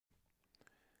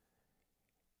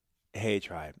Hey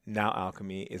Tribe, Now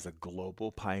Alchemy is a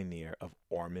global pioneer of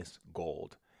Ormus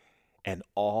Gold and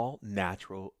all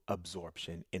natural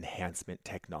absorption enhancement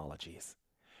technologies.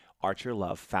 Archer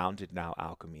Love founded Now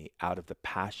Alchemy out of the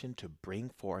passion to bring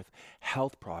forth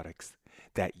health products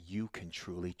that you can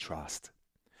truly trust.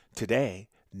 Today,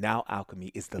 Now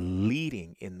Alchemy is the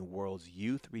leading in the world's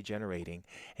youth regenerating,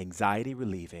 anxiety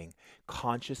relieving,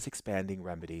 conscious expanding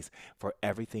remedies for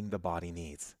everything the body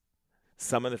needs.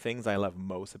 Some of the things I love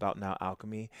most about Now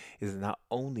Alchemy is not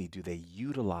only do they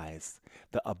utilize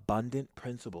the abundant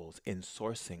principles in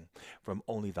sourcing from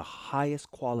only the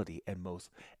highest quality and most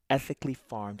ethically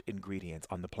farmed ingredients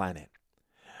on the planet,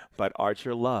 but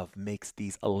Archer Love makes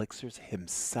these elixirs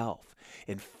himself,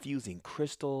 infusing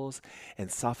crystals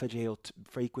and solfeggio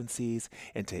frequencies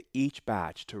into each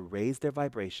batch to raise their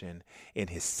vibration in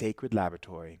his sacred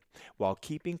laboratory while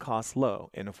keeping costs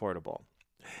low and affordable.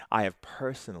 I have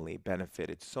personally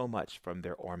benefited so much from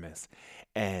their Ormus,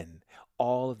 and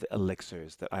all of the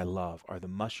elixirs that I love are the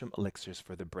mushroom elixirs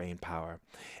for the brain power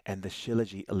and the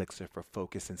Shilajit elixir for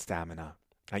focus and stamina.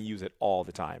 I use it all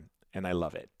the time, and I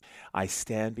love it. I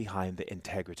stand behind the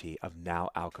integrity of Now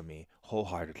Alchemy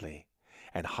wholeheartedly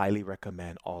and highly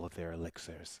recommend all of their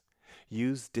elixirs.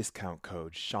 Use discount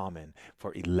code SHAMAN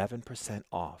for 11%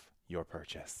 off your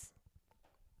purchase.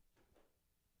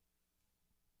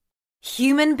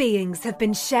 Human beings have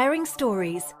been sharing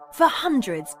stories for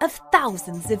hundreds of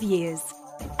thousands of years.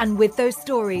 And with those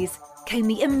stories came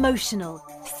the emotional,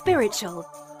 spiritual,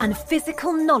 and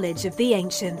physical knowledge of the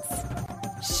ancients.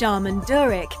 Shaman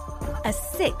Durek, a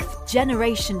sixth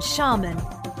generation shaman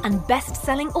and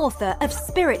best-selling author of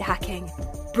spirit hacking,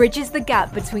 bridges the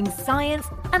gap between science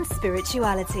and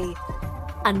spirituality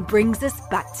and brings us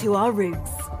back to our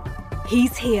roots.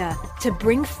 He's here to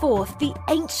bring forth the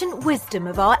ancient wisdom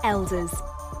of our elders,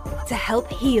 to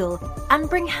help heal and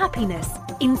bring happiness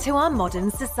into our modern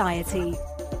society.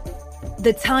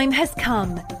 The time has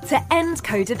come to end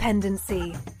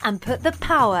codependency and put the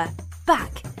power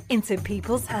back into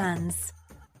people's hands.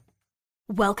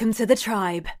 Welcome to the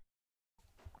tribe.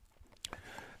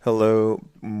 Hello,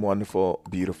 wonderful,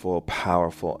 beautiful,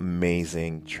 powerful,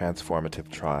 amazing, transformative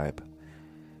tribe.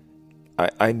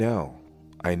 I know.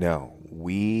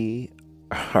 We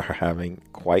are having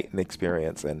quite an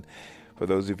experience. And for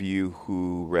those of you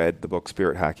who read the book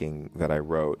Spirit Hacking that I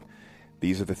wrote,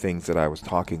 these are the things that I was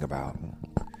talking about.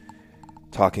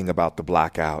 Talking about the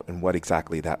blackout and what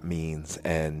exactly that means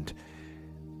and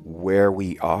where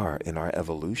we are in our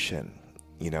evolution.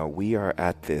 You know, we are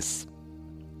at this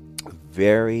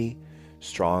very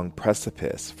strong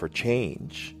precipice for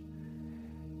change.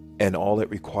 And all it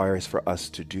requires for us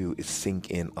to do is sink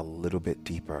in a little bit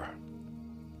deeper.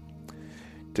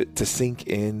 To sink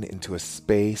into a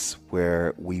space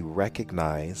where we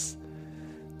recognize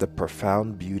the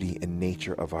profound beauty and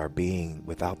nature of our being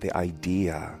without the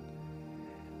idea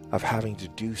of having to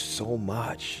do so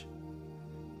much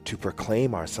to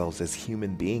proclaim ourselves as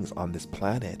human beings on this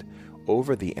planet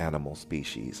over the animal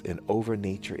species and over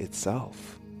nature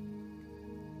itself.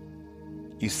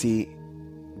 You see,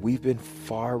 we've been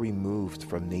far removed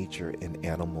from nature and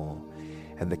animal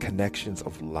and the connections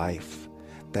of life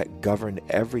that govern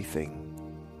everything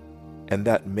and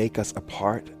that make us a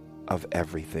part of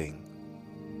everything.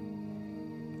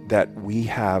 That we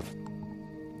have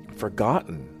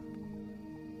forgotten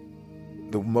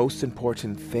the most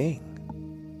important thing,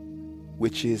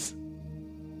 which is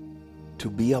to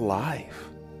be alive,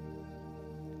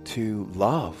 to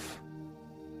love,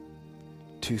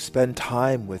 to spend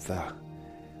time with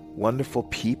wonderful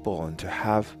people and to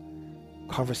have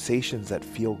conversations that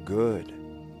feel good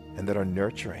and that are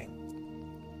nurturing,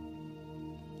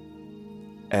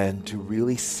 and to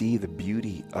really see the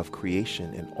beauty of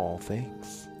creation in all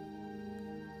things.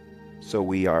 So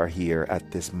we are here at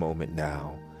this moment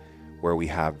now where we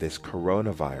have this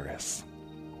coronavirus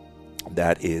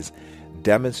that is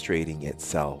demonstrating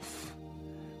itself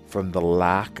from the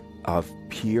lack of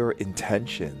pure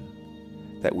intention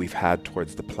that we've had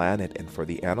towards the planet and for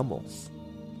the animals,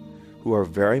 who are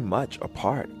very much a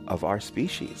part of our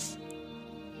species,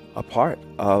 a part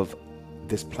of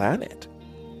this planet.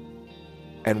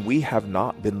 And we have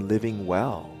not been living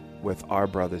well with our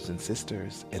brothers and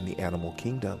sisters in the animal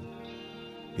kingdom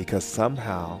because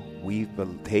somehow we've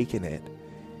taken it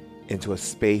into a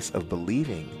space of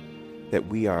believing that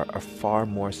we are a far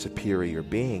more superior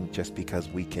being just because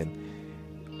we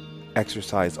can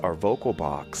exercise our vocal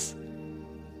box,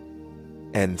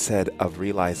 and instead of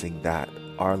realizing that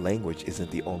our language isn't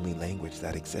the only language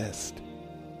that exists.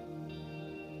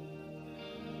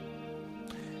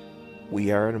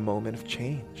 We are in a moment of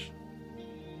change.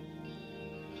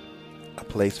 a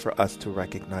place for us to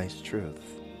recognize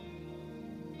truth.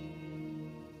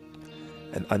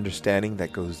 An understanding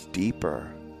that goes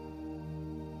deeper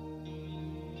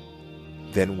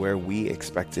than where we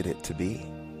expected it to be.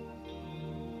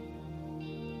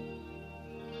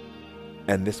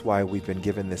 And this is why we've been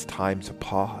given this time to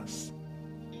pause,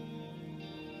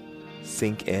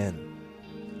 sink in,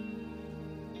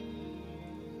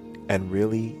 and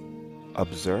really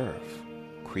observe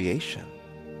creation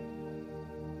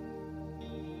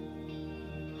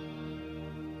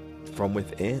from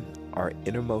within our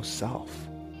innermost self,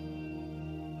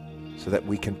 so that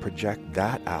we can project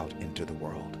that out into the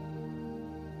world.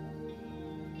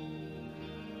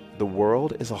 The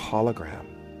world is a hologram.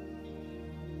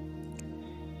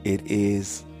 It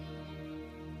is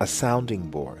a sounding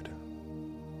board,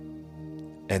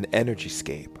 an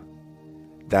energyscape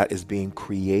that is being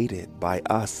created by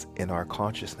us in our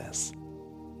consciousness.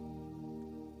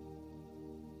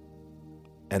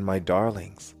 And my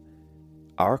darlings,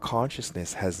 our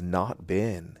consciousness has not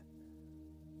been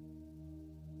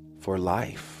for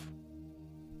life.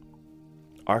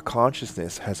 Our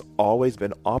consciousness has always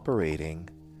been operating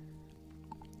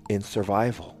in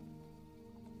survival,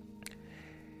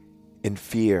 in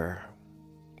fear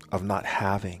of not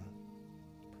having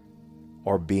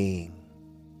or being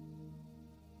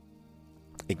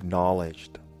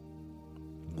acknowledged,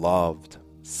 loved,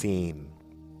 seen.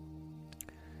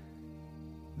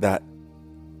 That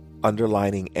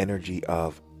underlining energy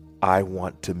of, I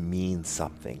want to mean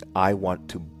something. I want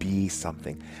to be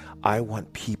something. I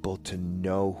want people to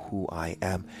know who I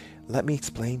am. Let me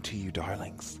explain to you,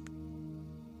 darlings.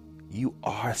 You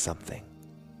are something.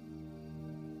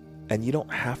 And you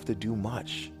don't have to do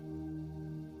much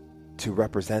to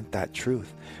represent that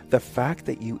truth. The fact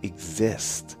that you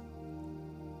exist.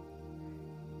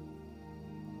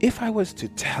 If I was to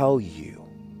tell you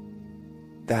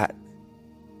that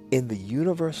in the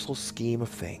universal scheme of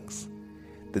things,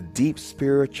 the deep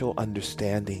spiritual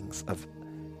understandings of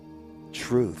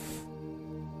truth,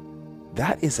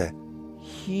 that is a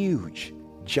huge,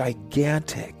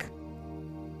 gigantic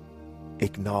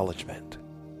acknowledgement.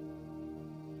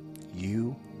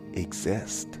 You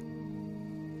exist.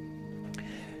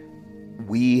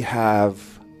 We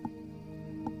have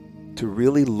to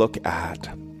really look at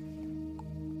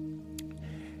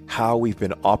how we've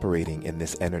been operating in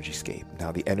this energyscape.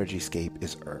 Now, the energyscape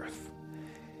is Earth,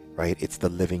 right? It's the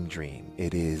living dream.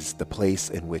 It is the place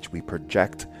in which we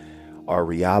project our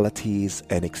realities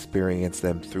and experience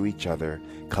them through each other,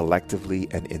 collectively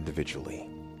and individually.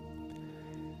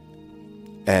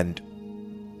 And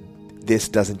this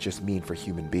doesn't just mean for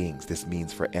human beings, this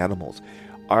means for animals.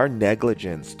 Our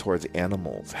negligence towards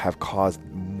animals have caused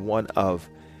one of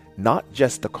not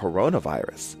just the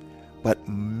coronavirus, but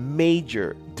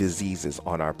major diseases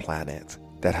on our planet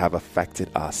that have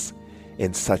affected us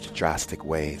in such drastic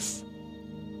ways.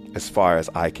 As far as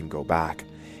I can go back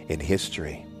in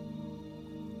history,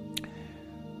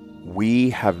 we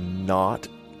have not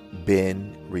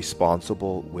been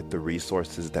responsible with the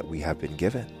resources that we have been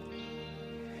given.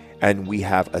 And we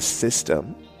have a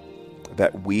system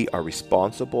that we are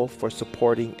responsible for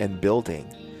supporting and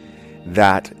building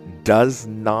that does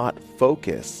not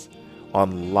focus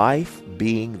on life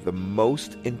being the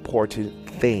most important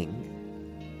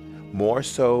thing, more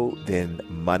so than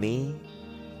money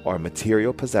or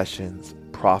material possessions,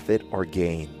 profit or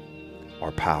gain,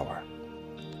 or power.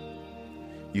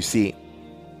 You see,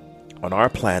 on our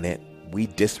planet, we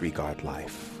disregard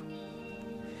life.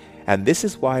 And this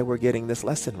is why we're getting this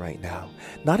lesson right now.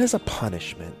 Not as a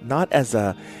punishment, not as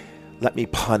a, let me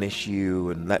punish you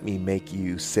and let me make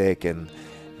you sick and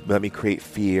let me create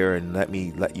fear and let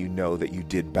me let you know that you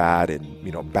did bad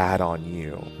and, bad on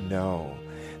you. No,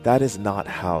 that is not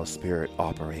how Spirit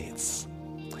operates.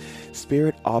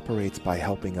 Spirit operates by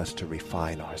helping us to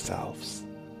refine ourselves,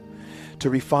 to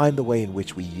refine the way in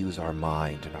which we use our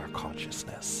mind and our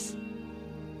consciousness.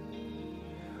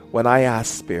 When I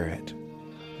asked Spirit,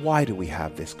 why do we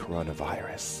have this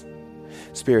coronavirus?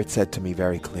 Spirit said to me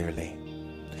very clearly,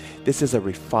 this is a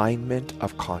refinement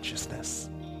of consciousness,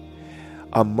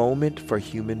 a moment for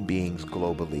human beings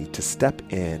globally to step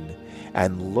in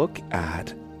and look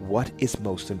at what is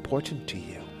most important to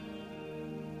you.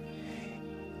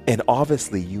 And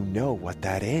obviously you know what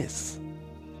that is.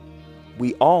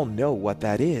 We all know what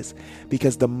that is,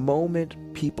 because the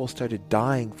moment people started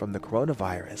dying from the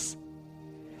coronavirus,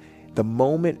 the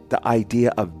moment the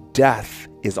idea of death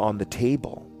is on the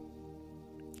table,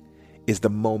 is the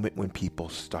moment when people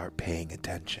start paying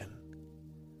attention.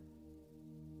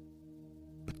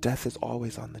 But death is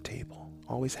always on the table,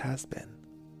 always has been.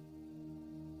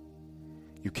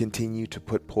 You continue to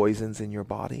put poisons in your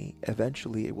body,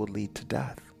 eventually it will lead to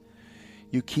death.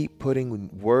 You keep putting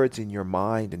words in your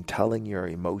mind and telling your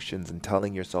emotions and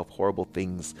telling yourself horrible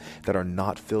things that are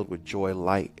not filled with joy,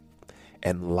 light,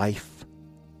 and life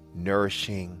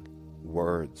nourishing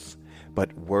words,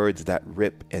 but words that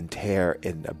rip and tear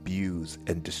and abuse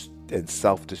and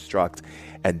self-destruct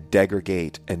and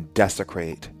degrade and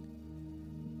desecrate,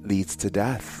 leads to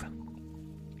death.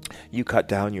 You cut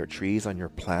down your trees on your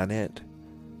planet,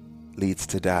 leads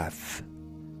to death.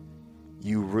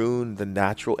 You ruin the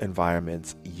natural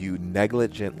environments. You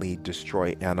negligently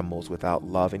destroy animals without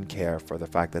love and care for the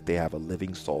fact that they have a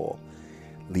living soul,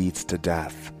 leads to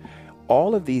death.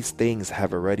 All of these things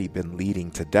have already been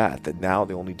leading to death. And now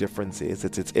the only difference is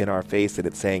it's in our face and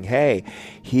it's saying, hey,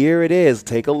 here it is.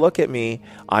 Take a look at me.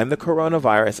 I'm the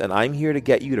coronavirus and I'm here to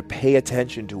get you to pay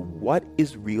attention to what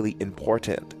is really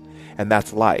important. And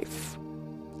that's life.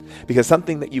 Because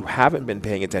something that you haven't been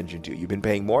paying attention to, you've been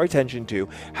paying more attention to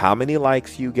how many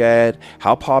likes you get,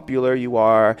 how popular you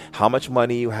are, how much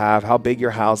money you have, how big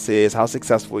your house is, how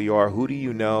successful you are, who do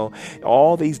you know,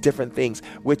 all these different things,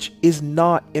 which is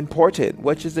not important.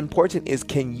 What is important is,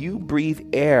 can you breathe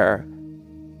air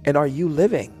and are you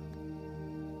living?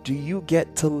 Do you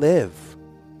get to live?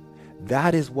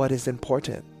 That is what is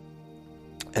important.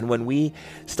 And when we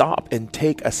stop and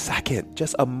take a second,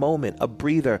 just a moment, a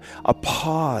breather, a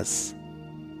pause,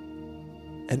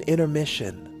 an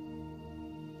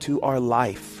intermission to our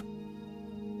life,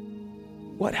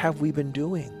 what have we been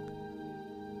doing?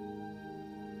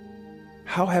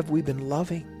 How have we been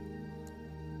loving?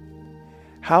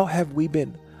 How have we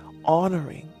been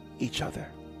honoring each other?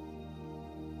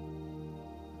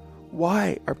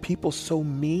 Why are people so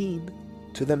mean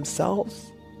to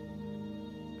themselves?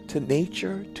 To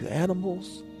nature, to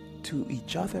animals, to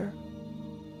each other?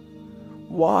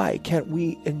 Why can't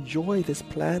we enjoy this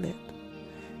planet?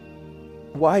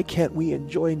 Why can't we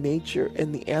enjoy nature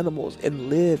and the animals and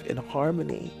live in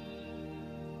harmony?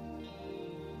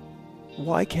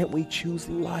 Why can't we choose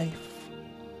life?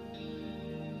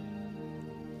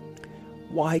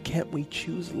 Why can't we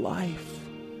choose life?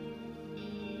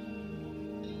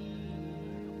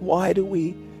 Why do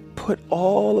we put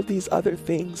all of these other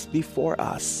things before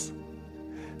us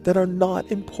that are not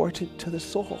important to the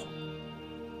soul?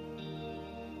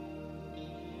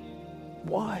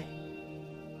 Why?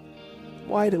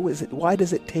 Why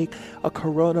does it take a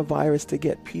coronavirus to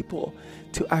get people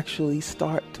to actually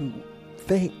start to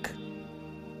think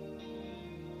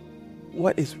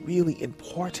what is really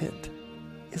important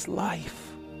is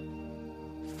life,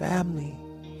 family,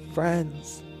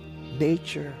 friends,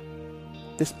 nature,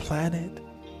 this planet,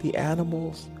 the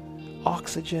animals,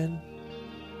 oxygen,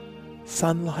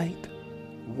 sunlight,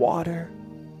 water,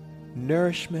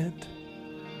 nourishment,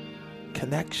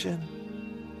 connection,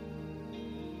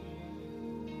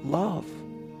 love.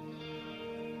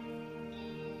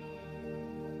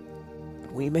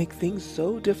 We make things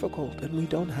so difficult and we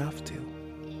don't have to.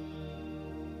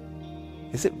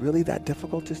 Is it really that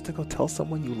difficult just to go tell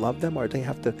someone you love them, or they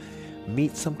have to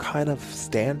meet some kind of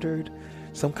standard,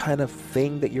 some kind of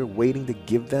thing that you're waiting to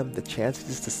give them the chance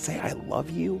just to say, I love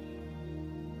you?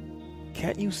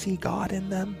 Can't you see God in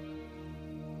them?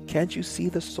 Can't you see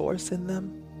the source in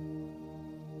them?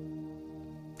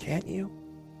 Can't you?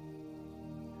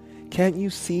 Can't you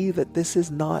see that this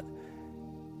is not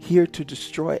here to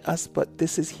destroy us, but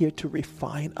this is here to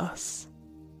refine us?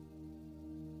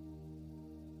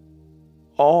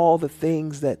 All the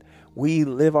things that we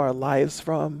live our lives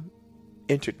from,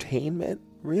 entertainment,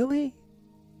 really?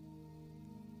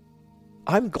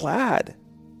 I'm glad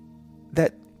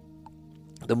that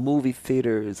the movie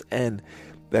theaters and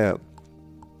the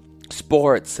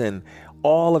sports and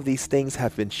all of these things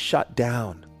have been shut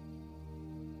down.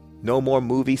 No more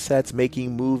movie sets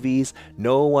making movies.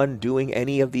 No one doing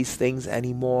any of these things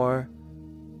anymore.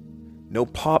 No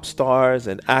pop stars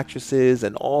and actresses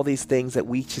and all these things that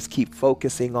we just keep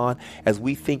focusing on as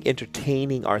we think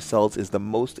entertaining ourselves is the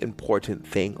most important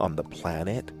thing on the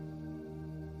planet.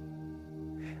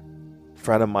 A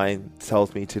friend of mine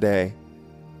tells me today,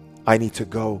 I need to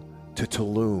go to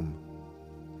Tulum.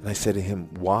 And I said to him,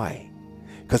 why?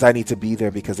 Because I need to be there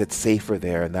because it's safer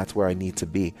there and that's where I need to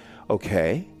be.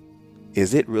 Okay.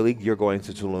 Is it really you're going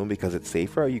to Tulum because it's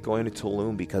safer? Or are you going to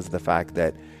Tulum because of the fact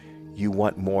that you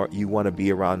want to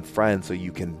be around friends so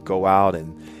you can go out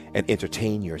and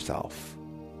entertain yourself?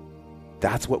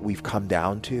 That's what we've come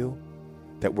down to,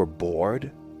 that we're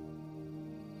bored,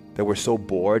 that we're so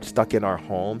bored, stuck in our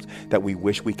homes, that we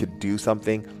wish we could do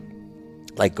something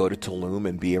like go to Tulum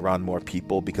and be around more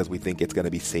people because we think it's going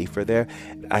to be safer there.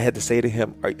 I had to say to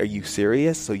him, are you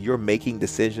serious? So you're making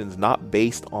decisions not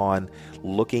based on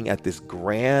looking at this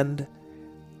grand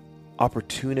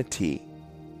opportunity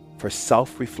for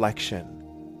self-reflection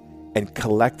and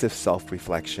collective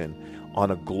self-reflection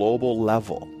on a global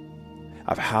level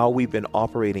of how we've been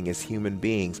operating as human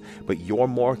beings, but you're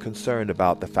more concerned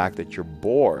about the fact that you're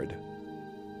bored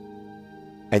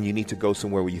and you need to go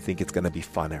somewhere where you think it's going to be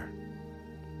funner.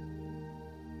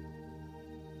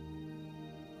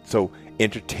 So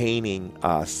entertaining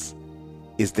us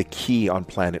is the key on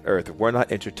planet Earth. If we're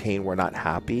not entertained, we're not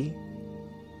happy.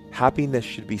 Happiness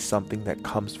should be something that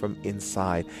comes from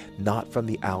inside, not from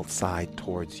the outside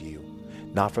towards you,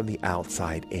 not from the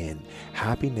outside in.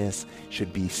 Happiness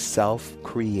should be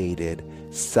self-created,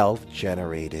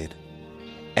 self-generated,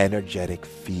 energetic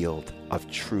field of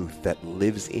truth that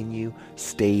lives in you,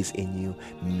 stays in you,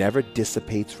 never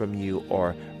dissipates from you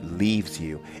or leaves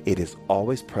you. It is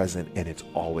always present and it's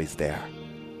always there.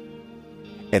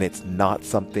 And it's not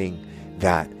something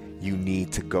that you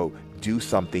need to go do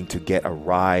something to get a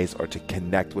rise or to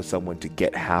connect with someone to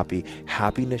get happy.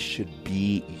 Happiness should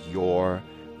be your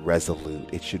resolute.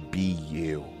 It should be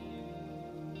you.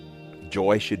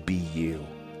 Joy should be you.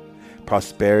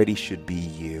 Prosperity should be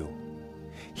you.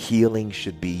 Healing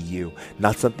should be you,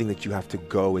 not something that you have to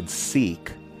go and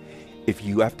seek. If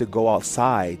you have to go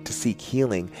outside to seek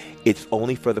healing, it's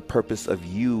only for the purpose of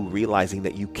you realizing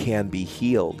that you can be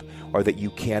healed or that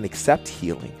you can accept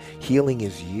healing. Healing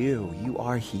is you. You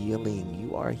are healing.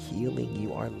 You are healing.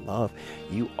 You are love.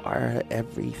 You are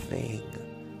everything.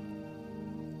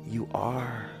 You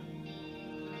are.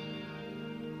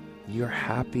 You're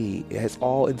happy. It's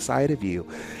all inside of you.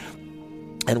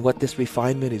 And what this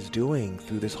refinement is doing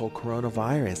through this whole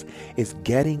coronavirus is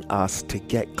getting us to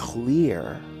get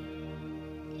clarity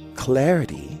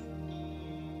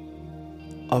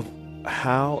of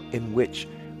how in which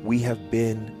we have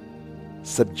been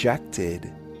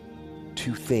subjected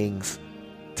to things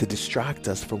to distract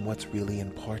us from what's really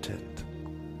important.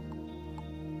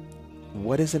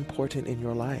 What is important in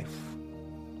your life?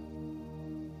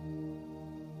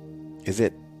 Is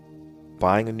it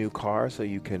buying a new car so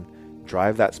you can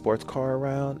drive that sports car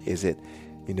around? Is it,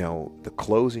 the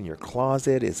clothes in your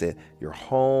closet? Is it your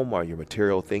home or your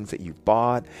material things that you've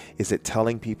bought? Is it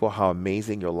telling people how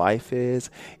amazing your life is?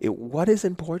 What is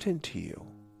important to you?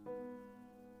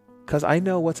 Because I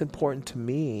know what's important to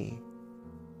me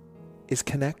is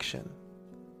connection.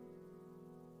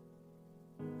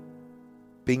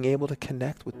 Being able to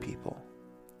connect with people.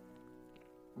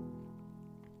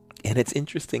 And it's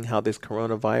interesting how this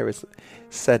coronavirus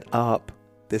set up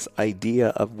this idea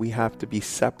of we have to be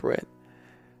separate,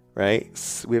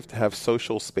 right? We have to have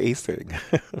social spacing.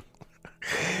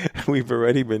 We've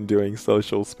already been doing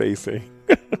social spacing.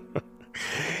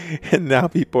 And now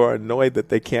people are annoyed that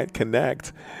they can't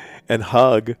connect and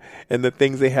hug and the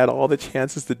things they had all the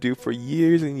chances to do for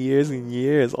years and years and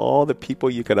years. All the people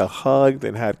you could have hugged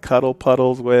and had cuddle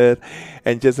puddles with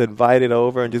and just invited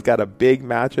over and just got a big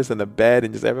mattress and a bed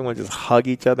and just everyone just hug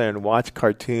each other and watch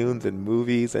cartoons and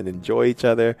movies and enjoy each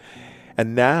other.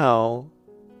 And now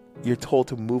you're told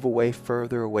to move away,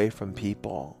 further away from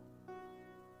people.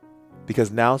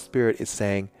 Because now Spirit is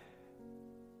saying,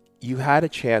 you had a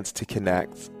chance to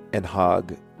connect and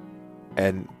hug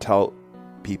and tell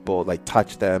people, like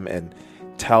touch them and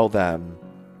tell them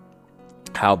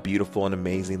how beautiful and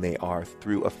amazing they are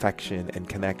through affection and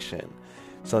connection.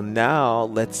 So now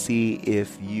let's see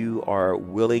if you are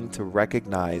willing to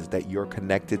recognize that you're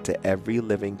connected to every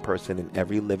living person and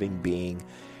every living being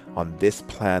on this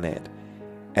planet,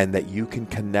 and that you can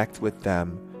connect with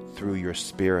them through your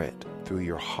spirit, through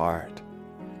your heart,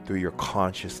 through your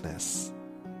consciousness.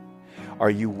 Are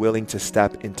you willing to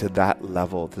step into that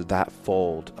level, to that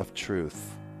fold of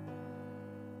truth?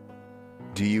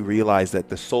 Do you realize that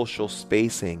the social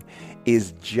spacing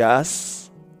is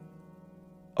just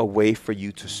a way for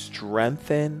you to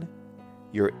strengthen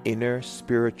your inner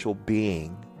spiritual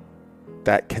being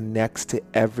that connects to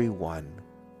everyone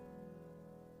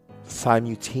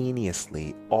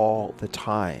simultaneously all the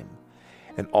time?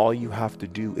 And all you have to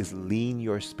do is lean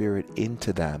your spirit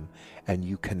into them and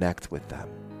you connect with them.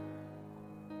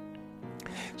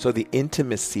 So the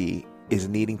intimacy is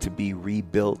needing to be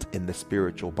rebuilt in the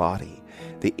spiritual body.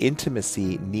 The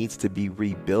intimacy needs to be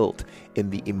rebuilt in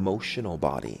the emotional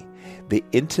body. The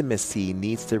intimacy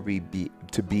needs to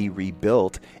be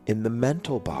rebuilt in the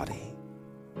mental body.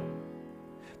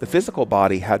 The physical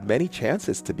body had many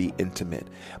chances to be intimate,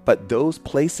 but those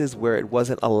places where it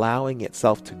wasn't allowing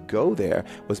itself to go there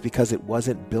was because it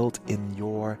wasn't built in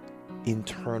your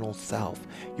internal self,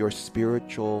 your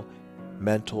spiritual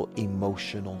mental,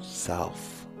 emotional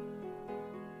self.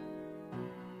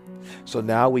 So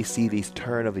now we see these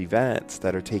turn of events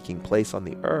that are taking place on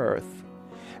the earth,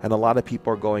 and a lot of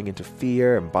people are going into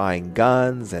fear and buying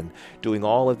guns and doing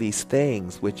all of these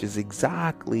things, which is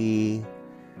exactly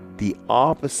the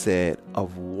opposite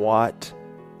of what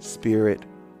Spirit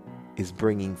is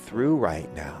bringing through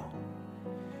right now.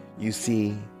 You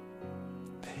see,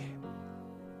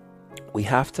 we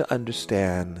have to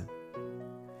understand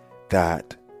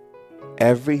that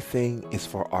everything is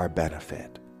for our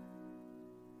benefit.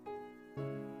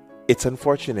 It's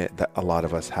unfortunate that a lot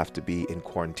of us have to be in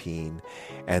quarantine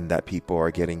and that people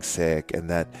are getting sick and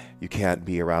that you can't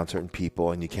be around certain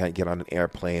people and you can't get on an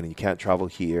airplane and you can't travel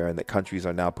here, and that countries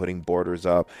are now putting borders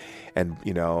up and,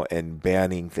 and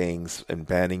banning things and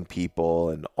banning people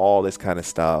and all this kind of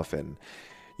stuff. And,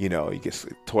 you get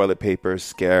toilet paper is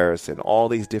scarce and all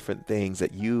these different things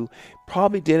that you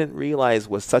probably didn't realize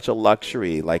was such a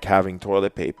luxury, like having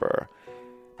toilet paper.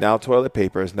 Now toilet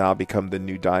paper has now become the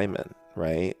new diamond.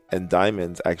 Right? And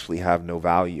diamonds actually have no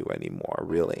value anymore,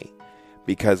 really,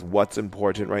 because what's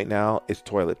important right now is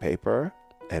toilet paper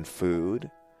and food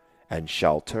and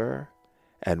shelter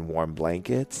and warm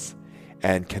blankets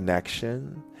and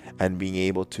connection and being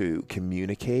able to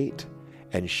communicate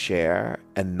and share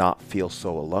and not feel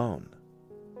so alone.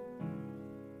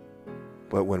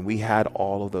 But when we had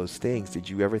all of those things, did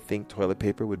you ever think toilet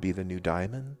paper would be the new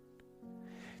diamond?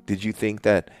 Did you think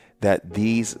that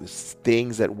these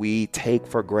things that we take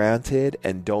for granted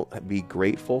and don't be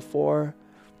grateful for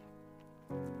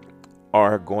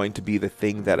are going to be the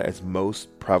thing that is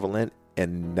most prevalent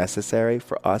and necessary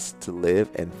for us to live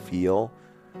and feel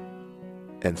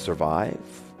and survive?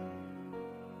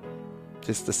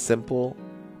 Just a simple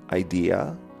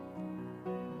idea.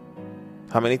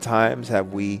 How many times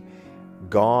have we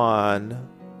gone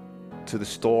to the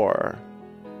store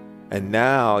and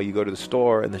now you go to the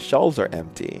store and the shelves are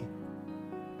empty?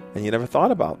 And you never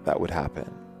thought about that would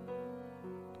happen.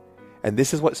 And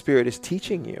this is what Spirit is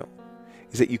teaching you,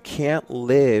 is that you can't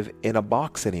live in a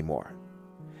box anymore.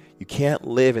 You can't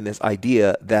live in this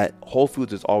idea that Whole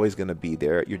Foods is always going to be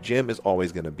there, your gym is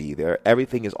always going to be there,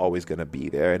 everything is always going to be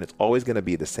there, and it's always going to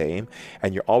be the same,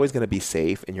 and you're always going to be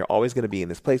safe, and you're always going to be in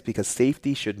this place, because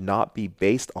safety should not be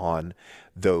based on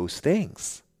those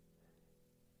things.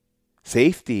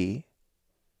 Safety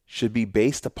should be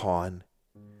based upon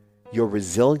your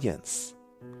resilience,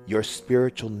 your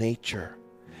spiritual nature,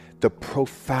 the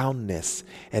profoundness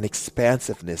and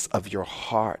expansiveness of your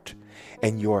heart,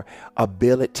 and your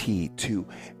ability to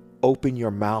open your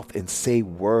mouth and say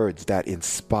words that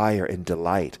inspire and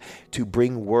delight, to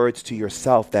bring words to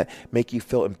yourself that make you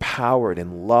feel empowered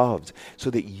and loved, so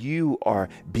that you are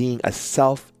being a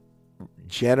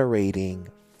self-generating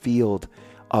field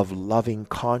of loving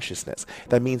consciousness.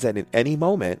 That means that in any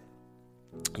moment,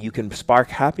 you can spark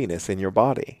happiness in your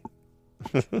body.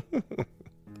 And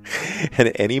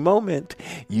at any moment,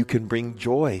 you can bring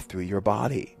joy through your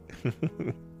body.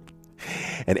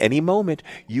 At any moment,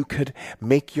 you could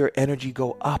make your energy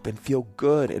go up and feel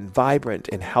good and vibrant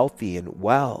and healthy and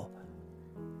well.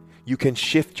 You can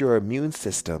shift your immune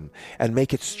system and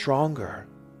make it stronger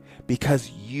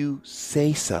because you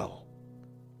say so.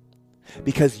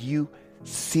 Because you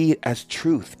see it as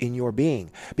truth in your being,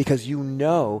 because you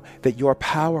know that you're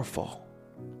powerful.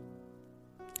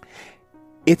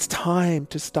 It's time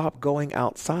to stop going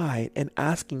outside and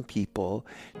asking people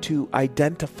to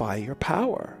identify your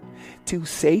power, to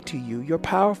say to you, you're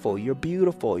powerful, you're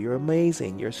beautiful, you're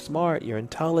amazing, you're smart, you're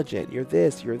intelligent, you're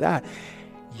this, you're that.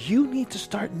 You need to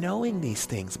start knowing these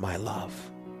things, my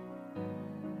love.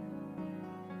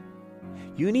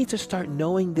 You need to start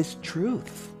knowing this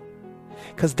truth.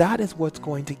 Because that is what's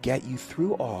going to get you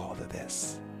through all of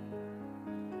this.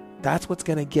 That's what's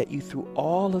going to get you through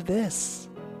all of this.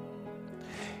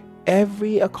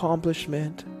 Every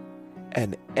accomplishment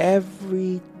and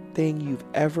everything you've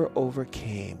ever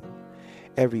overcame,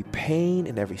 every pain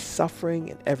and every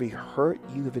suffering and every hurt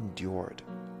you have endured,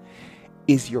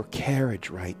 is your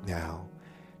carriage right now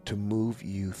to move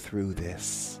you through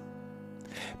this.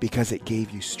 Because it gave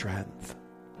you strength.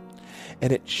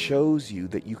 And it shows you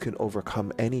that you can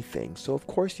overcome anything. So of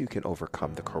course you can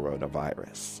overcome the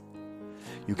coronavirus.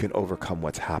 You can overcome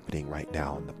what's happening right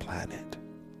now on the planet.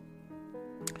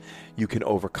 You can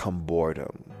overcome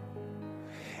boredom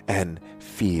and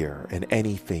fear and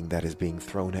anything that is being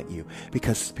thrown at you,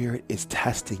 because Spirit is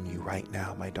testing you right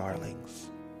now, my darlings.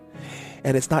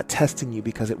 And it's not testing you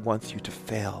because it wants you to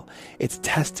fail. It's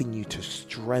testing you to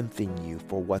strengthen you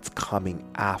for what's coming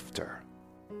after.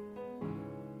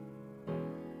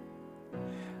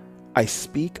 I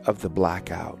speak of the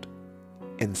blackout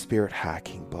in Spirit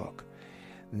Hacking book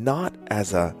not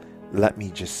as a let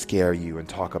me just scare you and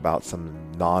talk about some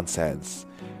nonsense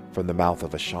from the mouth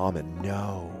of a shaman.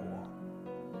 No.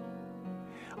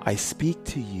 I speak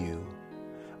to you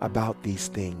about these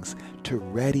things to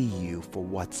ready you for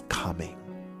what's coming.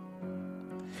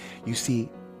 You see,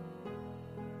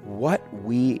 what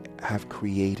we have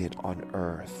created on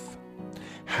earth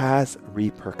has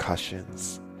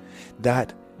repercussions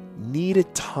that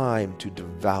needed time to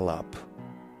develop,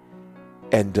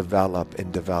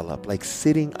 like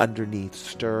sitting underneath,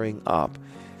 stirring up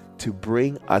to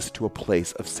bring us to a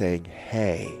place of saying,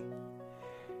 hey,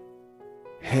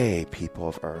 people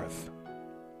of earth,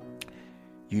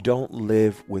 you don't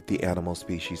live with the animal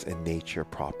species and nature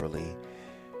properly.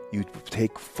 You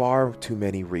take far too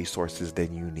many resources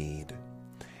than you need.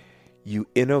 You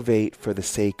innovate for the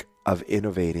sake of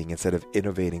innovating instead of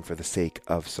innovating for the sake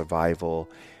of survival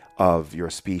of your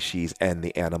species and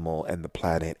the animal and the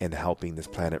planet and helping this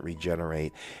planet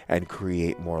regenerate and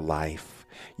create more life.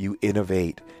 You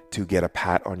innovate to get a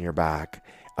pat on your back,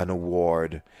 an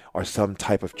award, or some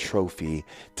type of trophy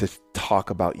to talk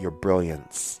about your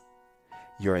brilliance,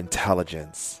 your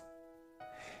intelligence.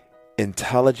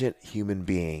 Intelligent human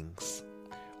beings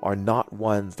are not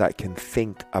ones that can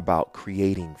think about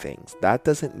creating things. That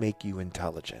doesn't make you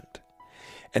intelligent.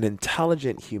 An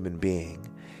intelligent human being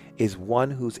is one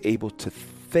who's able to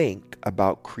think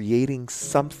about creating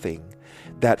something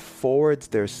that forwards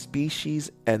their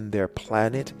species and their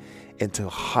planet into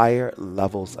higher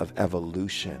levels of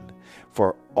evolution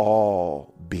for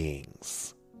all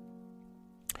beings.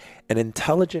 An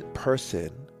intelligent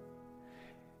person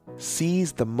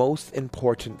sees the most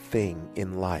important thing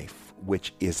in life,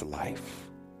 which is life,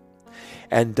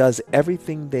 and does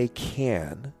everything they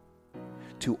can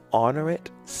to honor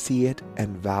it, see it,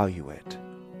 and value it,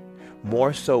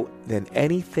 more so than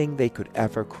anything they could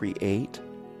ever create,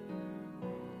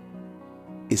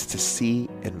 is to see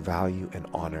and value and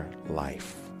honor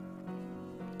life.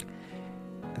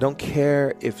 I don't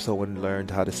care if someone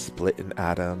learned how to split an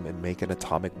atom and make an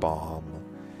atomic bomb.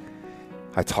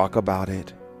 I talk about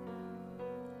it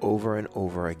over and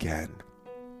over again.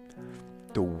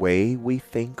 The way we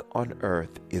think on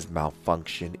earth is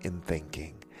malfunction in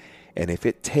thinking. And if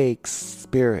it takes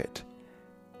spirit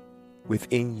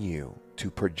within you to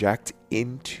project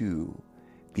into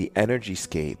the energy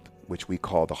scape, which we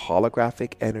call the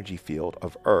holographic energy field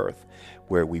of Earth,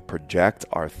 where we project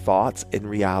our thoughts and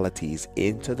realities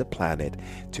into the planet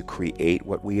to create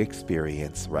what we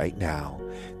experience right now,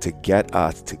 to get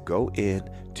us to go in,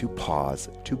 to pause,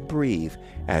 to breathe,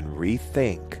 and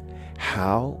rethink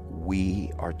how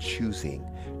we are choosing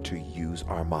to use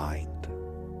our mind.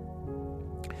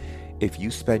 If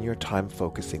you spend your time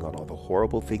focusing on all the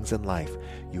horrible things in life,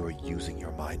 you are using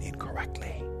your mind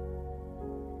incorrectly.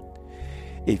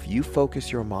 If you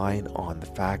focus your mind on the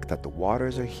fact that the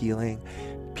waters are healing,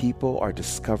 people are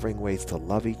discovering ways to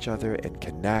love each other and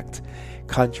connect,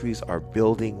 countries are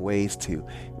building ways to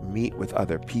meet with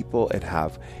other people and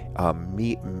have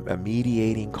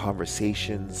mediating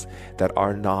conversations that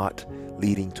are not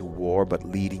leading to war, but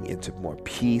leading into more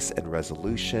peace and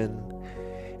resolution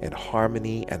and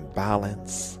harmony and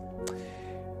balance.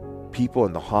 People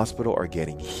in the hospital are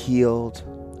getting healed.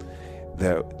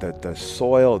 The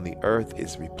soil and the earth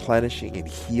is replenishing and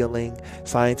healing.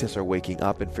 Scientists are waking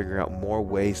up and figuring out more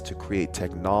ways to create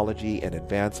technology and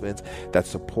advancements that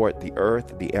support the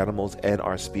earth, the animals, and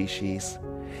our species.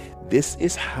 This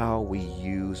is how we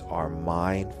use our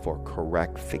mind for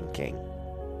correct thinking.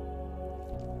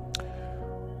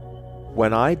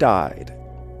 When I died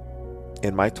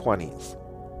in my 20s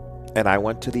and I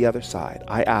went to the other side,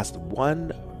 I asked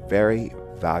one very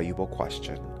valuable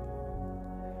question.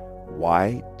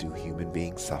 Why do human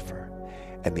beings suffer?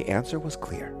 And the answer was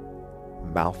clear.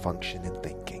 Malfunction in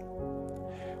thinking.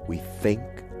 We think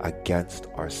against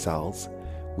ourselves.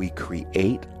 We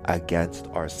create against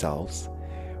ourselves.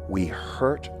 We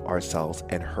hurt ourselves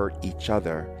and hurt each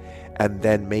other, and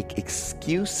then make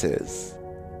excuses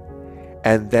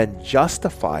and then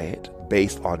justify it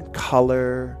based on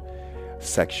color,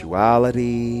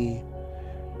 sexuality,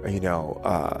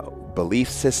 belief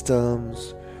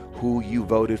systems, who you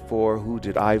voted for, who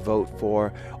did I vote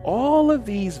for, all of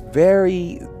these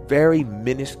very, very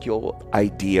minuscule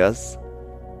ideas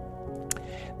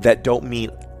that don't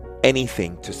mean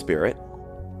anything to spirit.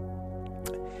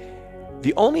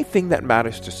 The only thing that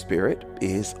matters to spirit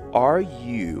is, are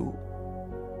you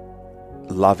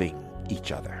loving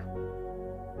each other?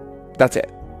 That's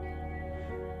it.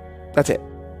 That's it.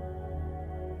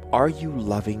 Are you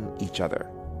loving each other?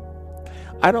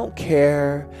 I don't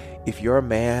care if you're a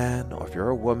man or if you're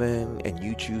a woman and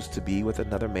you choose to be with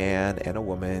another man and a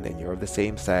woman and you're of the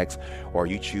same sex, or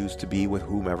you choose to be with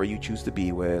whomever you choose to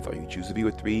be with, or you choose to be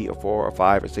with 3 or 4 or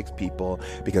 5 or 6 people,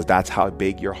 because that's how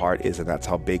big your heart is and that's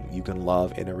how big you can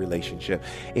love in a relationship.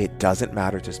 It doesn't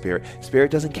matter to Spirit.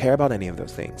 Spirit doesn't care about any of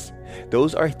those things.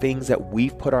 Those are things that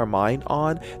we've put our mind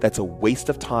on. That's a waste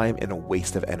of time and a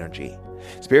waste of energy.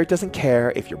 Spirit doesn't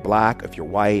care if you're black, if you're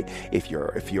white, if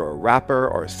you're a rapper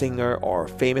or a singer or a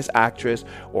famous actress,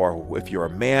 or if you're a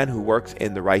man who works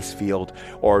in the rice field,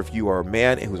 or if you are a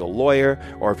man who's a lawyer,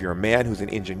 or if you're a man who's an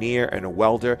engineer and a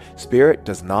welder. Spirit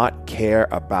does not care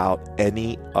about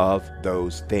any of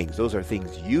those things. Those are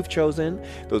things you've chosen.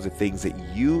 Those are things that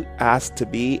you asked to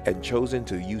be and chosen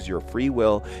to use your free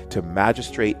will to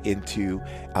magistrate into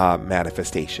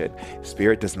manifestation.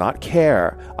 Spirit does not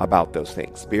care about those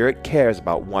things. Spirit cares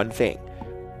about one thing.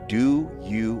 Do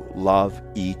you love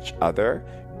each other?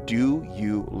 Do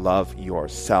you love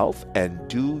yourself? And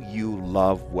do you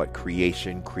love what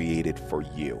creation created for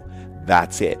you?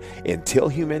 That's it. Until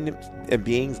human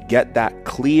beings get that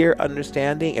clear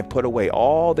understanding and put away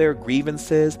all their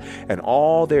grievances and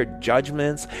all their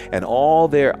judgments and all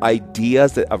their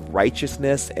ideas of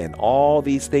righteousness and all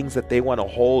these things that they want to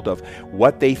hold of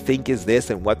what they think is this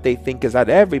and what they think is that.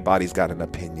 Everybody's got an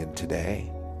opinion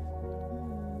today.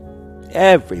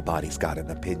 Everybody's got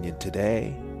an opinion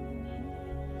today.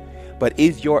 But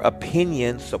is your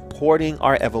opinion supporting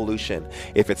our evolution?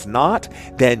 If it's not,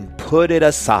 then put it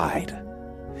aside,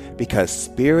 because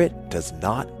Spirit does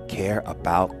not care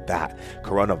about that.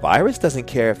 Coronavirus doesn't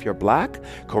care if you're black.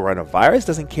 Coronavirus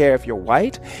doesn't care if you're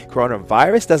white.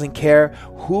 Coronavirus doesn't care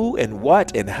who and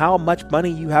what and how much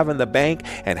money you have in the bank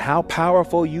and how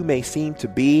powerful you may seem to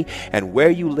be and where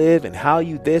you live and how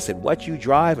you this and what you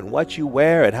drive and what you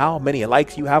wear and how many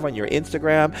likes you have on your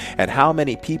Instagram and how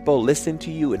many people listen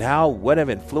to you and how what an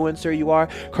influencer you are.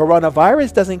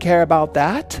 Coronavirus doesn't care about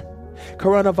that.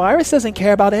 Coronavirus doesn't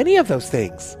care about any of those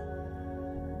things,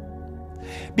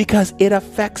 because it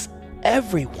affects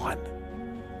everyone.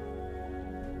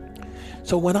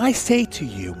 So when I say to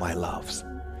you, my loves,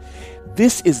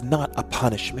 this is not a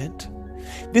punishment.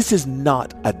 This is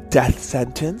not a death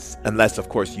sentence, unless, of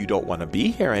course, you don't want to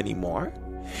be here anymore.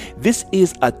 This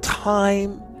is a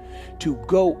time to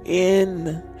go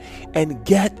in and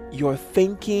get your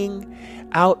thinking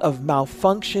out of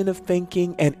malfunction of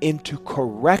thinking and into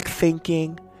correct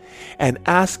thinking, and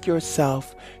ask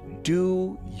yourself,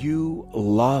 do you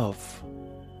love?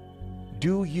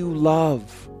 Do you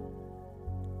love?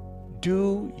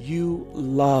 Do you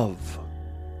love?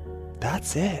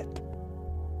 That's it.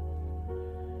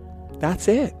 That's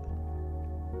it.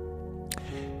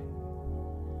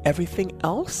 Everything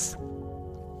else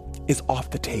is off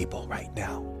the table right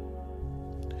now.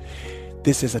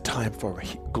 This is a time for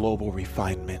global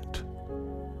refinement.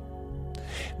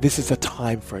 This is a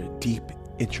time for deep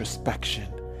introspection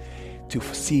to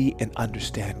see and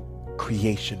understand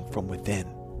creation from within.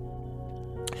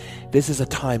 This is a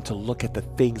time to look at the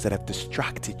things that have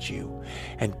distracted you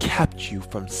and kept you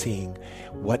from seeing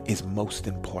what is most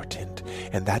important,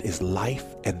 and that is life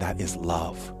and that is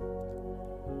love.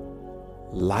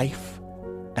 Life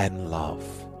and love.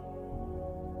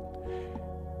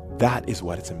 That is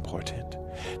what is important.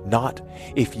 Not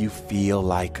if you feel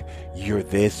like you're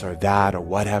this or that or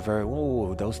whatever.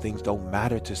 Oh, those things don't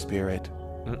matter to Spirit.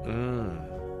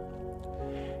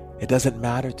 It doesn't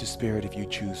matter to Spirit if you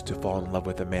choose to fall in love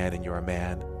with a man and you're a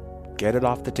man. Get it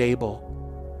off the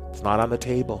table. It's not on the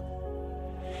table.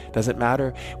 Doesn't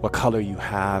matter what color you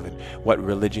have and what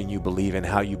religion you believe in,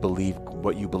 how you believe,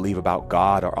 what you believe about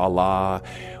God or Allah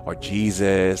or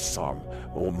Jesus or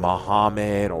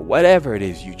Muhammad or whatever it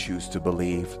is you choose to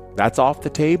believe. That's off the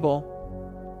table.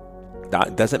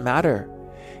 That doesn't matter.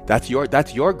 That's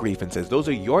your grievances. Those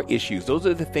are your issues. Those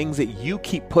are the things that you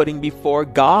keep putting before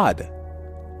God.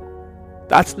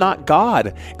 That's not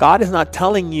God. God is not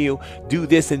telling you do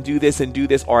this and do this and do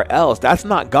this or else. That's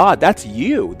not God. That's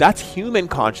you. That's human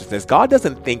consciousness. God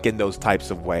doesn't think in those types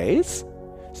of ways.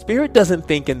 Spirit doesn't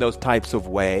think in those types of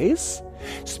ways.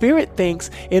 Spirit thinks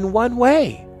in one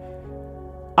way.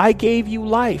 I gave you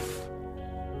life.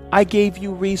 I gave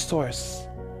you resource.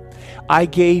 I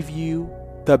gave you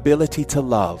the ability to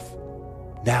love.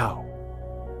 Now,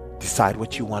 decide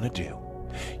what you want to do.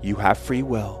 You have free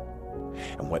will.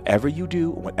 And whatever you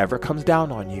do, whatever comes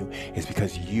down on you, is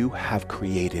because you have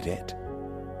created it.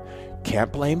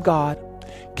 Can't blame God.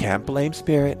 Can't blame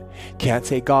Spirit. Can't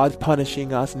say God's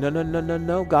punishing us.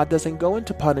 No. God doesn't go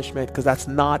into punishment, because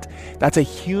that's a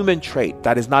human trait.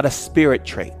 That is not a spirit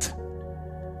trait.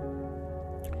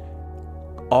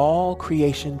 All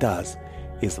creation does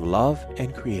is love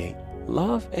and create.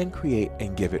 Love and create,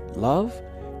 and give it love,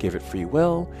 give it free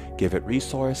will, give it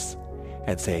resource,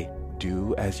 and say,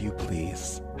 do as you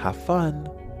please. Have fun.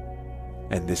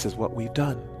 And this is what we've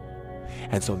done.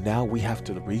 And so now we have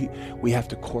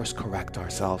to course correct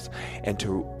ourselves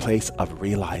into a place of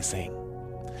realizing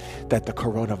that the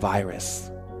coronavirus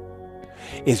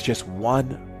is just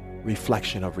one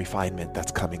reflection of refinement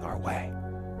that's coming our way.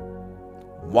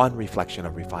 One reflection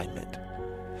of refinement.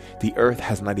 The earth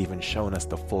has not even shown us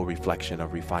the full reflection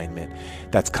of refinement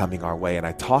that's coming our way. And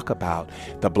I talk about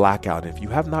the blackout. If you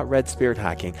have not read Spirit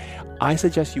Hacking, I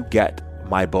suggest you get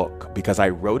my book, because I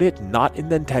wrote it not in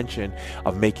the intention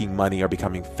of making money or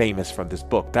becoming famous from this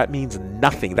book. That means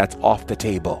nothing. That's off the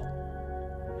table.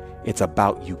 It's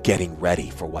about you getting ready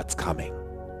for what's coming.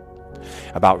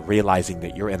 About realizing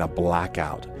that you're in a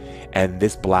blackout, and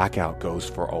this blackout goes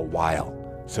for a while.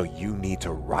 So you need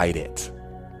to ride it.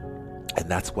 And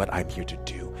that's what I'm here to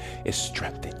do, is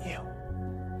strengthen you.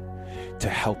 To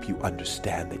help you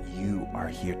understand that you are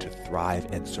here to thrive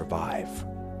and survive.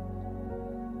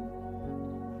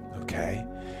 Okay?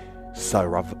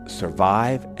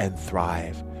 Survive and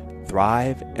thrive.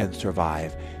 Thrive and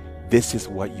survive. This is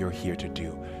what you're here to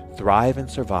do. Thrive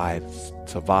and survive.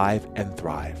 Survive and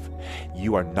thrive.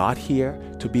 You are not here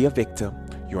to be a victim.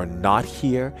 You are not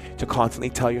here to constantly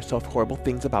tell yourself horrible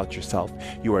things about yourself.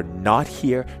 You are not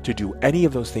here to do any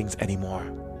of those things anymore.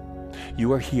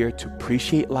 You are here to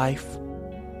appreciate life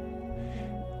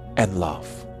and love.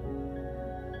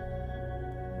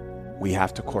 We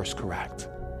have to course correct.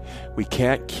 We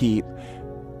can't keep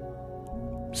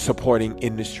supporting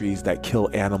industries that kill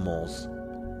animals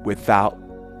without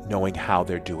knowing how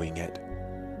they're doing it.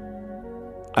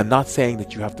 I'm not saying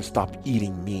that you have to stop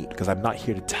eating meat, because I'm not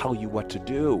here to tell you what to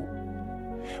do.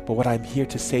 But what I'm here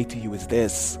to say to you is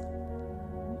this: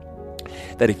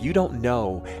 that if you don't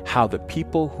know how the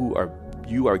people who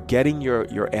you are getting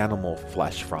your animal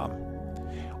flesh from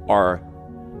are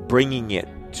bringing it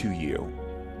to you,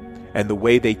 and the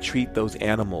way they treat those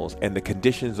animals and the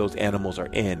conditions those animals are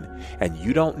in, and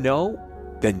you don't know,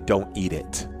 then don't eat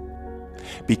it.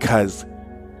 Because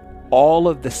all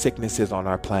of the sicknesses on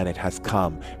our planet has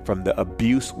come from the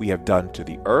abuse we have done to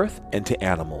the earth and to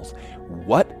animals.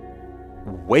 What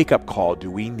wake-up call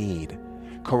do we need?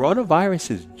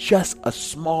 Coronavirus is just a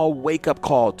small wake-up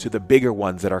call to the bigger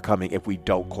ones that are coming if we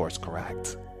don't course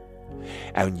correct.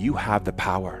 And you have the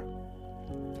power.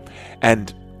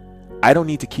 And I don't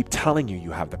need to keep telling you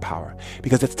you have the power,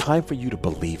 because it's time for you to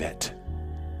believe it.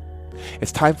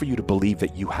 It's time for you to believe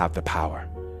that you have the power.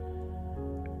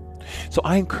 So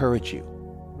I encourage you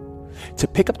to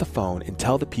pick up the phone and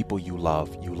tell the people you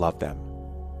love them.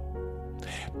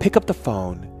 Pick up the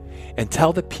phone and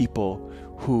tell the people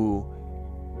who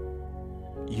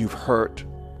you've hurt,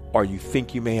 or you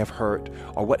think you may have hurt,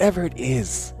 or whatever it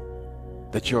is,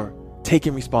 that you're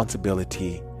taking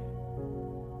responsibility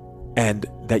and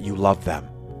that you love them,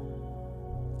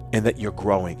 and that you're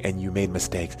growing and you made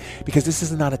mistakes. Because this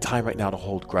is not a time right now to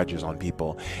hold grudges on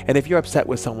people. And if you're upset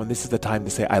with someone, this is the time to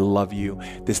say, I love you.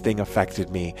 This thing affected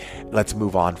me. Let's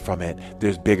move on from it.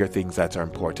 There's bigger things that are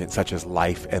important, such as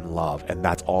life and love. And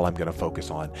that's all I'm going to focus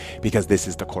on, because this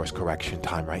is the course correction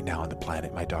time right now on the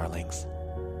planet, my darlings.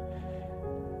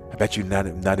 I bet you none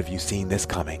of you seen this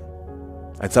coming.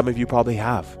 And some of you probably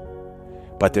have.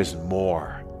 But there's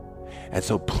more. And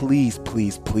so please,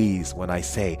 please, please, when I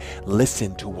say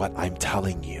listen to what I'm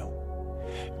telling you,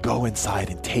 go inside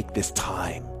and take this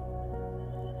time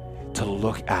to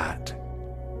look at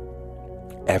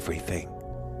everything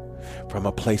from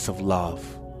a place of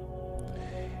love,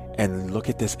 and look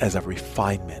at this as a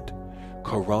refinement.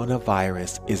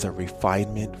 Coronavirus is a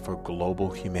refinement for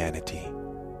global humanity,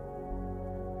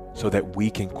 so that we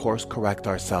can course correct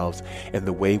ourselves in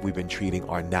the way we've been treating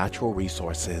our natural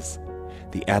resources,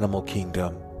 the animal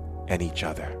kingdom, and each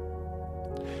other.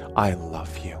 I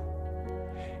love you.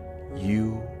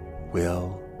 You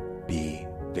will be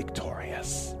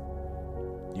victorious.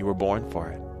 You were born for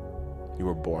it. You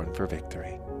were born for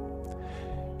victory.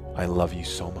 I love you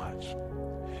so much.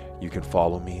 You can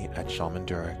follow me at Shaman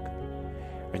Durek,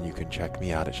 and you can check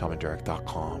me out at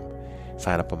shamandurek.com.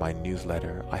 Sign up on my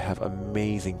newsletter. I have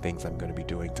amazing things I'm going to be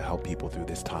doing to help people through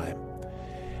this time.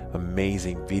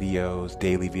 Amazing videos,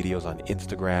 daily videos on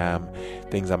Instagram,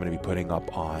 things I'm going to be putting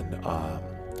up on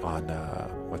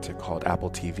Apple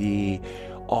TV,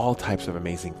 all types of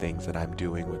amazing things that I'm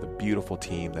doing with a beautiful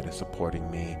team that is supporting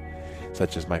me,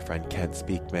 such as my friend Kent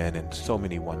Speakman and so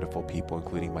many wonderful people,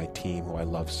 including my team who I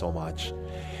love so much.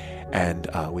 And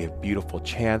we have beautiful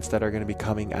chants that are going to be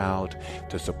coming out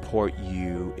to support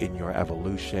you in your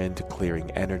evolution, to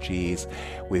clearing energies.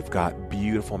 We've got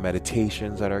beautiful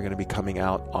meditations that are going to be coming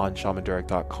out on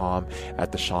shamandurek.com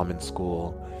at the Shaman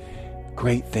School.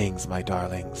 Great things, my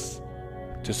darlings,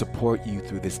 to support you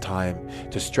through this time,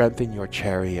 to strengthen your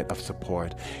chariot of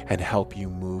support and help you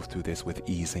move through this with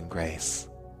ease and grace.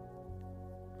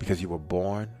 Because you were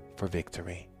born for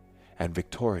victory, and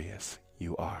victorious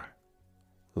you are.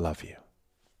 Love you.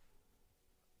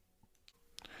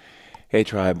 Hey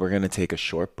tribe, we're going to take a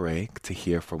short break to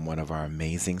hear from one of our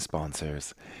amazing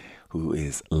sponsors, who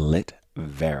is Lit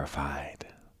Verified.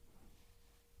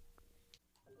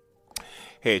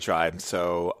 Hey tribe,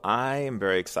 so I am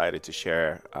very excited to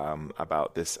share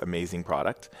about this amazing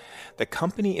product. The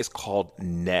company is called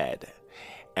Ned.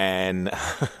 And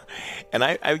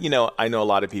I know a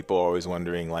lot of people are always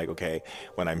wondering, like, okay,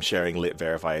 when I'm sharing Lit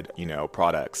Verified,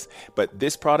 products, but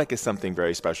this product is something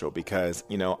very special because,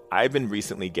 I've been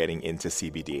recently getting into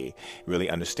CBD, really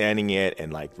understanding it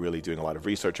and like really doing a lot of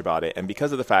research about it. And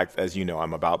because of the fact, as you know,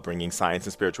 I'm about bringing science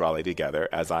and spirituality together,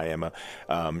 as I am a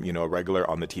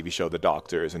regular on the TV show The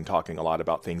Doctors and talking a lot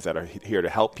about things that are here to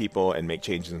help people and make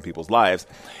changes in people's lives.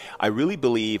 I really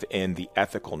believe in the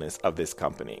ethicalness of this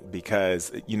company because,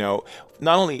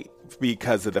 not only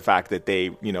because of the fact that they,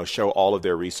 show all of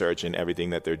their research and everything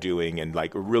that they're doing and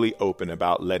like really open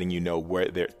about letting you know where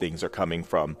their things are coming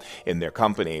from in their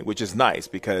company, which is nice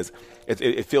because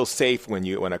it feels safe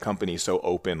when a company is so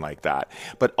open like that.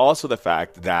 But also the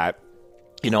fact that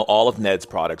all of Ned's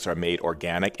products are made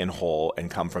organic and whole and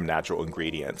come from natural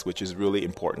ingredients, which is really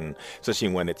important, especially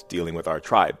when it's dealing with our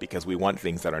tribe, because we want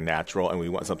things that are natural and we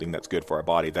want something that's good for our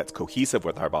body, that's cohesive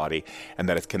with our body, and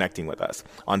that is connecting with us.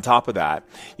 On top of that,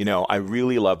 I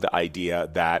really love the idea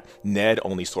that Ned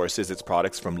only sources its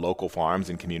products from local farms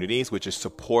and communities, which is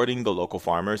supporting the local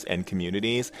farmers and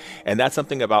communities. And that's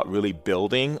something about really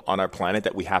building on our planet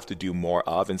that we have to do more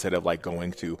of instead of like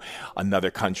going to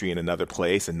another country in another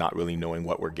place and not really knowing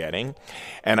what we're getting.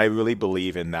 And I really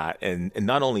believe in that. And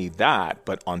not only that,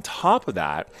 but on top of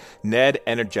that, Ned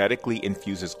energetically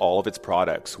infuses all of its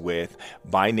products with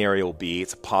binaural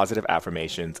beats, positive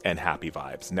affirmations, and happy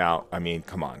vibes. Now, I mean,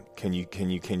 come on. Can you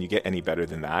get any better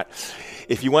than that?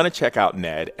 If you want to check out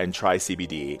Ned and try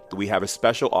CBD, we have a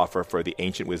special offer for the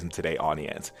Ancient Wisdom Today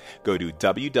audience. Go to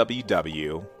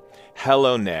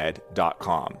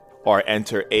www.helloned.com. or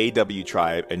enter AW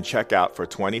Tribe and check out for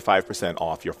 25%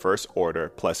 off your first order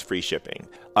plus free shipping.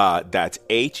 That's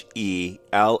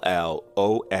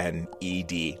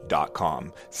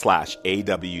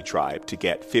HELLONED.com/AW Tribe to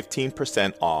get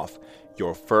 15% off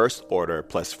your first order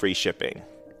plus free shipping.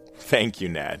 Thank you,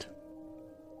 Ned.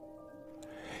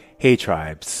 Hey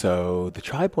tribe, so the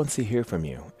tribe wants to hear from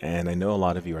you, and I know a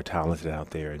lot of you are talented out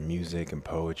there in music and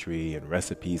poetry and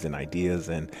recipes and ideas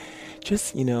and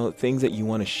just, things that you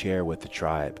want to share with the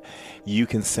tribe. You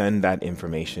can send that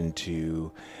information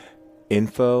to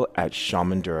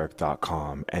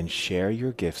info@shamandurek.com and share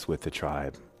your gifts with the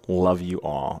tribe. Love you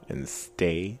all and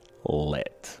stay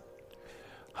lit.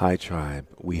 Hi tribe,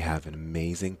 we have an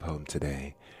amazing poem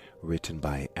today written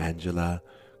by Angela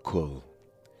Kuhl.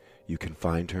 You can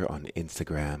find her on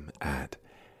Instagram at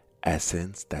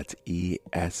Essence, that's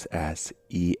ESSENCE.wellness,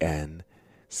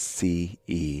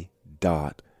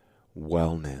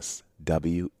 WELLNESS,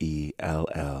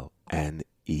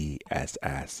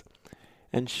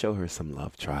 and show her some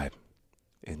love, tribe.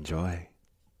 Enjoy.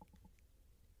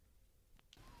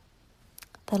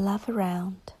 The love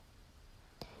around.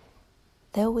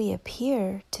 Though we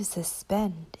appear to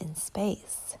suspend in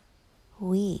space,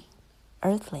 we,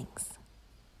 earthlings,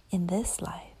 in this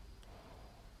life,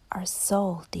 are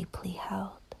soul deeply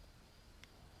held.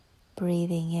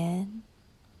 Breathing in,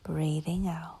 breathing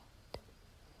out,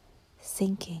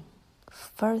 sinking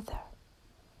further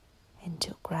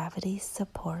into gravity's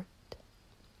support,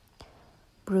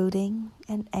 brooding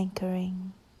and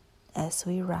anchoring as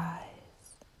we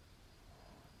rise,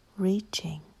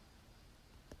 reaching,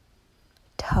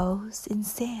 toes in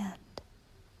sand.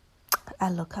 I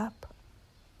look up,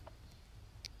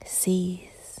 seas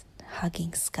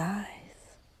hugging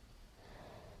skies,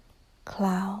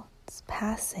 clouds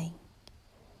passing,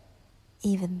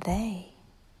 even they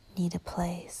need a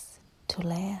place to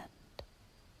land.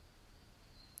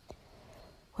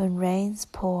 When rains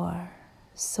pour,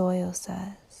 soil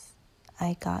says,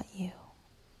 I got you,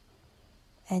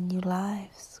 and new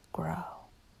lives grow.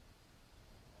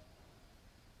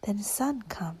 Then sun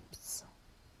comes,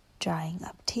 drying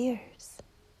up tears,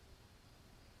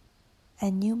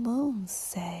 and new moons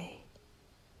say,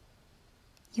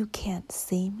 you can't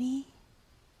see me?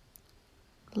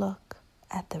 Look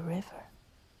at the river.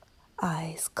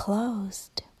 Eyes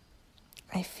closed,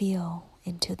 I feel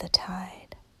into the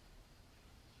tide.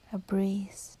 A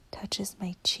breeze touches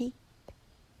my cheek.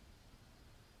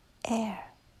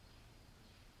 Air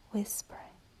whispering.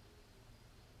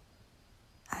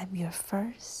 I'm your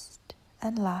first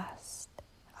and last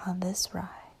on this ride.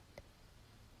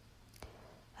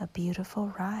 A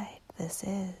beautiful ride this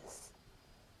is,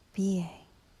 being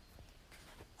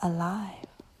alive.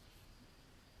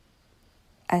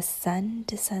 As sun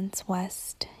descends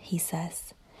west, he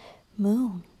says,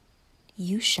 Moon,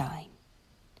 you shine.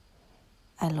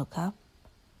 I look up,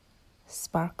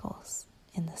 sparkles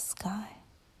in the sky,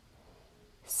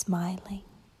 smiling.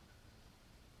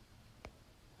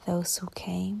 Those who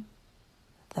came,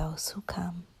 those who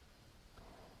come,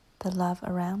 the love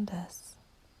around us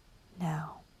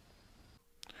now.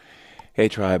 Hey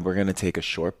Tribe, we're going to take a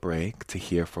short break to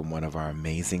hear from one of our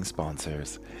amazing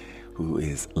sponsors, who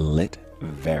is Lit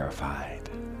Verified.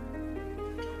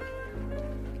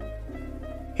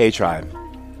 Hey Tribe,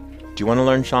 do you want to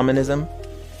learn shamanism?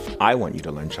 I want you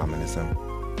to learn shamanism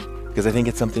because I think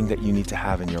it's something that you need to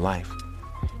have in your life.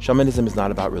 Shamanism is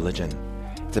not about religion.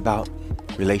 It's about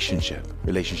relationship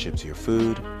to your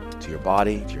food, to your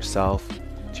body, to yourself,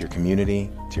 to your community,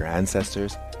 to your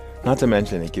ancestors. Not to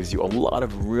mention, it gives you a lot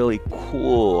of really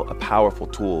cool, powerful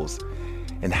tools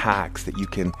and hacks that you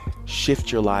can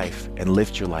shift your life and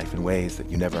lift your life in ways that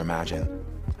you never imagined.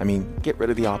 I mean, get rid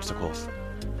of the obstacles.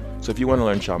 So if you want to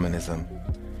learn shamanism,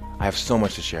 I have so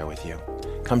much to share with you.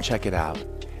 Come check it out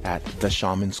at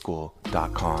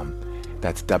theshamanschool.com.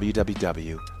 That's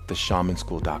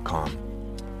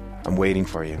www.theshamanschool.com. I'm waiting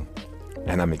for you,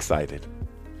 and I'm excited.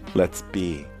 Let's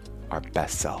be our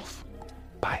best self.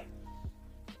 Bye.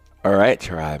 All right,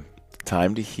 Tribe.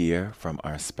 Time to hear from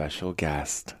our special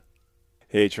guest.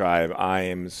 Hey Tribe, I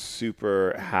am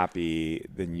super happy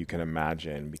than you can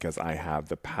imagine because I have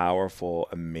the powerful,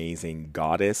 amazing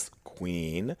goddess,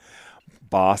 queen,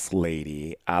 boss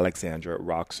lady, Alexandra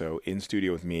Roxo in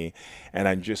studio with me. And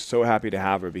I'm just so happy to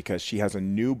have her because she has a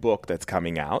new book that's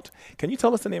coming out. Can you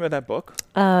tell us the name of that book?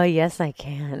 Yes, I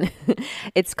can.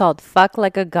 It's called Fuck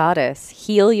Like a Goddess.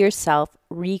 Heal yourself,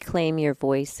 reclaim your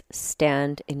voice,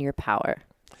 stand in your power.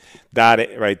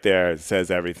 That right there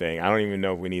says everything. I don't even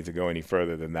know if we need to go any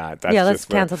further than that. That's let's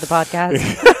cancel the podcast.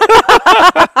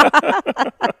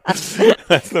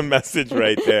 That's the message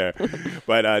right there.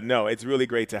 But no, it's really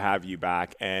great to have you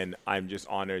back, and I'm just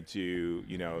honored to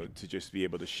just be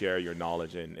able to share your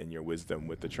knowledge and your wisdom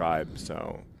with the tribe.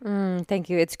 So thank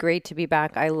you. It's great to be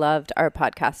back. I loved our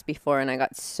podcast before, and I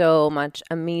got so much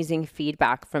amazing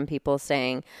feedback from people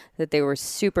saying that they were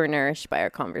super nourished by our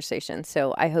conversation.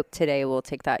 So I hope today we'll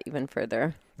take that even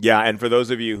further. Yeah, and for those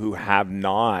of you who have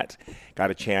not got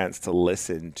a chance to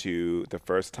listen to the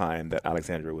first time that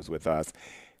Alexandra was with us,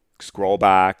 scroll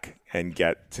back and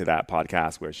get to that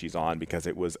podcast where she's on because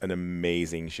it was an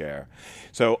amazing share.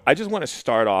 So I just want to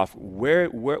start off,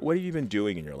 what have you been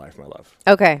doing in your life, my love?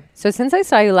 Okay, so since I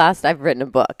saw you last, I've written a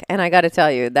book, and I got to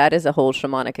tell you, that is a whole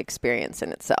shamanic experience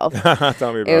in itself.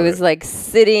 Tell me about it. It was like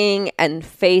sitting and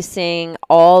facing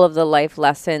all of the life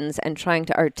lessons and trying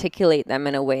to articulate them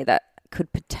in a way that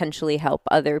could potentially help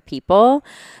other people.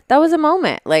 That was a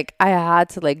moment. Like I had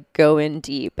to go in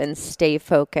deep and stay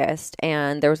focused.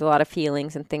 And there was a lot of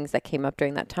feelings and things that came up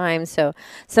during that time. So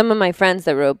some of my friends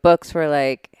that wrote books were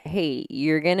like, hey,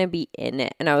 you're going to be in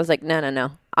it. And I was like,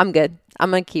 no, I'm good. I'm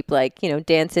going to keep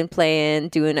dancing, playing,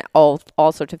 doing all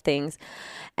sorts of things.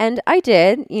 And I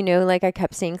did, I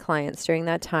kept seeing clients during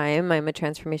that time. I'm a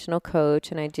transformational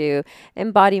coach and I do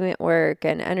embodiment work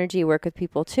and energy work with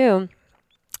people too.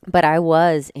 But I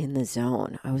was in the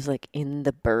zone. I was in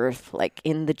the birth,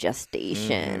 in the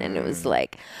gestation. And it was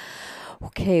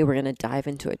okay, we're going to dive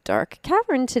into a dark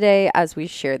cavern today as we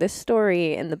share this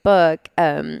story in the book.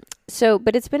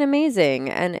 But it's been amazing.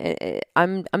 And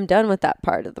I'm done with that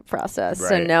part of the process. Right.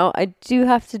 So now I do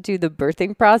have to do the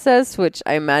birthing process, which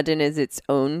I imagine is its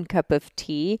own cup of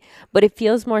tea, but it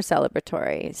feels more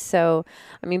celebratory. So,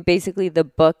 basically the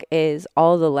book is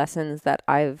all the lessons that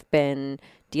I've been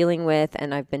dealing with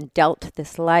and I've been dealt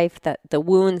this life, that the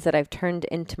wounds that I've turned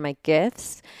into my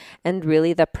gifts, and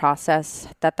really the process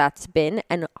that's been,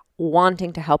 and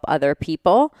wanting to help other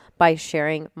people by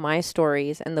sharing my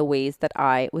stories and the ways that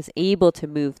I was able to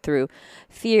move through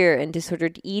fear and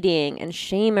disordered eating and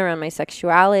shame around my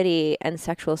sexuality and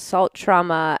sexual assault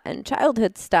trauma and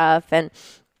childhood stuff and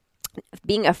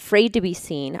being afraid to be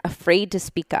seen, afraid to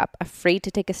speak up, afraid to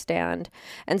take a stand.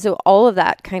 And so all of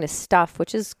that kind of stuff,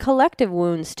 which is collective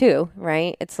wounds too,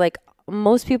 right? It's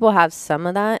most people have some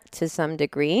of that to some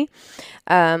degree.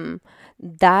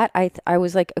 That I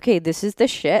was okay, this is the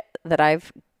shit that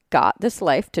I've got this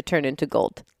life to turn into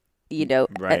gold. You know,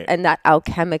 Right. and that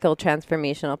alchemical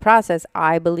transformational process,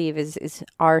 I believe, is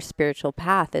our spiritual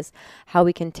path, is how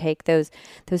we can take those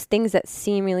things that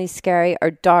seem really scary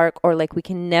or dark, or like we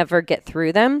can never get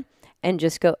through them, and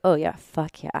just go, oh yeah,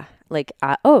 fuck yeah. Like,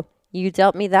 oh, you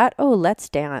dealt me that. Oh, let's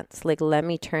dance. Like, let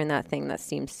me turn that thing that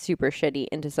seems super shitty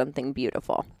into something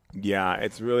beautiful. Yeah,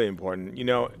 it's really important. You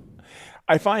know,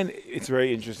 I find it's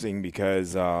very interesting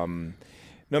because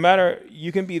no matter,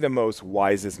 you can be the most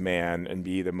wisest man and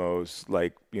be the most,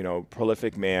 like, you know,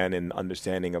 prolific man in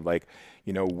understanding of, like,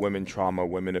 you know, women trauma,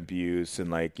 women abuse,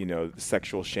 and, like, you know,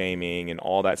 sexual shaming and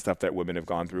all that stuff that women have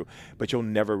gone through, but you'll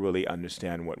never really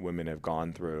understand what women have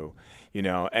gone through, you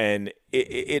know, and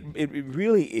it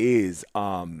really is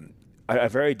a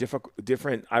very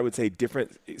different, I would say,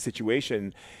 different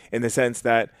situation, in the sense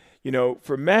that, you know,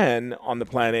 for men on the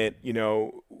planet, you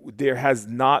know, there has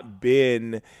not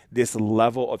been this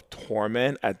level of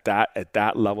torment at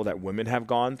that level that women have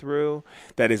gone through.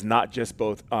 That is not just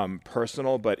both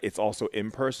personal, but it's also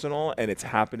impersonal, and it's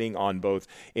happening on both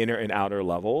inner and outer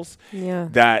levels. Yeah.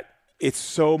 That it's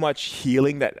so much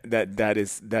healing that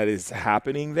is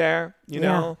happening there, you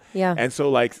know? Yeah. And so,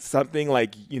 like, something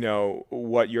like, you know,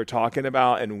 what you're talking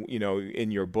about, and, you know, in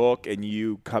your book, and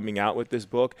you coming out with this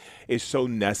book, is so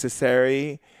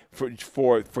necessary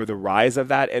for the rise of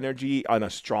that energy on a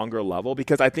stronger level,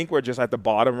 because I think we're just at the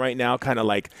bottom right now, kind of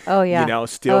like, Oh, yeah. you know,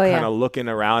 still Oh, kind yeah. of looking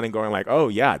around and going like, oh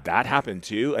yeah, that happened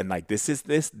too, and like there's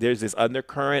this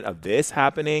undercurrent of this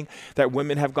happening that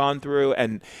women have gone through,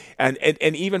 and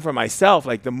even for myself,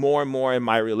 like, the more and more in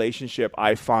my relationship,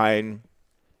 I find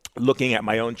looking at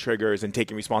my own triggers and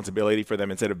taking responsibility for them,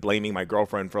 instead of blaming my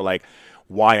girlfriend for, like,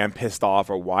 why I'm pissed off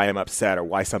or why I'm upset or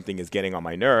why something is getting on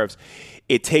my nerves,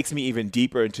 it takes me even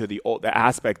deeper into the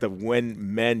aspect of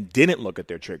when men didn't look at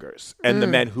their triggers, and the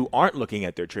men who aren't looking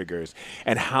at their triggers,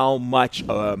 and how much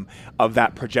of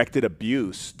that projected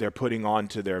abuse they're putting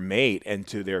onto their mate and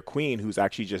to their queen, who's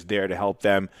actually just there to help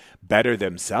them better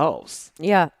themselves.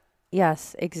 Yeah.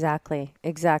 Yes, exactly.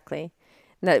 Exactly.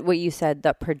 That what you said,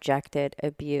 the projected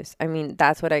abuse. I mean,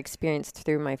 that's what I experienced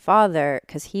through my father,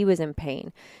 because he was in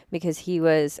pain, because he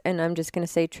was, and I'm just going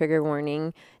to say trigger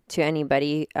warning to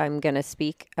anybody. I'm going to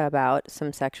speak about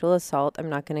some sexual assault. I'm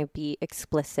not going to be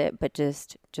explicit, but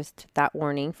just that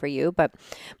warning for you. But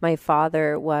my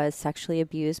father was sexually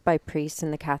abused by priests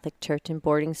in the Catholic Church in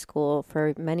boarding school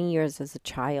for many years as a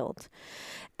child.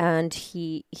 And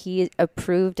he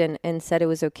approved and said it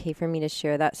was okay for me to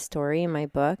share that story in my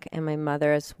book, and my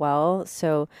mother as well.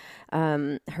 So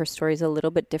her story is a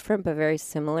little bit different, but very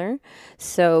similar.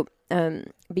 So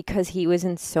because he was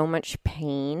in so much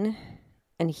pain,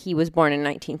 and he was born in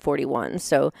 1941.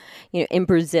 So, you know, in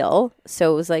Brazil.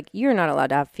 So it was like, you're not allowed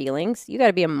to have feelings. You got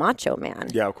to be a macho man.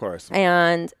 Yeah, of course.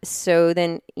 And so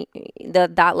then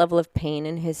that level of pain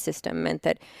in his system meant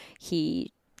that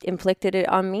he inflicted it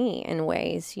on me in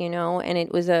ways, you know, and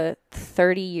it was a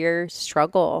 30-year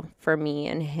struggle for me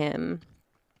and him.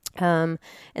 And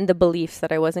the beliefs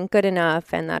that I wasn't good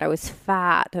enough, and that I was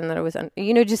fat, and that I was,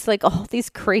 you know, just like all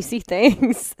these crazy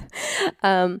things.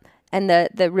 And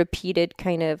the repeated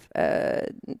kind of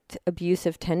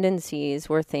abusive tendencies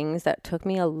were things that took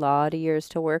me a lot of years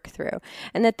to work through,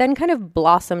 and that then kind of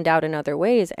blossomed out in other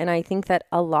ways. And I think that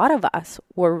a lot of us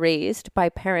were raised by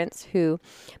parents who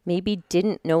maybe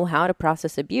didn't know how to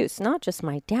process abuse. Not just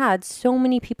my dad. So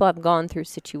many people have gone through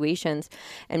situations,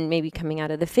 and maybe coming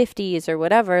out of the 50s or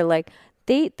whatever, like,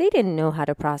 they didn't know how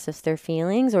to process their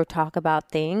feelings or talk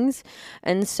about things.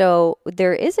 And so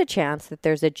there is a chance that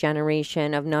there's a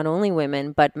generation of not only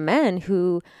women, but men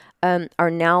who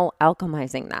are now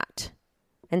alchemizing that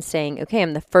and saying, okay,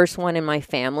 I'm the first one in my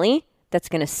family that's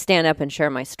going to stand up and share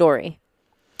my story,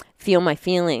 feel my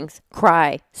feelings,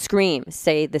 cry, scream,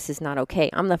 say this is not okay.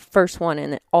 I'm the first one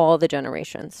in all the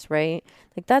generations, right?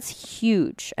 Like, that's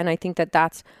huge. And I think that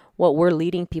that's what we're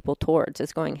leading people towards,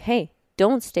 is going, hey,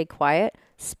 don't stay quiet.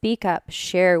 Speak up,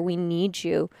 share. We need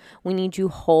you. We need you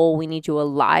whole. We need you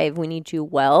alive. We need you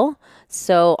well.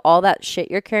 So all that shit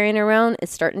you're carrying around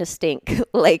is starting to stink.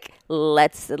 Like,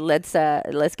 let's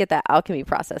get that alchemy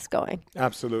process going.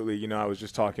 Absolutely. You know, I was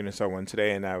just talking to someone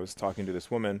today, and I was talking to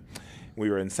this woman. We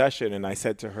were in session, and I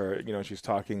said to her, you know, she's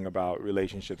talking about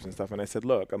relationships and stuff. And I said,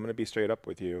 look, I'm going to be straight up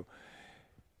with you.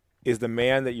 Is the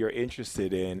man that you're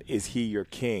interested in, is he your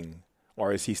king,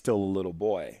 or is he still a little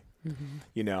boy? Mm-hmm.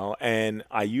 You know, and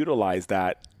I utilize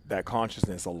that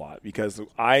consciousness a lot, because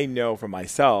I know for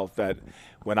myself that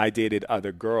when I dated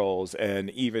other girls, and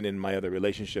even in my other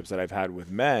relationships that I've had with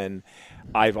men,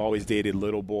 I've always dated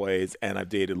little boys and I've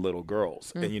dated little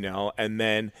girls, and, you know, and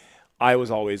then I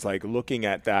was always like looking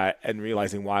at that and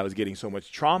realizing why I was getting so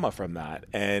much trauma from that.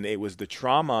 And it was the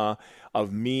trauma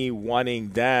of me wanting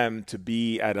them to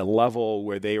be at a level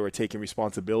where they were taking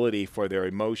responsibility for their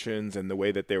emotions and the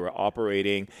way that they were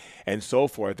operating and so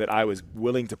forth, that I was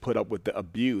willing to put up with the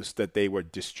abuse that they were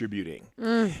distributing,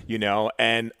 you know,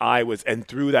 and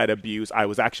through that abuse, I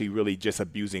was actually really just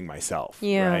abusing myself,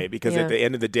 right? Because at the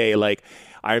end of the day, like,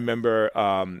 I remember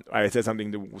I said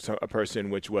something to a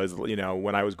person, which was, you know,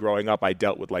 when I was growing up, I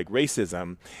dealt with like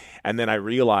racism. And then I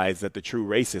realized that the true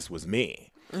racist was me.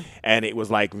 And it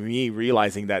was like me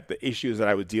realizing that the issues that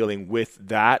I was dealing with,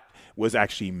 that was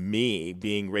actually me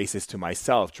being racist to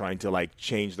myself, trying to like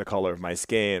change the color of my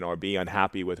skin or be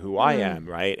unhappy with who I am,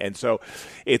 right? And so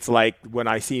it's like when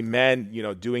I see men, you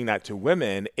know, doing that to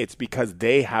women, it's because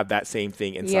they have that same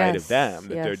thing inside of them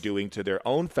that they're doing to their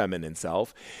own feminine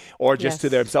self, or just to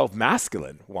themselves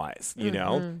masculine wise, you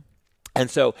know? And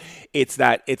so it's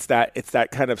that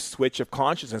kind of switch of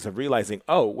consciousness of realizing,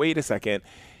 oh, wait a second,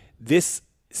 this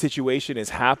situation is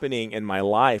happening in my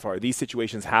life, or these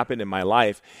situations happen in my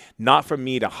life, not for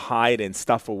me to hide and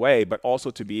stuff away, but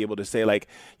also to be able to say, like,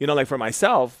 you know, like for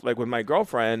myself, like with my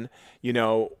girlfriend, you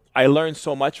know, I learned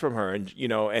so much from her, and, you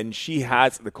know, and she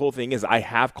has, the cool thing is I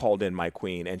have called in my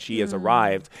queen and she has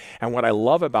arrived. And what I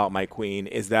love about my queen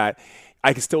is that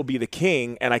I can still be the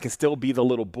king and I can still be the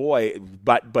little boy,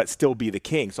 but still be the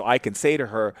king. So I can say to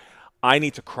her, I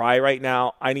need to cry right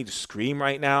now. I need to scream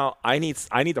right now. I need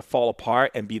to fall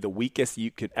apart and be the weakest you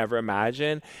could ever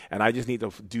imagine. And I just need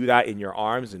to do that in your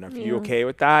arms. And if you're okay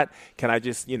with that, can I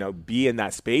just, you know, be in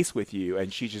that space with you?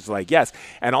 And she's just like, yes.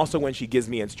 And also when she gives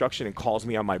me instruction and calls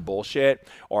me on my bullshit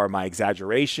or my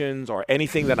exaggerations or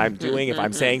anything that I'm doing, if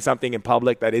I'm saying something in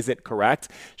public that isn't correct,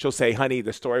 she'll say, honey,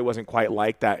 the story wasn't quite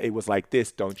like that. It was like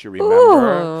this. Don't you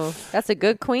remember? Ooh, that's a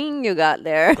good queen you got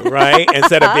there. Right?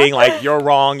 Instead of being like, you're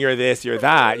wrong, you're this, you're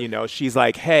that, you know, she's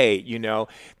like, hey, you know,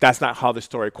 that's not how the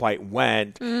story quite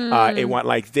went. It went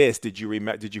like this. Did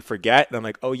you forget? And I'm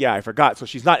like, oh yeah, I forgot. So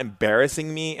she's not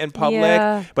embarrassing me in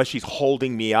public, but she's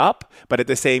holding me up. But at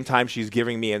the same time, she's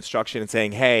giving me instruction and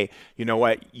saying, hey, you know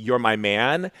what? You're my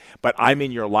man, but I'm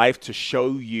in your life to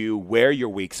show you where your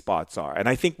weak spots are. And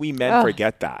I think we men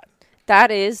forget that.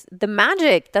 That is the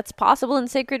magic that's possible in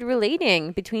sacred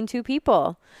relating between two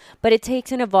people. But it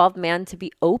takes an evolved man to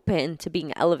be open to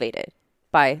being elevated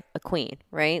by a queen,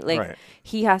 right? Like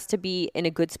he has to be in a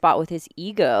good spot with his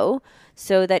ego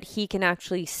so that he can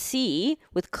actually see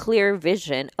with clear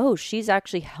vision, oh, she's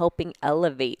actually helping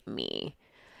elevate me,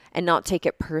 and not take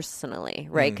it personally,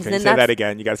 right? Can you say that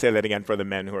again? You got to say that again for the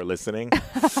men who are listening.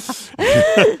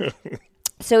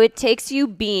 So it takes you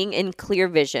being in clear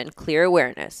vision, clear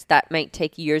awareness. That might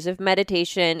take years of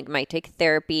meditation. It might take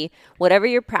therapy, whatever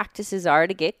your practices are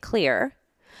to get clear,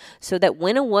 so that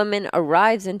when a woman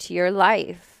arrives into your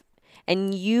life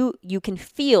and you can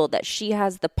feel that she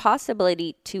has the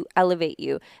possibility to elevate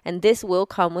you, and this will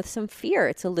come with some fear.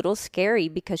 It's a little scary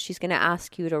because she's going to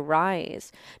ask you to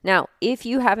rise. Now, if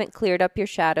you haven't cleared up your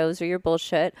shadows or your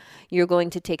bullshit, you're going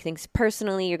to take things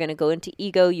personally. You're going to go into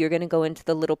ego. You're going to go into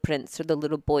the little prince or the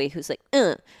little boy who's like,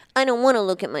 I don't want to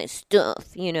look at my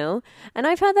stuff, you know? And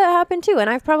I've had that happen too. And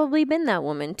I've probably been that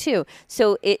woman too.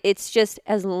 So it's just,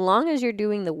 as long as you're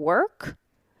doing the work,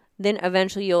 then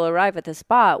eventually you'll arrive at the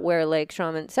spot where, like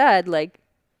Shaman said, like,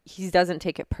 he doesn't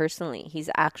take it personally. He's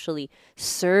actually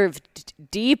served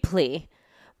deeply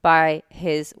by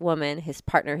his woman, his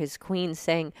partner, his queen,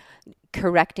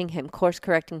 correcting him, course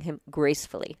correcting him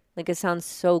gracefully. Like, it sounds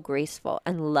so graceful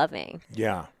and loving.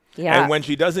 Yeah. Yeah. And when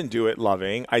she doesn't do it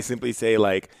loving, I simply say,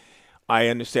 like, I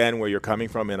understand where you're coming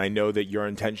from, and I know that your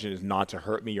intention is not to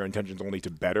hurt me. Your intention is only to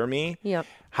better me. Yep.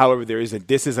 However,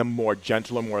 this is a more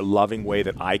gentler, more loving way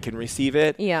that I can receive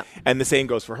it. Yeah. And the same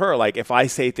goes for her. Like, if I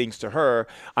say things to her,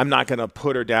 I'm not going to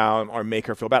put her down or make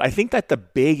her feel bad. I think that the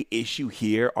big issue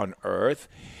here on earth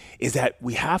is that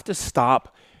we have to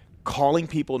stop calling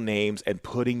people names and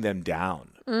putting them down.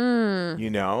 You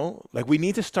know, like, we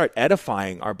need to start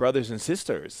edifying our brothers and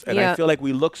sisters. And I feel like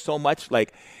we look so much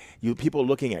like people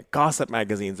looking at gossip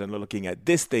magazines, and they're looking at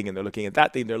this thing and they're looking at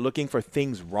that thing. They're looking for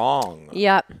things wrong.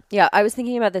 Yeah. I was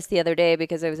thinking about this the other day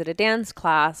because I was at a dance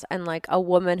class, and like a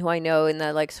woman who I know in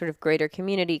the like sort of greater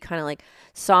community kind of like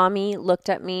saw me, looked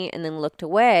at me, and then looked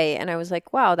away. And I was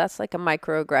like, wow, that's like a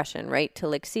microaggression, right? To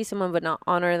like see someone but not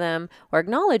honor them or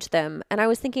acknowledge them. And I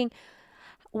was thinking,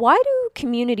 why do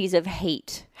communities of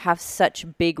hate have such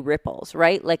big ripples,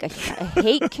 right? Like a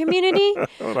hate community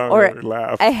or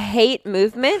a hate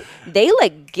movement, they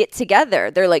like get together.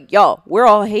 They're like, yo, we're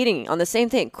all hating on the same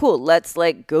thing. Cool, let's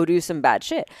like go do some bad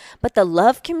shit. But the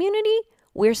love community,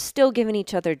 we're still giving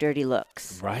each other dirty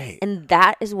looks. Right. And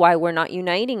that is why we're not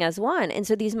uniting as one. And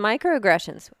so these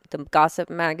microaggressions, the gossip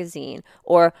magazine,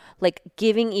 or like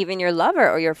giving even your lover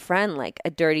or your friend like a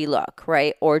dirty look,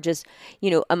 right? Or just,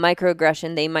 a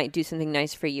microaggression, they might do something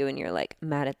nice for you and you're like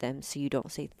mad at them, so you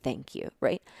don't say thank you,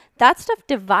 right? That stuff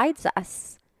divides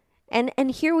us.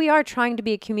 And here we are trying to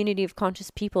be a community of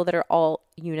conscious people that are all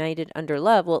united under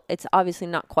love. Well, it's obviously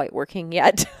not quite working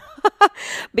yet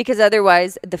because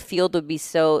otherwise the field would be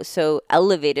so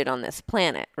elevated on this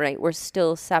planet, right? We're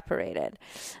still separated.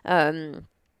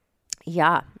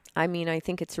 Yeah, I mean, I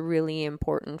think it's really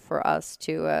important for us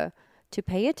to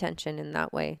pay attention in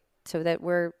that way so that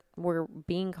we're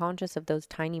being conscious of those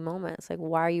tiny moments. Like,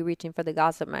 why are you reaching for the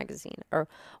gossip magazine? Or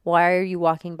why are you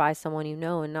walking by someone you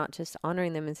know and not just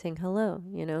honoring them and saying hello,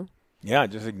 Yeah,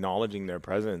 just acknowledging their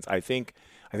presence. I think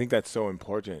that's so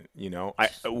important,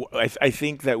 I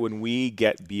think that when we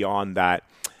get beyond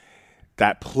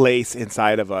that place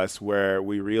inside of us where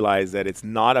we realize that it's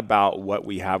not about what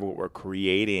we have, what we're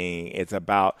creating, it's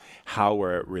about how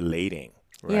we're relating.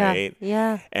 Right.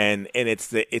 Yeah. And it's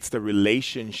the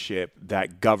relationship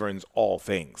that governs all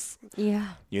things. Yeah.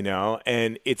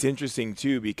 And it's interesting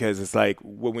too, because it's like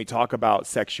when we talk about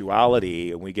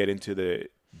sexuality and we get into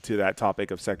that topic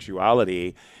of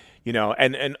sexuality,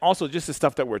 and also just the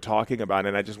stuff that we're talking about.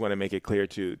 And I just want to make it clear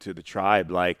to the tribe,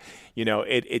 like,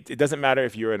 it doesn't matter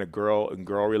if you're in a girl and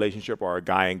girl relationship or a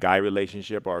guy and guy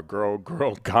relationship or a girl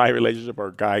guy relationship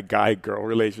or a guy girl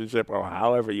relationship or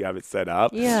however you have it set up.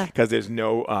 Yeah. Because there's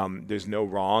no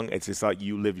wrong. It's just like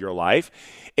you live your life.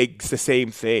 It's the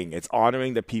same thing. It's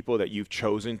honoring the people that you've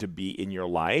chosen to be in your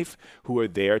life who are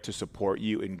there to support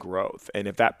you in growth. And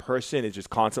if that person is just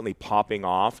constantly popping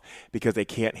off because they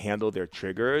can't handle their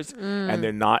triggers, and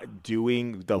they're not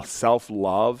doing the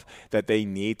self-love that they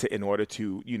need in order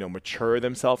to, mature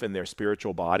themselves in their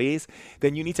spiritual bodies,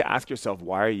 then you need to ask yourself,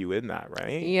 why are you in that,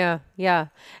 right? Yeah, yeah.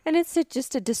 And it's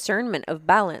just a discernment of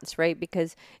balance, right?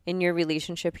 Because in your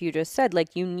relationship, you just said,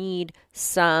 like, you need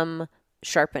some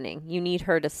sharpening. You need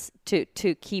her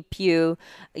to keep you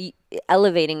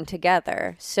elevating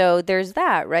together. So there's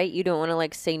that, right? You don't want to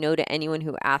like say no to anyone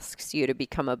who asks you to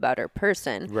become a better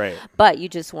person. Right. But you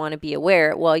just want to be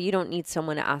aware, well, you don't need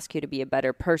someone to ask you to be a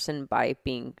better person by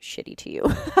being shitty to you.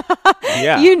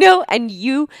 Yeah. And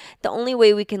the only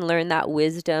way we can learn that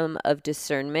wisdom of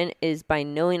discernment is by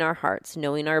knowing our hearts,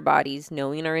 knowing our bodies,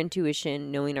 knowing our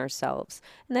intuition, knowing ourselves.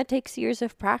 And that takes years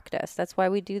of practice. That's why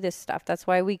we do this stuff. That's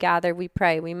why we gather, we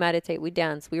pray, we meditate, we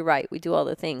dance, we write, we do all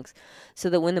the things so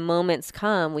that when the moments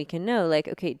come, we can know, like,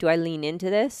 okay, do I lean into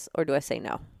this or do I say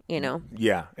no?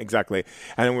 Yeah, exactly.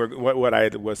 And then what I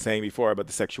was saying before about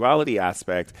the sexuality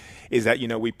aspect is that,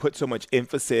 we put so much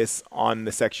emphasis on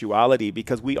the sexuality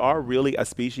because we are really a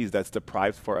species that's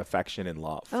deprived for affection and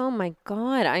love. Oh my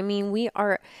God. I mean, we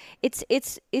are,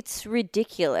 it's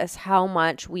ridiculous how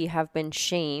much we have been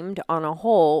shamed on a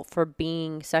whole for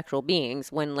being sexual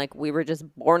beings when like we were just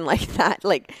born like that.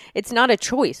 Like it's not a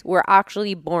choice. We're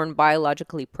actually born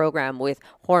biologically programmed with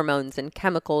hormones and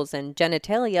chemicals and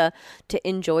genitalia to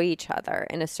enjoy each other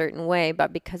in a certain way,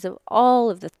 but because of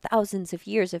all of the thousands of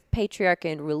years of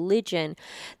patriarchy and religion,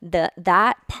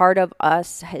 that part of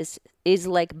us is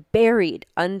like buried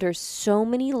under so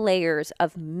many layers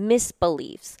of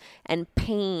misbeliefs and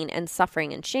pain and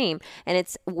suffering and shame. And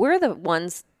we're the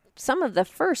ones, some of the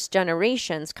first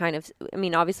generations kind of, I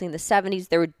mean, obviously in the 70s,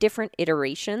 there were different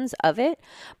iterations of it,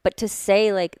 but to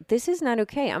say like, this is not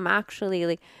okay. I'm actually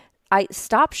like,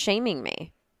 stop shaming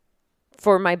me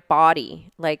for my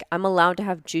body. Like I'm allowed to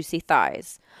have juicy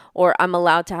thighs, or I'm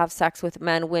allowed to have sex with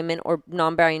men, women, or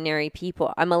non-binary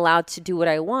people. I'm allowed to do what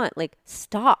I want. Like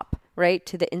stop, right?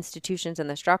 To the institutions and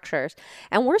the structures.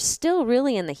 And we're still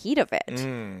really in the heat of it.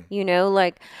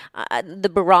 Like the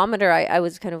barometer, I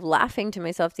was kind of laughing to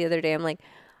myself the other day. I'm like,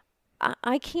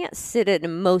 I can't sit at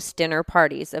most dinner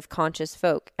parties of conscious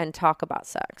folk and talk about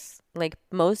sex. Like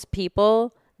most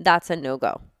people, that's a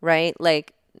no-go, right?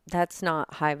 Like that's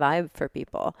not high vibe for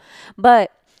people.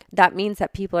 But that means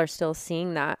that people are still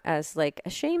seeing that as like a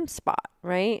shame spot,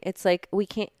 right? It's like we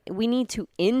need to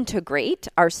integrate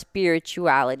our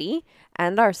spirituality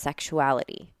and our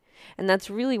sexuality. And that's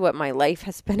really what my life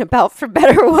has been about, for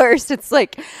better or worse. It's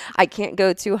like I can't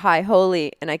go too high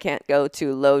holy and I can't go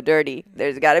too low dirty.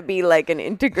 There's got to be like an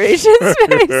integration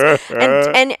space.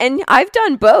 And I've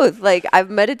done both. Like I've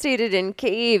meditated in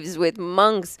caves with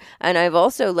monks, and I've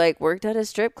also like worked at a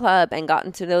strip club and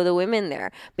gotten to know the women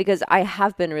there, because I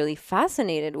have been really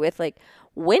fascinated with like,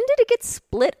 when did it get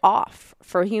split off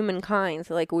for humankind?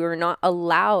 So, like we were not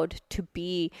allowed to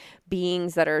be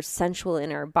beings that are sensual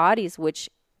in our bodies, which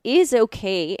is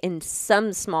okay in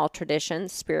some small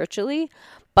traditions spiritually,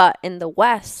 but in the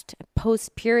West,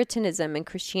 post-Puritanism and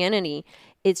Christianity,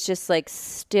 it's just like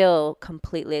still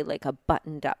completely like a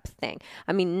buttoned up thing.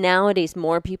 I mean, nowadays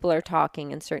more people are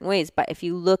talking in certain ways, but if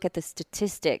you look at the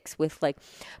statistics with like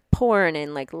porn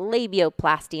and like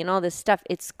labioplasty and all this stuff,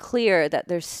 it's clear that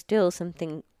there's still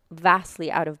something vastly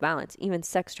out of balance, even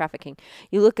sex trafficking.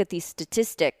 You look at these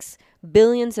statistics,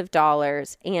 billions of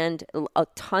dollars and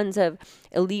tons of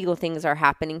illegal things are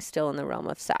happening still in the realm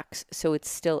of sex. So it's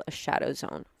still a shadow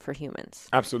zone for humans.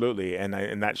 Absolutely. And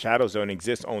that shadow zone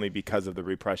exists only because of the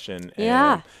repression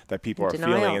that people are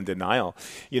feeling in denial.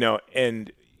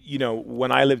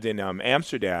 When I lived in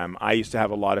Amsterdam, I used to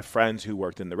have a lot of friends who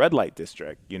worked in the red light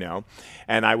district,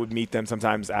 and I would meet them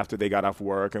sometimes after they got off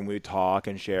work and we'd talk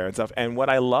and share and stuff. And what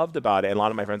I loved about it, and a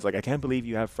lot of my friends were like, I can't believe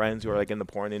you have friends who are like in the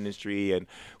porn industry and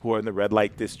who are in the red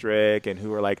light district and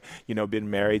who are like,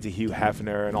 been married to Hugh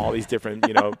Hefner and all these different,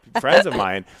 friends of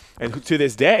mine. And to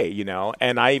this day,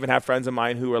 and I even have friends of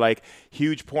mine who are like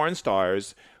huge porn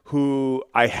stars who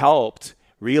I helped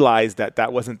realized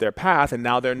that wasn't their path, and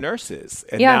now they're nurses.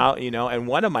 And now, and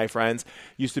one of my friends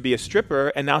used to be a stripper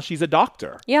and now she's a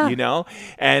doctor.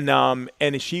 And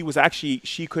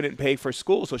she couldn't pay for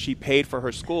school, so she paid for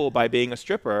her school by being a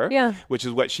stripper, which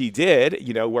is what she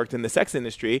did, worked in the sex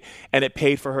industry, and it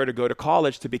paid for her to go to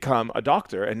college to become a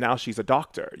doctor, and now she's a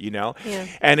doctor,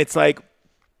 And it's like,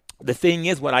 the thing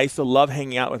is, what I used to love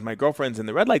hanging out with my girlfriends in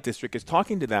the red light district is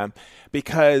talking to them,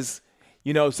 because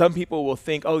some people will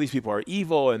think, oh, these people are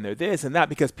evil and they're this and that,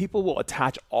 because people will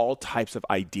attach all types of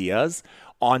ideas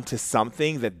onto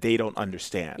something that they don't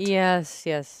understand. Yes.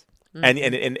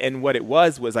 Mm-hmm. And what it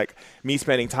was like me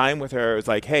spending time with her. It was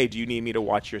like, hey, do you need me to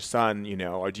watch your son?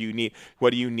 Or what do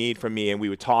you need from me? And we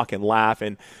would talk and laugh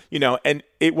and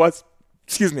it was,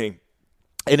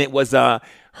 and it was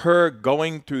her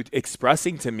going through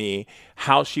expressing to me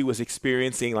how she was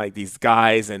experiencing like these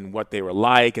guys and what they were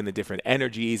like and the different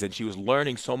energies, and she was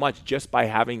learning so much just by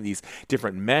having these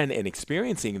different men and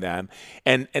experiencing them,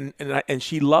 and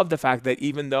she loved the fact that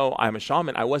even though I'm a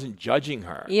shaman, I wasn't judging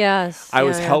her. I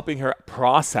was helping her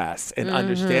process and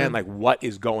understand like what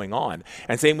is going on.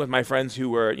 And same with my friends who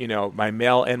were, my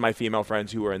male and my female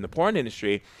friends who were in the porn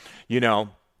industry,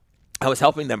 I was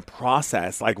helping them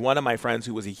process. Like one of my friends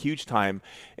who was a huge time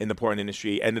in the porn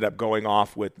industry ended up going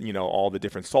off with, all the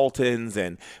different sultans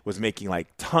and was making like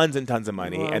tons and tons of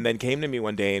money. Wow. And then came to me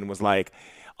one day and was like,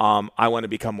 I want to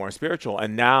become more spiritual.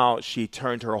 And now she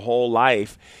turned her whole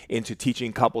life into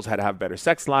teaching couples how to have a better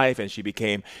sex life. And she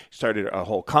started a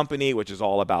whole company, which is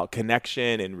all about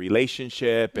connection and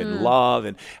relationship and love.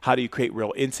 And how do you create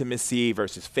real intimacy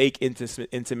versus fake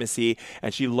intimacy?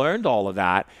 And she learned all of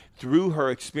that through her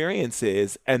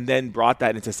experiences and then brought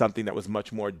that into something that was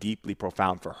much more deeply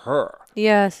profound for her.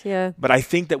 Yes, yeah. But I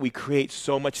think that we create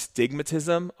so much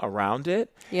stigmatism around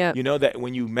it. Yeah. That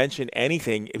when you mention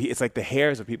anything, it's like the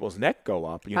hairs of people's neck go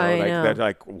up. I know. They're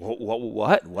like,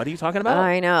 what? What are you talking about?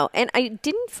 I know. And I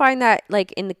didn't find that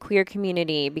like in the queer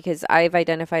community, because I've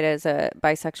identified as a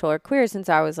bisexual or queer since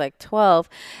I was like 12.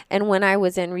 And when I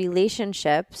was in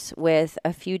relationships with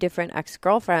a few different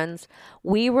ex-girlfriends,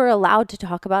 we were allowed to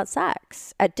talk about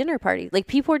sex at dinner parties. Like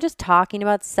people were just talking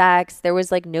about sex. There was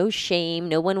like no shame.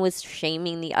 No one was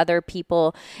shaming the other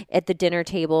people at the dinner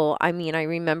table. I mean, I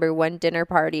remember one dinner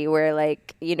party where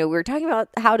like, we were talking about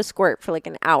how to squirt for like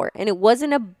an hour, and it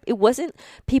wasn't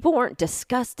people weren't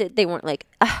disgusted. They weren't like,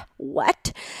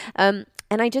 what?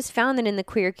 And I just found that in the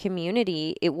queer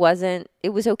community, it was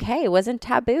okay. It wasn't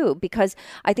taboo, because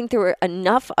I think there were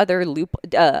enough other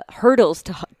hurdles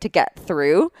to get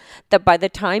through that by the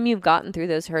time you've gotten through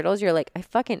those hurdles, you're like, I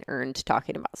fucking earned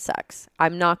talking about sex.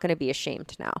 I'm not going to be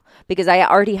ashamed now, because I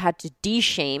already had to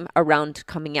de-shame around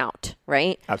coming out,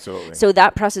 right? Absolutely. So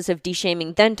that process of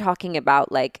de-shaming, then talking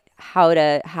about like how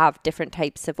to have different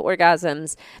types of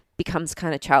orgasms becomes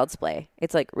kind of child's play.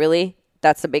 It's like, really?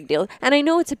 That's a big deal. And I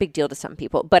know it's a big deal to some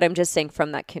people, but I'm just saying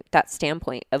from that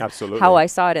standpoint of Absolutely. How I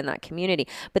saw it in that community.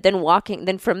 But then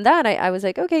from that, I was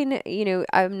like, okay,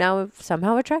 I'm now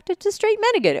somehow attracted to straight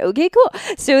men again. Okay, cool.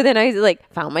 So then I like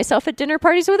found myself at dinner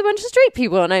parties with a bunch of straight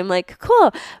people, and I'm like,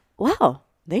 cool. Wow.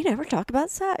 They never talk about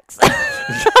sex. And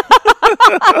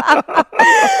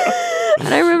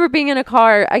I remember being in a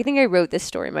car. I think I wrote this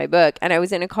story in my book, and I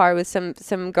was in a car with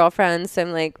some girlfriends,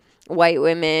 some like white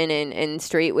women and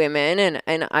straight women,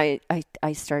 and I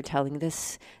started telling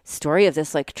this story of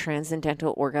this like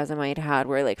transcendental orgasm I'd had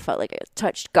where I like felt like I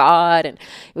touched God, and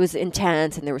it was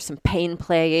intense, and there was some pain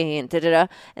play and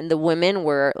and the women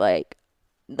were like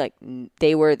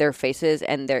their faces,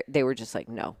 and they were just like,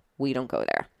 no, we don't go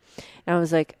there. And I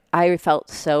was like, I felt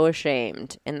so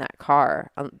ashamed in that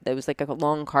car. It was like a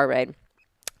long car ride.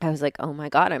 I was like, oh my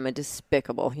God, I'm a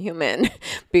despicable human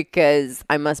because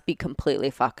I must be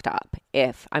completely fucked up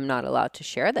if I'm not allowed to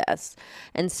share this.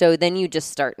 And so then you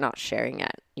just start not sharing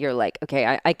it. You're like,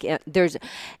 okay, I can't,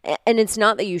 and it's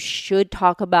not that you should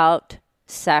talk about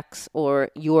sex or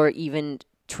your even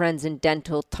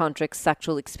transcendental tantric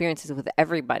sexual experiences with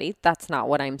everybody. That's not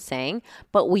what I'm saying.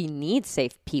 But we need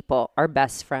safe people, our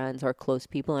best friends, our close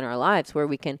people in our lives, where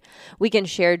we can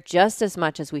share just as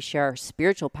much as we share our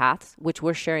spiritual paths, which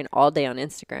we're sharing all day on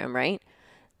Instagram, right?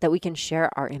 That we can share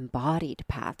our embodied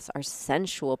paths, our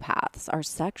sensual paths, our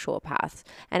sexual paths,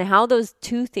 and how those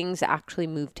two things actually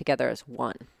move together as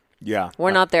one. Yeah.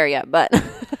 We're not there yet, but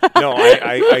No,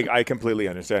 I completely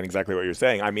understand exactly what you're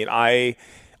saying. I mean, I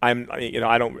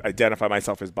don't identify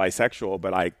myself as bisexual,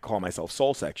 but I call myself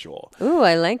soul sexual. Ooh,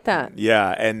 I like that.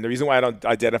 Yeah, and the reason why I don't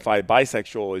identify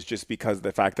bisexual is just because of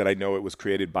the fact that I know it was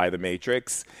created by the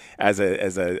Matrix as a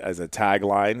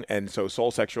tagline, and so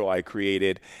soul sexual I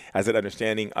created as an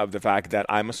understanding of the fact that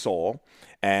I'm a soul.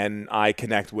 And I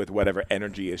connect with whatever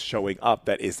energy is showing up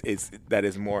that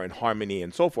is more in harmony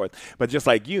and so forth. But just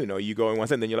like you go in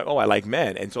one and then you're like, oh, I like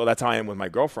men. And so that's how I am with my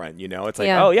girlfriend. It's like,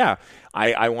 oh, yeah,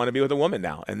 I want to be with a woman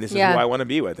now. And this is who I want to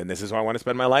be with. And this is who I want to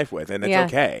spend my life with. And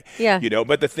it's okay. Yeah.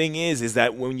 But the thing is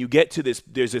that when you get to this,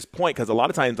 there's this point, because a lot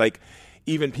of times, like,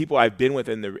 even people I've been with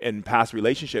in past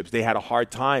relationships, they had a hard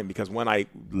time because when I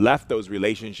left those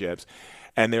relationships,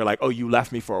 and they're like, oh, you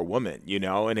left me for a woman,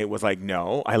 And it was like,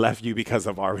 no, I left you because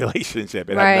of our relationship.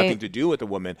 It had nothing to do with a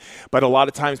woman. But a lot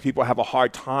of times people have a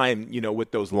hard time,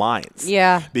 with those lines.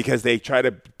 Yeah. Because they try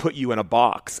to put you in a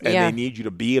box and they need you to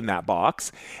be in that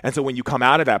box. And so when you come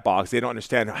out of that box, they don't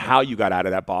understand how you got out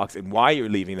of that box and why you're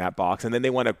leaving that box. And then they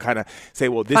want to kind of say,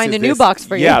 well, this Find is a new box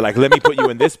for you. Yeah, like, let me put you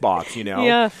in this box,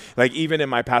 Yeah. Like, even in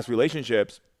my past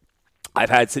relationships, I've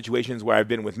had situations where I've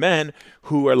been with men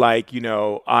who are like,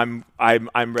 I'm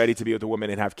ready to be with a woman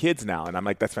and have kids now. And I'm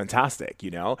like, that's fantastic,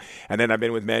 And then I've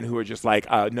been with men who are just like,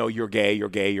 no, you're gay, you're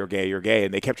gay, you're gay, you're gay.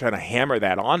 And they kept trying to hammer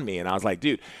that on me. And I was like,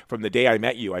 dude, from the day I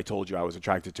met you, I told you I was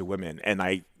attracted to women.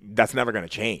 And that's never going to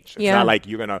change. It's not like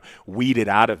you're going to weed it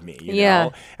out of me, you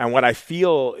know? And what I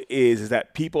feel is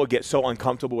that people get so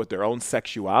uncomfortable with their own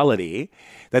sexuality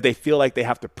that they feel like they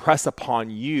have to press upon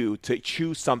you to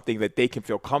choose something that they can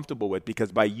feel comfortable with,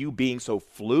 because by you being so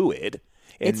fluid,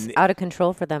 it's out of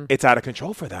control for them. It's out of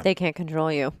control for them. They can't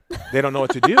control you. They don't know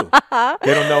what to do.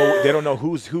 They don't know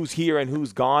who's here and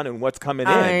who's gone and what's coming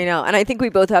in. I know. And I think we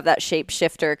both have that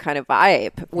shapeshifter kind of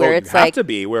vibe where it's like, to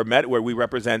be. Where we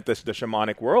represent the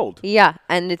shamanic world. Yeah.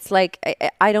 And it's like,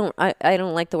 I don't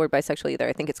like the word bisexual either.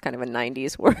 I think it's kind of a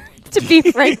 90s word, to be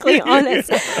frankly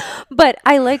honest. But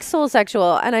I like soul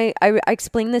sexual. And I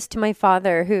explained this to my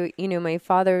father, who, my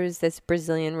father is this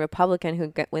Brazilian Republican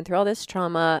who went through all this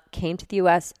trauma, came to the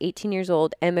U.S., 18 years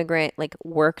old, immigrant, like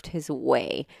worked his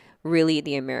way, really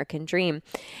the American dream.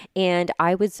 And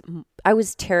I was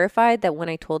terrified that when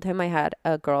I told him I had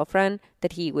a girlfriend,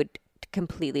 that he would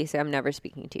completely say, I'm never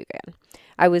speaking to you again.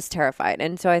 I was terrified.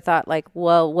 And so I thought, like,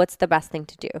 well, what's the best thing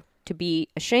to do? To be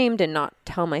ashamed and not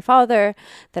tell my father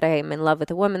that I am in love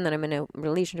with a woman, that I'm in a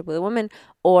relationship with a woman,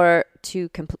 or to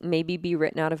maybe be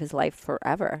written out of his life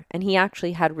forever. And he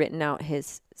actually had written out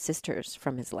his sisters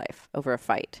from his life over a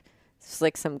fight. It's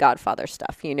like some Godfather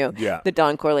stuff, the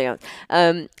Don Corleone.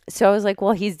 So I was like,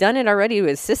 well, he's done it already to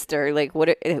his sister. Like,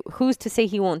 who's to say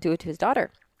he won't do it to his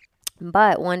daughter?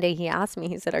 But one day he asked me,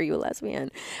 he said, are you a lesbian?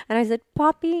 And I said,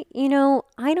 Poppy,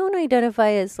 I don't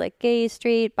identify as like gay,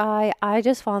 straight, bi. I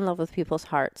just fall in love with people's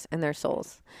hearts and their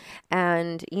souls.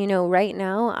 And, right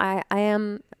now I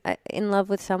am in love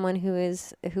with someone who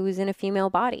is in a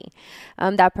female body.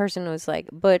 That person was like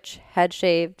butch, head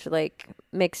shaved, like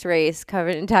mixed race,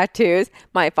 covered in tattoos.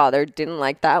 My father didn't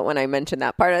like that when I mentioned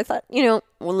that part. I thought, well,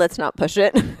 let's not push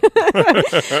it.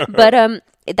 But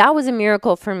that was a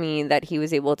miracle for me that he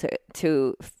was able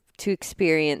to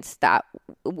experience that,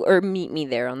 or meet me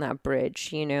there on that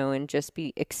bridge, and just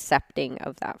be accepting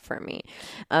of that for me,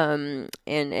 and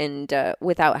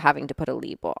without having to put a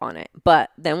label on it.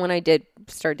 But then when I did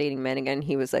start dating men again,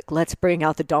 he was like, let's bring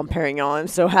out the Dom Perignon. I'm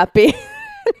so happy.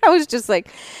 I was just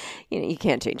like, you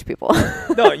can't change people.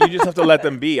 No, you just have to let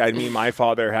them be. I mean, my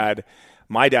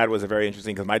dad was a very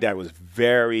interesting, because my dad was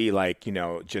very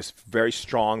just very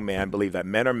strong man, believed that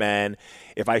men are men.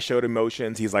 If I showed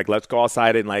emotions, he's like, let's go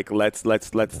outside and like, let's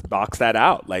box that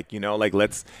out.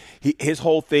 His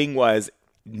whole thing was,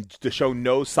 to show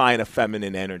no sign of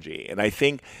feminine energy. And I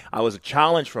think I was a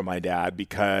challenge for my dad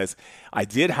because I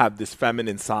did have this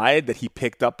feminine side that he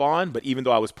picked up on, but even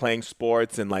though I was playing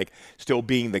sports and like still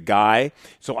being the guy,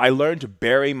 so I learned to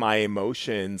bury my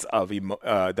emotions of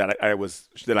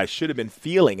that I should have been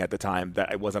feeling at the time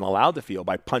that I wasn't allowed to feel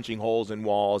by punching holes in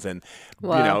walls and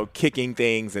kicking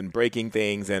things and breaking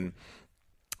things and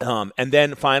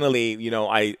then finally,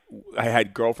 I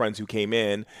had girlfriends who came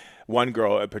in. One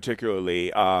girl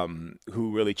particularly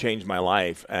who really changed my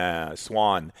life,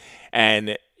 Swan.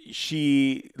 And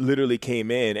she literally came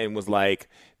in and was like,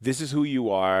 this is who you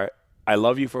are. I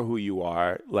love you for who you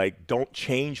are. Like, don't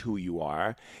change who you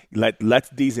are.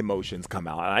 Let these emotions come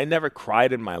out. And I never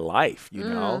cried in my life, you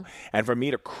know? And for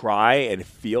me to cry and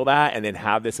feel that and then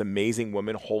have this amazing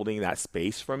woman holding that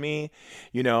space for me,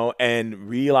 and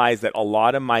realize that a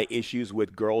lot of my issues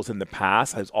with girls in the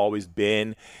past has always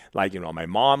been like, my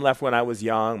mom left when I was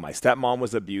young. My stepmom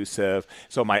was abusive.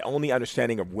 So my only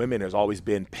understanding of women has always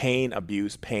been pain,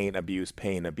 abuse, pain, abuse,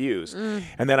 pain, abuse.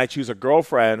 And then I choose a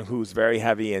girlfriend who's very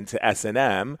heavy into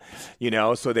S&M,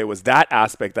 so there was that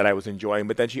aspect that I was enjoying.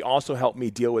 But then she also helped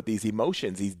me deal with these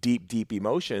emotions, these deep, deep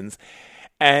emotions.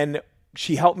 And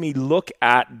she helped me look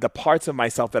at the parts of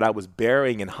myself that I was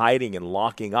burying and hiding and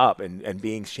locking up and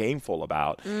being shameful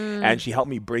about. And she helped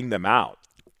me bring them out.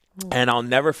 And I'll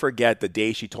never forget the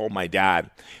day she told my dad.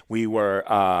 We were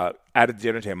at a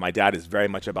dinner table. My dad is very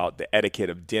much about the etiquette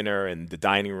of dinner and the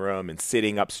dining room and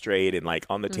sitting up straight and like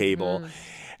on the table.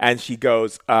 And she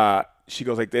goes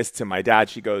like this to my dad.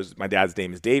 She goes, my dad's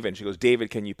name is David. And she goes, David,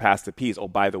 can you pass the peas? Oh,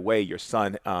 by the way, your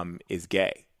son is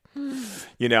gay.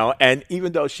 And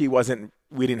even though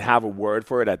we didn't have a word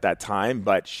for it at that time,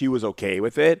 but she was okay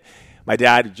with it. My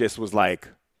dad just was like,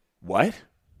 what?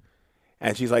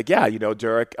 And she's like, yeah,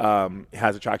 Derek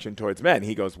has attraction towards men.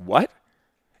 He goes, what?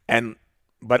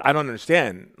 But I don't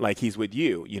understand. Like, he's with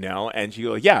you, And she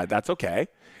goes, yeah, that's okay,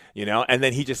 And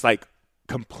then he just like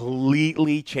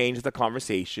completely changed the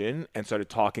conversation and started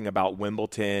talking about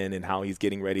Wimbledon and how he's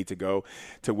getting ready to go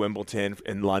to Wimbledon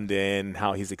in London, and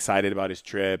how he's excited about his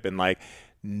trip, and like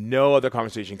no other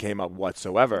conversation came up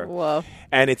whatsoever. Whoa.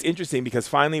 And it's interesting because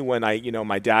finally when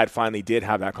my dad finally did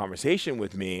have that conversation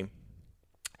with me,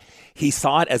 he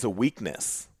saw it as a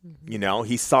weakness.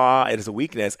 He saw it as a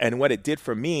weakness. And what it did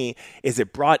for me is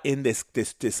it brought in this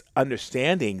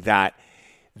understanding that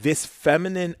this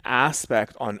feminine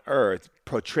aspect on earth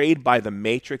portrayed by the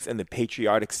matrix and the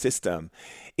patriarchic system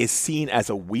is seen as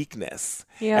a weakness.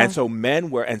 Yeah. And so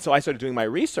I started doing my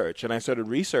research, and I started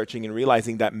researching and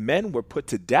realizing that men were put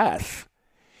to death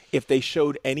if they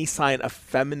showed any sign of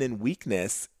feminine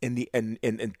weakness in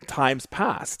times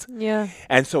past. Yeah.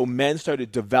 And so men started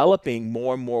developing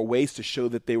more and more ways to show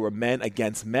that they were men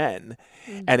against men.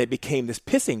 And it became this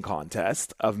pissing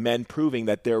contest of men proving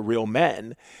that they're real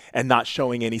men and not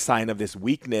showing any sign of this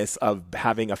weakness of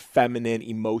having a feminine,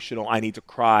 emotional, I need to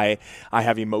cry, I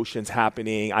have emotions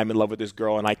happening, I'm in love with this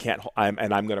girl and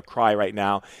I'm going to cry right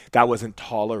now. That wasn't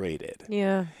tolerated.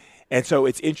 Yeah. And so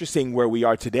it's interesting where we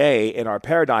are today in our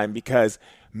paradigm, because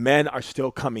men are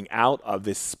still coming out of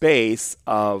this space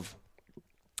of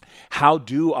how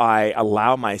do I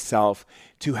allow myself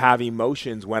to have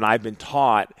emotions when I've been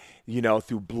taught,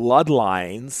 through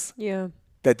bloodlines,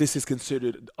 that this is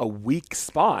considered a weak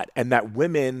spot and that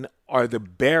women are the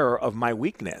bearer of my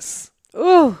weakness.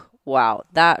 Ooh, wow.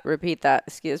 Repeat that.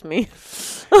 Excuse me.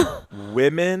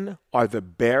 Women are the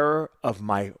bearer of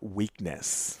my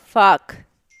weakness. Fuck.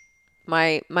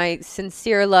 My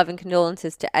sincere love and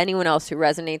condolences to anyone else who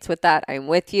resonates with that. I'm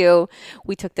with you.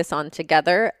 We took this on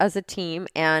together as a team,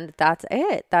 and that's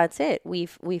it.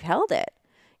 We've held it,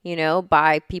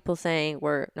 by people saying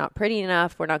we're not pretty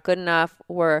enough, we're not good enough,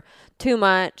 we're too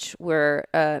much, we're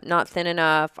not thin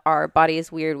enough, our body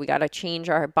is weird, we got to change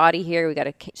our body here, we got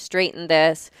to straighten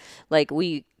this, like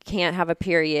we can't have a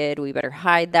period, we better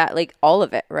hide that, like all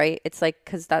of it, right? It's like,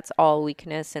 because that's all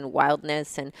weakness and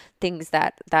wildness and things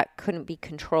that couldn't be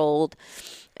controlled,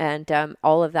 and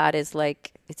all of that is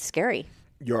like, it's scary.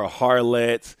 You're a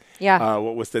harlot. Yeah.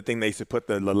 What was the thing they used to put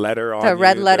the letter on? The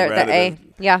red letter, the A.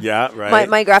 Yeah. Yeah, right.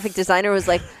 My graphic designer was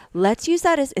like, let's use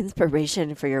that as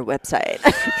inspiration for your website.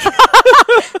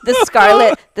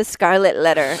 the scarlet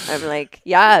letter. I'm like,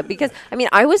 yeah, because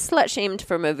I was slut shamed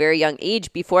from a very young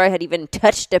age before I had even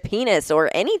touched a penis or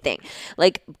anything.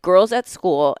 Like, girls at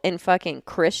school in fucking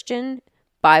Christian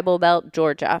Bible Belt,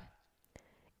 Georgia,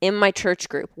 in my church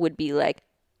group would be like,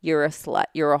 you're a slut,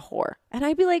 you're a whore. And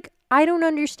I'd be like, I don't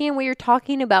understand what you're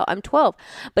talking about. I'm 12.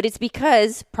 But it's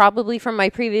because probably from my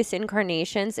previous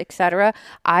incarnations, etc.,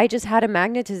 I just had a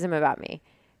magnetism about me.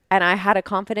 And I had a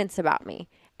confidence about me.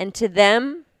 And to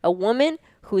them, a woman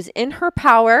who's in her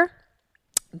power,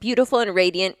 beautiful and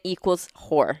radiant, equals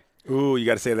whore. Ooh, you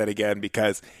got to say that again,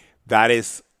 because that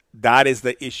is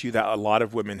the issue that a lot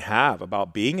of women have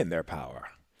about being in their power.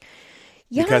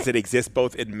 Yeah. Because it exists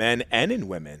both in men and in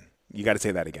women. You got to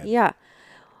say that again. Yeah.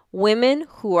 Women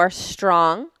who are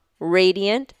strong,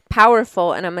 radiant,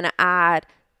 powerful, and I'm going to add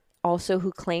also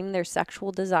who claim their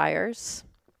sexual desires,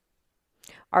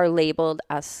 are labeled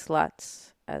as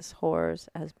sluts, as whores,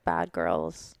 as bad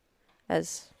girls,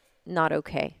 as not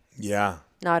okay. Yeah.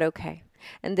 Not okay.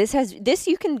 And this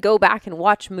you can go back and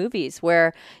watch movies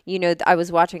where, you know, I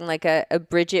was watching like a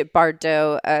Bridget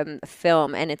Bardot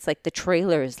film, and it's like the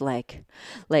trailer is like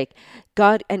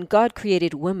God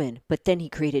created woman, but then he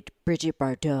created Bridget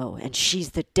Bardot, and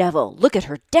she's the devil. Look at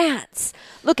her dance.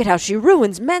 Look at how she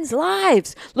ruins men's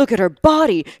lives. Look at her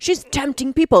body. She's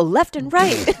tempting people left and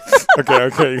right.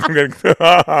 Okay.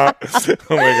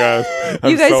 Oh my God.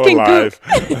 I'm You guys so can alive.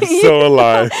 I'm so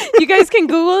alive. You guys can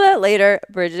Google that later.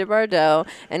 Bridget Bardot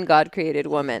and God Created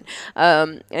Woman.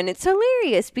 And it's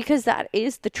hilarious because that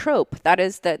is the trope. That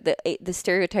is the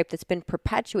stereotype that's been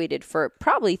perpetuated for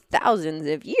probably thousands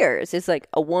of years. It's like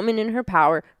a woman in her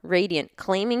power, radiant,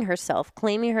 claiming herself,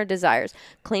 claiming her desires,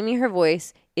 claiming her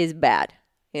voice is bad.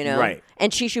 You know? Right.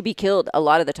 And she should be killed a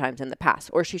lot of the times in the past,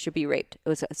 or she should be raped. It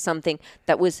was something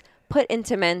that was put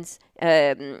into men's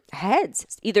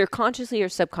heads, either consciously or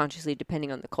subconsciously,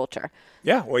 depending on the culture.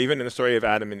 Yeah. Well, even in the story of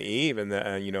Adam and Eve and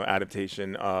the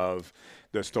adaptation of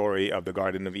the story of the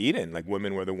Garden of Eden, like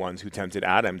women were the ones who tempted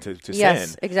Adam to Yes,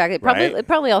 sin. exactly. Right? It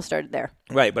probably all started there.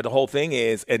 Right. But the whole thing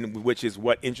is, and which is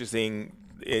what interesting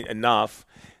enough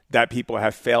that people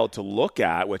have failed to look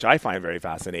at, which I find very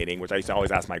fascinating, which I used to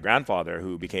always ask my grandfather,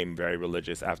 who became very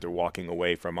religious after walking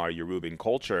away from our Yoruban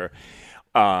culture,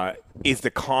 is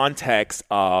the context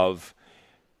of,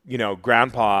 you know,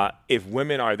 Grandpa, if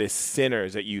women are the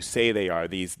sinners that you say they are,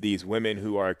 these women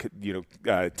who are,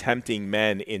 tempting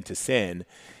men into sin,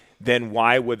 then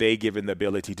why were they given the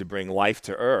ability to bring life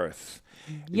to earth?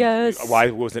 Yes.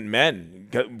 Why wasn't men?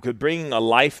 Because bringing a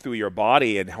life through your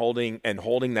body and holding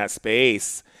that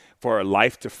space for a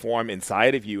life to form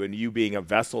inside of you, and you being a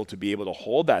vessel to be able to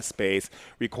hold that space,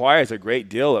 requires a great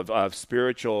deal of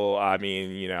spiritual,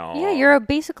 Yeah, you're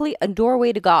basically a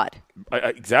doorway to God.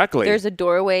 Exactly. There's a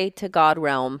doorway to God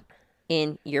realm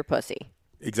in your pussy,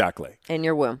 Exactly. in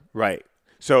your womb. Right.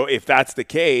 So if that's the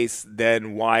case,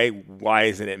 then why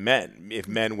isn't it men? If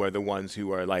men were the ones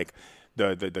who are like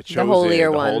the chosen,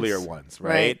 holier ones,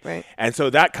 right? Right. And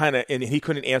so that and he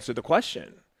couldn't answer the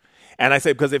question. And I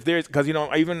say, because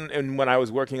even when I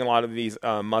was working in a lot of these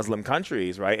Muslim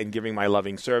countries, right, and giving my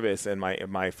loving service and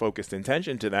my focused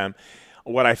intention to them,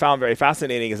 what I found very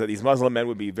fascinating is that these Muslim men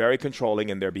would be very controlling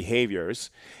in their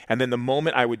behaviors. And then the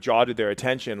moment I would draw to their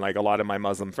attention, like a lot of my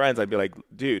Muslim friends, I'd be like,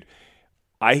 dude,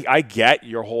 I get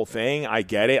your whole thing. I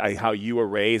get it. How you were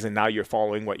raised, and now you're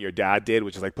following what your dad did,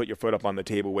 which is like put your foot up on the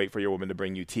table, wait for your woman to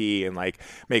bring you tea, and like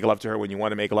make love to her when you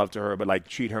want to make love to her, but like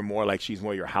treat her more like she's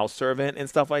more your house servant and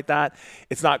stuff like that.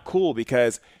 It's not cool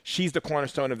because she's the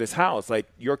cornerstone of this house. Like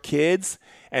your kids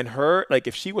and her, like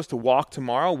if she was to walk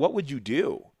tomorrow, what would you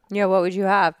do? Yeah, what would you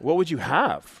have? What would you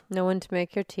have? No one to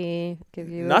make your tea, give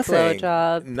you Nothing. a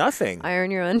blowjob, Nothing.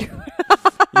 iron your underwear.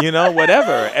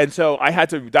 Whatever. And so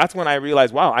that's when I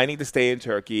realized, wow, I need to stay in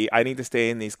Turkey. I need to stay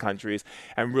in these countries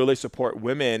and really support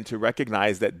women to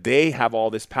recognize that they have all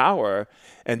this power,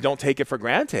 and don't take it for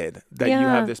granted that you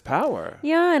have this power.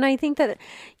 Yeah, and I think that,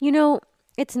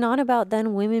 it's not about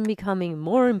then women becoming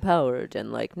more empowered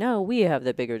and like, no, we have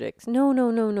the bigger dicks.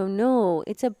 No.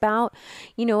 It's about,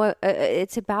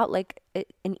 it's about like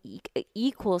an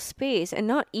equal space, and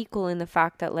not equal in the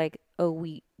fact that like, oh,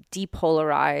 we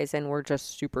depolarize and we're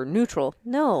just super neutral.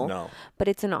 No. But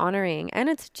it's an honoring, and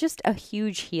it's just a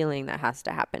huge healing that has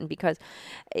to happen, because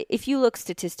if you look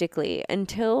statistically,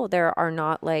 until there are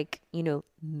not like,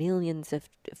 millions of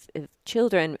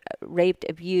children raped,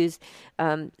 abused,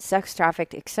 sex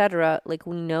trafficked, etc., like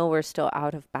we know we're still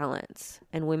out of balance,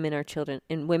 and women and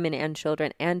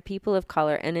children and people of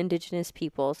color and indigenous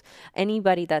peoples,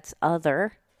 anybody that's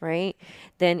other, right,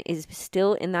 then is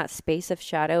still in that space of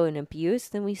shadow and abuse,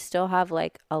 then we still have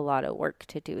like a lot of work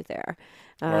to do there.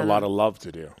 Or a lot of love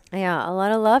to do. Yeah, a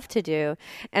lot of love to do.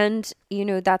 And,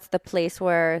 that's the place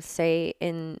where, say,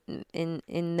 in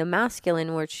the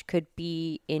masculine, which could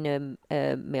be in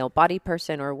a male body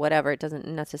person or whatever, it doesn't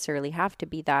necessarily have to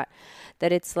be that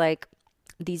it's like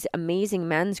these amazing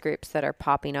men's groups that are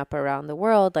popping up around the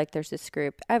world. Like there's this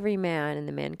group, Every Man and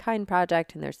the Mankind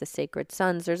Project, and there's the Sacred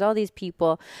Sons. There's all these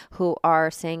people who are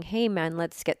saying, hey, man,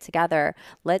 let's get together.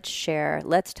 Let's share.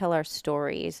 Let's tell our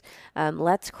stories.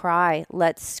 Let's cry.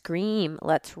 Let's scream.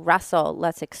 Let's wrestle.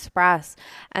 Let's express.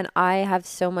 And I have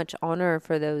so much honor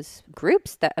for those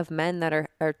groups of men that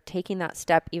are taking that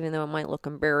step, even though it might look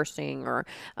embarrassing or,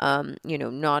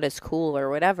 not as cool or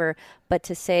whatever. But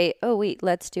to say, oh, wait,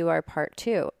 let's do our part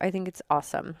too. I think it's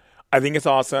awesome. I think it's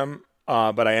awesome.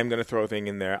 But I am going to throw a thing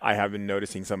in there. I have been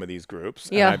noticing some of these groups,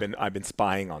 and I've been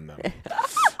spying on them.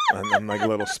 I'm like a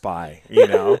little spy,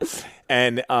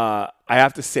 And I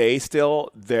have to say,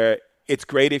 still, it's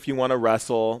great if you want to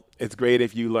wrestle. It's great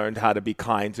if you learned how to be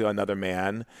kind to another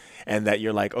man, and that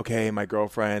you're like, okay, my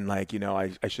girlfriend, like,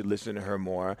 I should listen to her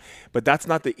more. But that's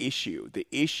not the issue. The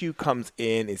issue comes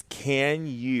in is, can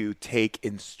you take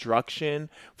instruction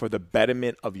for the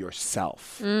betterment of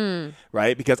yourself,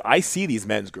 right? Because I see these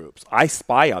men's groups. I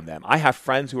spy on them. I have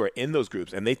friends who are in those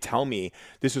groups, and they tell me,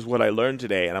 this is what I learned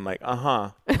today. And I'm like,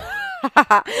 Well,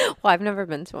 I've never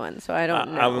been to one, so I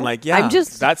don't know. I'm like, yeah. I'm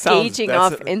just gauging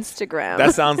off Instagram.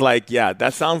 That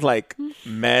sounds like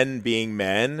men being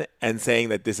men and saying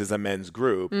that this is a men's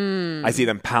group. I see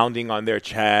them pounding on their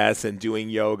chests and doing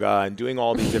yoga and doing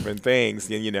all these different things,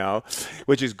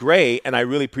 which is great. And I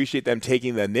really appreciate them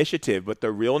taking the initiative. But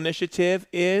the real initiative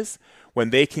is when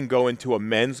they can go into a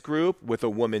men's group with a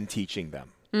woman teaching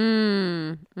them.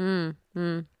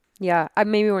 Yeah,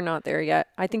 maybe we're not there yet.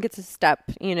 I think it's a step,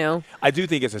 I do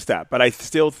think it's a step, but I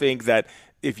still think that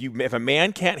if a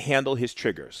man can't handle his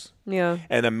triggers,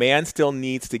 and a man still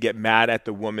needs to get mad at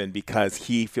the woman because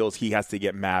he feels he has to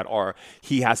get mad, or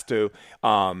he has to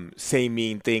say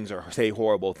mean things or say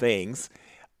horrible things,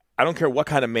 I don't care what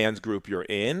kind of man's group you're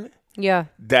in. Yeah.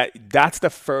 That's the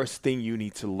first thing you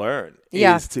need to learn.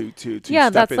 Yeah. Is to yeah,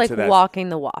 step that's into like that. walking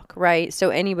the walk, right? So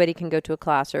anybody can go to a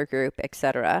class or a group,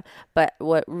 etc. But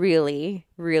what really,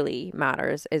 really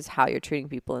matters is how you're treating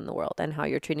people in the world and how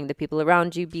you're treating the people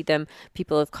around you, be them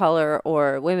people of color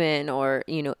or women or,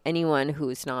 anyone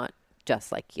who's not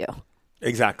just like you.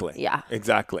 Exactly. Yeah.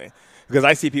 Exactly. Because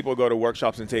I see people go to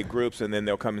workshops and take groups, and then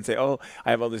they'll come and say, oh,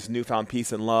 I have all this newfound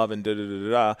peace and love and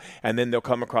da-da-da-da-da. And then they'll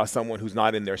come across someone who's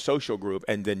not in their social group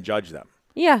and then judge them.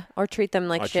 Yeah, or treat them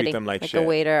like shitty. Treat them like a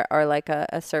waiter or like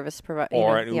a service provider.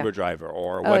 Or an Uber driver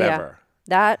or whatever.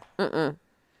 Yeah.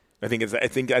 I think it's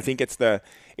the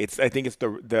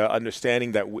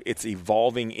understanding that it's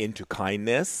evolving into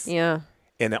kindness. Yeah.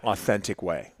 In an authentic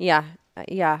way. Yeah.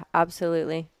 Yeah,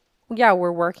 absolutely. Yeah,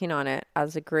 we're working on it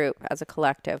as a group, as a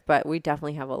collective, but we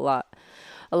definitely have a lot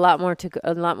more to go,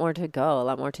 a lot more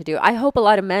to do. I hope a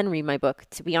lot of men read my book,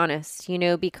 to be honest,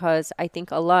 because I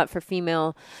think a lot for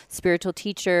female spiritual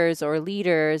teachers or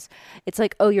leaders, it's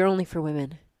like, oh, you're only for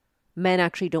women. Men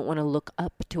actually don't want to look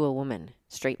up to a woman,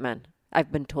 straight men. I've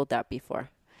been told that before.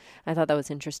 I thought that was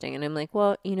interesting. And I'm like,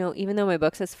 well, even though my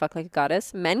book says fuck like a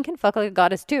goddess, men can fuck like a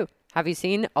goddess too. Have you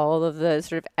seen all of the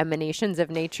sort of emanations of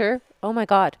nature? Oh my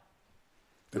God.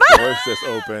 The doors just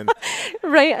open.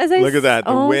 Right. Look at that.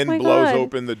 The wind blows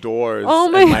open the doors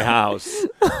in my house.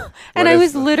 And I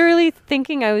was literally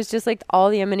thinking, I was just like all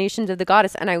the emanations of the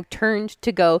goddess. And I turned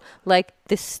to go like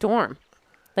this storm.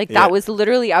 Like that was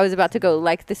literally, I was about to go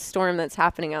like this storm that's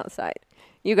happening outside.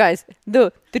 You guys,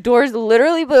 the doors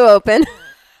literally blew open.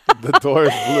 The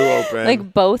doors blew open.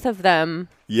 Like both of them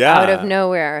out of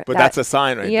nowhere. But that's a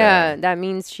sign right there. Yeah, that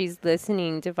means she's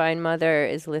listening. Divine Mother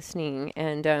is listening.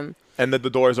 And that the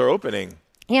doors are opening.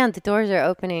 Yeah, the doors are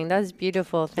opening. That's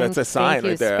beautiful. That's a sign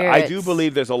right there. Spirits. I do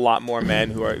believe there's a lot more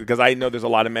men who are, because I know there's a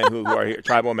lot of men who are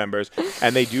tribal members,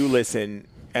 and they do listen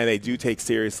and they do take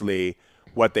seriously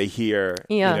what they hear,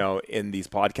 in these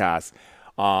podcasts,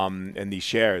 and these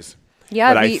shares.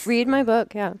 Yeah, read my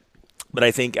book. Yeah. But I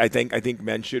think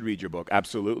men should read your book,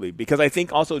 absolutely, because I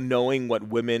think also knowing what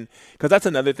women, because that's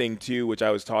another thing too, which I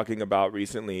was talking about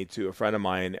recently to a friend of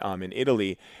mine in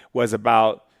Italy, was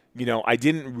about, I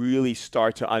didn't really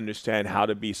start to understand how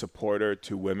to be a supporter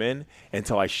to women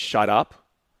until I shut up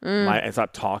and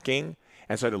stopped talking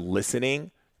and started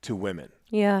listening to women.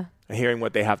 Yeah. And hearing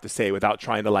what they have to say without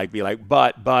trying to be like,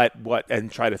 but what,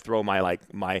 and try to throw my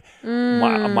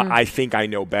I think I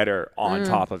know better on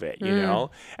top of it,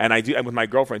 And I do, and with my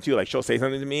girlfriend too, like she'll say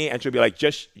something to me and she'll be like,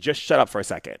 just shut up for a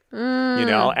second,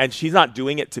 and she's not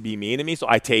doing it to be mean to me. So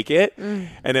I take it and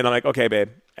then I'm like, okay, babe.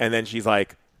 And then she's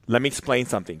like, let me explain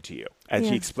something to you. And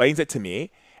she explains it to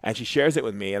me and she shares it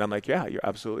with me. And I'm like, yeah, you're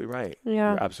absolutely right.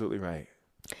 Yeah. You're absolutely right.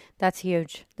 That's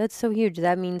huge. That's so huge.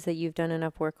 That means that you've done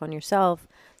enough work on yourself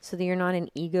so that you're not an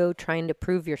ego trying to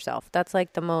prove yourself. That's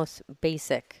like the most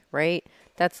basic, right?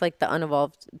 That's like the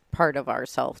unevolved part of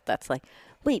ourself. That's like,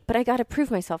 wait, but I got to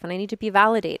prove myself and I need to be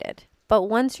validated. But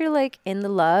once you're like in the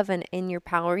love and in your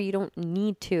power, you don't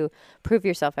need to prove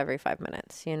yourself every 5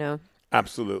 minutes, you know?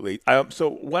 Absolutely. So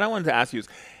what I wanted to ask you is,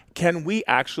 can we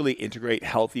actually integrate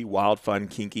healthy, wild, fun,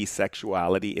 kinky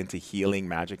sexuality into healing,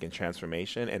 magic, and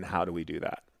transformation? And how do we do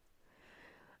that?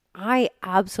 I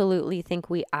absolutely think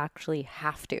we actually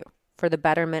have to, for the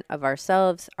betterment of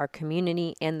ourselves, our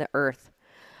community, and the earth.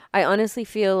 I honestly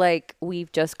feel like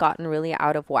we've just gotten really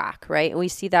out of whack, right? And we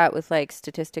see that with like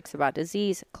statistics about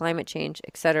disease, climate change,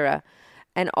 etc.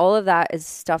 And all of that is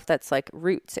stuff that's like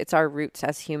roots. It's our roots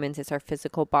as humans. It's our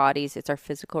physical bodies. It's our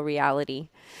physical reality.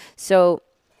 So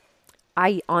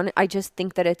I just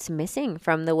think that it's missing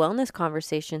from the wellness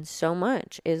conversation so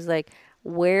much, is like,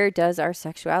 where does our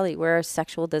sexuality, where our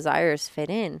sexual desires fit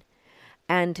in?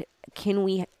 And can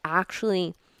we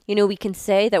actually, we can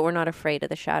say that we're not afraid of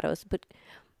the shadows, but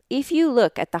if you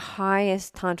look at the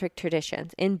highest tantric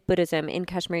traditions in Buddhism, in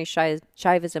Kashmiri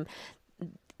Shaivism,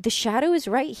 the shadow is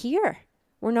right here.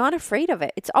 We're not afraid of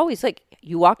it. It's always like,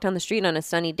 you walk down the street on a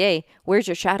sunny day, where's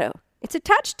your shadow? It's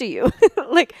attached to you.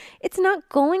 Like, it's not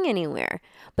going anywhere.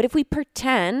 But if we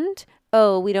pretend,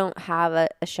 oh, we don't have a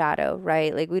shadow,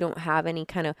 right? Like, we don't have any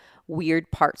kind of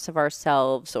weird parts of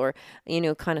ourselves or,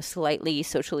 kind of slightly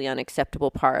socially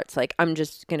unacceptable parts. Like, I'm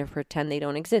just going to pretend they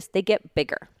don't exist. They get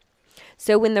bigger.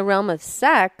 So in the realm of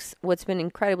sex, what's been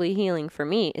incredibly healing for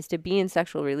me is to be in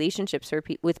sexual relationships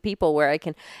with people where I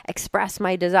can express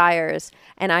my desires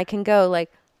and I can go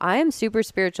like, I am super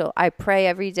spiritual. I pray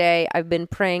every day. I've been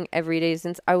praying every day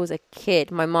since I was a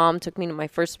kid. My mom took me to my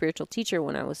first spiritual teacher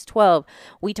when I was 12.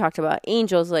 We talked about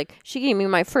angels. Like, she gave me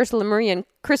my first Lemurian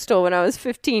crystal when I was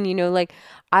 15. Like,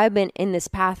 I've been in this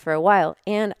path for a while.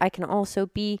 And I can also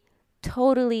be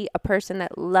totally a person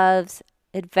that loves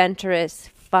adventurous,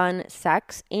 fun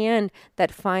sex and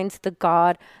that finds the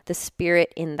God, the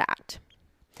spirit in that.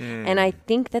 And I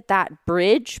think that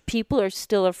bridge, people are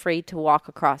still afraid to walk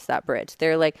across that bridge.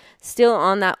 They're like still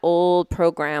on that old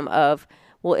program of,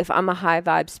 well, if I'm a high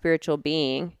vibe spiritual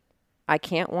being, I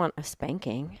can't want a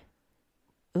spanking.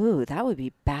 Ooh, that would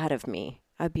be bad of me.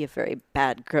 I'd be a very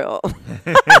bad girl.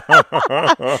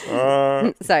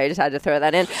 Sorry, I just had to throw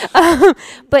that in.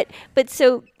 But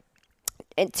so,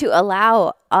 and to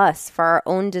allow us for our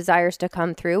own desires to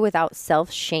come through without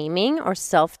self-shaming or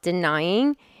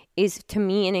self-denying is, to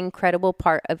me, an incredible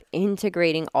part of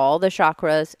integrating all the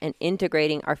chakras and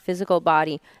integrating our physical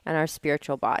body and our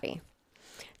spiritual body.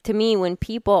 To me, when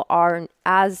people are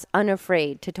as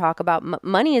unafraid to talk about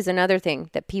money is another thing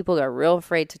that people are real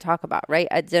afraid to talk about, right?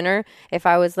 At dinner, if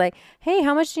I was like, hey,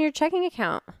 how much is in your checking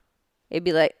account? It'd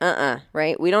be like,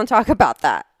 right? We don't talk about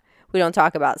that. We don't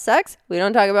talk about sex. We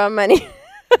don't talk about money.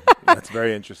 That's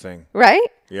very interesting. Right?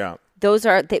 Yeah. Those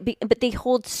are, but they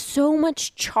hold so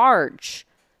much charge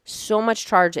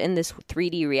in this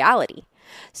 3D reality.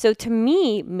 So to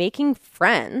me, making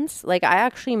friends, like I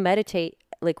actually meditate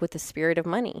like with the spirit of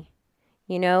money,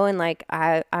 and like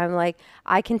I'm like,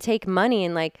 I can take money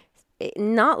and like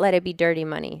not let it be dirty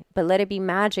money, but let it be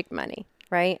magic money,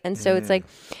 right? And so it's like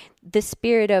the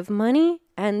spirit of money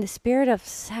and the spirit of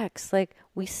sex, like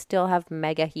we still have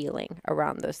mega healing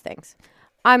around those things.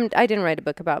 I didn't write a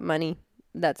book about money.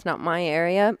 That's not my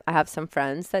area. I have some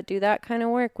friends that do that kind of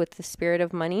work with the spirit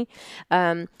of money.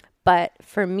 But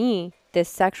for me, this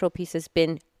sexual piece it's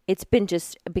been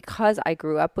just because I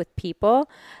grew up with people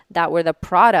that were the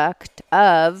product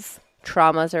of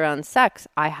traumas around sex.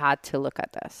 I had to look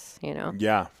at this,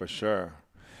 Yeah, for sure.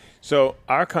 So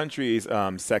our country is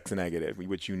sex negative,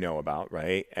 which you know about,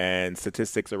 right? And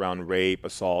statistics around rape,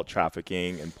 assault,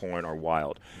 trafficking, and porn are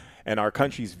wild. And our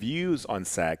country's views on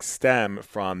sex stem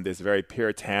from this very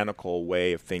puritanical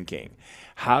way of thinking.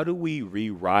 How do we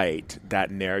rewrite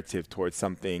that narrative towards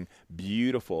something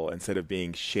beautiful instead of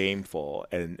being shameful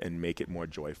and make it more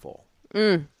joyful?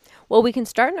 Well, we can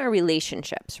start in our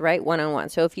relationships, right? One-on-one.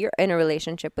 So if you're in a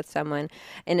relationship with someone,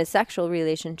 in a sexual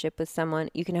relationship with someone,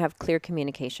 you can have clear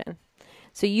communication.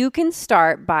 So you can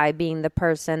start by being the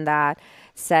person that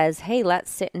says, hey,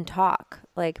 let's sit and talk.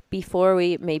 Like before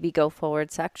we maybe go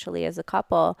forward sexually as a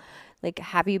couple, like,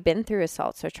 have you been through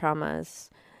assaults or traumas?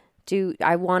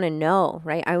 I want to know,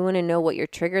 right? I want to know what your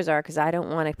triggers are because I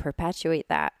don't want to perpetuate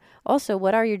that. Also,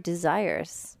 what are your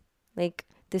desires? Like,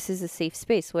 this is a safe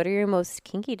space. What are your most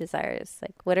kinky desires?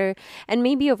 Like, and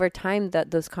maybe over time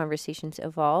that those conversations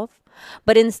evolve.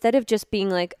 But instead of just being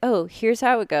like, oh, here's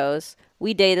how it goes.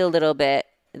 We date a little bit.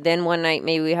 Then one night,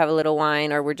 maybe we have a little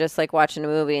wine or we're just like watching a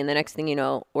movie. And the next thing you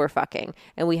know, we're fucking.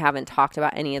 And we haven't talked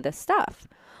about any of this stuff.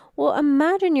 Well,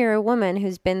 imagine you're a woman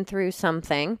who's been through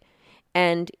something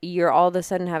and you're all of a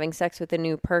sudden having sex with a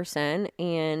new person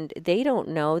and they don't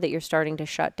know that you're starting to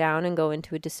shut down and go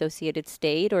into a dissociated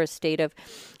state or a state of,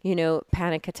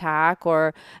 panic attack,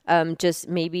 or just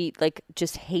maybe like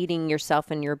just hating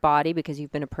yourself and your body because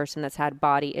you've been a person that's had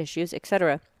body issues,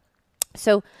 etc.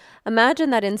 So imagine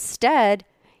that instead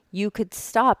you could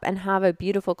stop and have a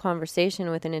beautiful conversation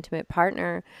with an intimate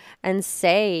partner and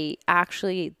say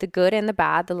actually the good and the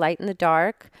bad, the light and the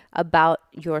dark about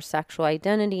your sexual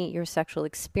identity, your sexual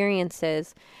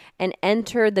experiences, and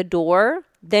enter the door.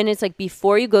 Then it's like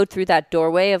before you go through that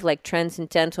doorway of like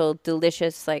transcendental,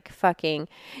 delicious, like fucking,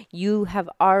 you have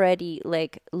already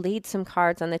like laid some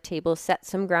cards on the table, set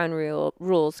some ground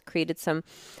rules, created some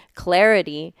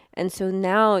clarity. And so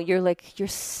now you're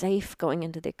safe going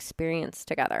into the experience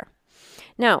together.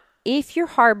 Now, if you're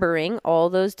harboring all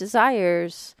those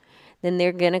desires, then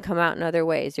they're going to come out in other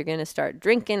ways. You're going to start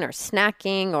drinking or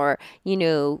snacking or,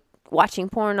 watching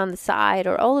porn on the side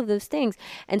or all of those things.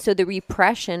 And so the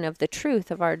repression of the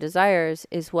truth of our desires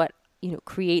is what,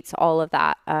 creates all of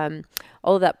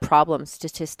that problem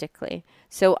statistically.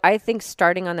 So I think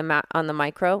starting on the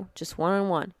micro, just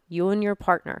one-on-one, you and your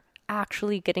partner,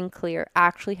 actually getting clear,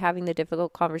 actually having the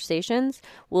difficult conversations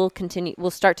will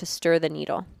start to stir the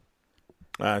needle.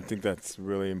 I think that's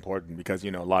really important because, a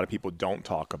lot of people don't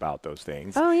talk about those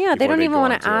things. Oh, yeah. They don't even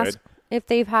want to ask if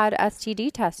they've had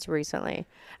STD tests recently.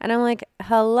 And I'm like,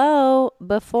 hello,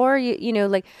 before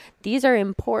these are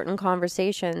important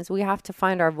conversations. We have to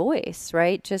find our voice,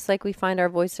 right? Just like we find our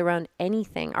voice around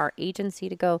anything, our agency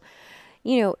to go,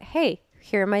 hey,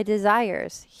 here are my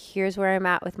desires. Here's where I'm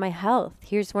at with my health.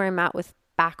 Here's where I'm at with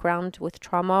background with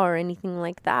trauma or anything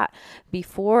like that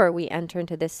before we enter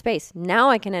into this space. Now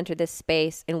I can enter this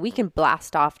space and we can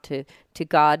blast off to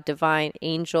God, divine,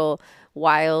 angel,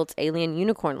 wild, alien,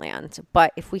 unicorn land.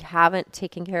 But if we haven't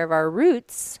taken care of our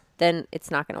roots, then it's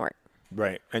not going to work.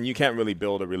 Right. And you can't really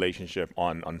build a relationship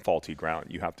on faulty ground.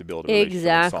 You have to build a relationship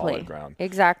on solid ground.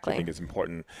 Exactly. I think it's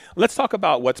important. Let's talk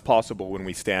about what's possible when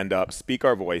we stand up, speak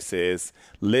our voices,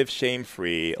 live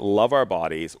shame-free, love our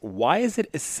bodies. Why is it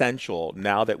essential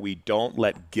now that we don't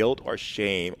let guilt or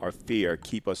shame or fear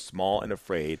keep us small and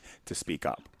afraid to speak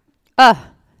up?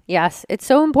 Yes, it's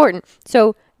so important.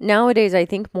 So nowadays, I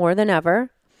think more than ever,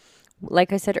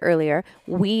 like I said earlier,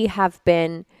 we have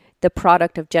been the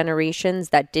product of generations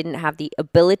that didn't have the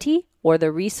ability or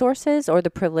the resources or the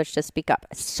privilege to speak up.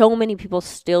 So many people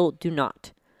still do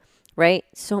not, right?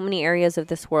 So many areas of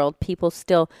this world, people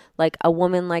still, like a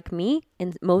woman like me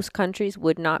in most countries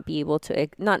would not be able to,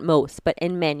 not most, but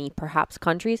in many perhaps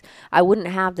countries, I wouldn't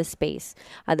have the space,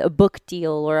 a book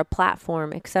deal or a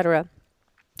platform, etc.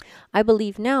 I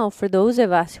believe now for those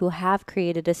of us who have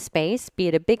created a space, be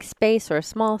it a big space or a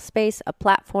small space, a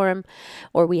platform,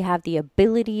 or we have the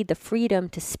ability, the freedom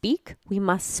to speak, we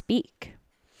must speak.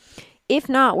 If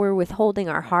not, we're withholding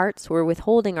our hearts, we're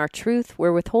withholding our truth,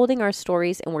 we're withholding our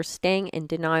stories, and we're staying in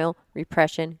denial,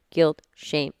 repression, guilt,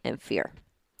 shame, and fear.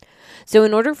 So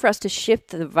in order for us to shift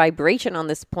the vibration on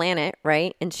this planet,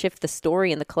 right, and shift the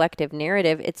story and the collective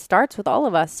narrative, it starts with all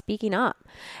of us speaking up.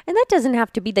 And that doesn't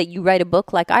have to be that you write a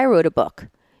book like I wrote a book.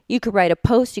 You could write a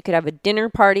post, you could have a dinner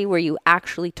party where you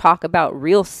actually talk about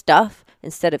real stuff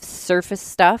instead of surface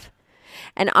stuff.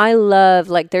 And I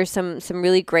love, there's some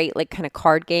really great, kind of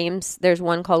card games. There's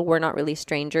one called We're Not Really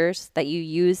Strangers that you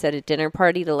use at a dinner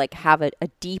party to, have a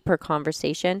deeper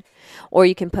conversation. Or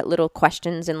you can put little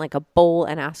questions in, a bowl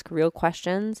and ask real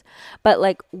questions. But,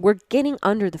 we're getting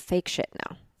under the fake shit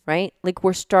now, right?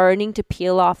 We're starting to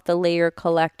peel off the layer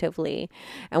collectively.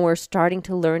 And we're starting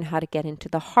to learn how to get into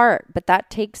the heart. But that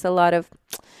takes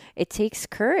it takes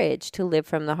courage to live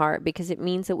from the heart, because it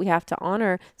means that we have to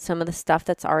honor some of the stuff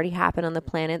that's already happened on the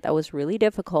planet that was really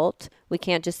difficult. We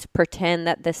can't just pretend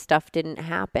that this stuff didn't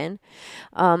happen.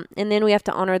 And then we have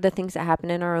to honor the things that happen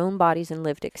in our own bodies and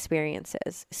lived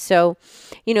experiences. So,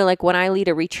 when I lead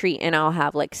a retreat and I'll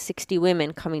have 60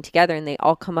 women coming together and they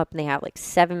all come up and they have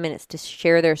 7 minutes to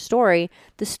share their story,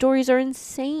 the stories are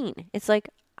insane. It's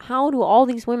how do all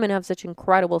these women have such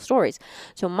incredible stories?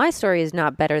 So my story is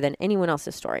not better than anyone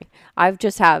else's story. I've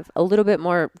just have a little bit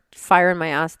more fire in my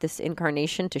ass this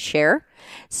incarnation to share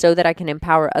so that I can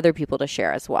empower other people to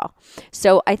share as well.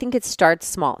 So I think it starts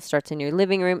small. It starts in your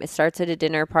living room. It starts at a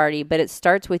dinner party, but it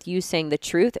starts with you saying the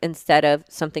truth instead of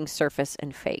something surface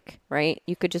and fake, right?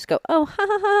 You could just go, oh, ha,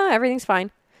 ha, ha, everything's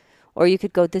fine. Or you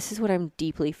could go, this is what I'm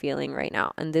deeply feeling right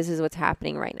now. And this is what's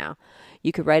happening right now.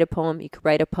 You could write a poem. You could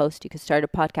write a post. You could start a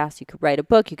podcast. You could write a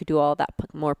book. You could do all that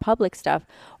more public stuff.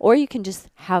 Or you can just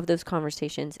have those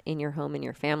conversations in your home and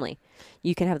your family.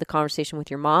 You can have the conversation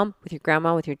with your mom, with your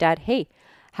grandma, with your dad. Hey,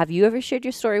 have you ever shared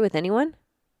your story with anyone?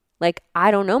 Like,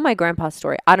 I don't know my grandpa's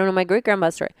story. I don't know my great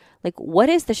grandpa's story. Like, what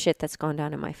is the shit that's gone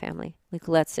down in my family? Like,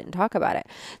 let's sit and talk about it.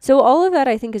 So all of that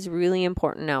I think is really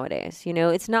important nowadays. You know,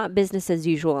 it's not business as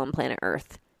usual on planet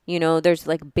Earth. You know, there's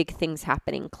like big things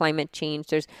happening, climate change.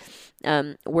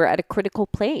 We're at a critical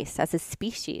place as a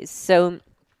species. So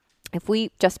if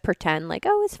we just pretend like,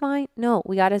 oh, it's fine. No,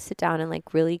 we got to sit down and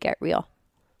like really get real.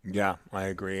 Yeah, I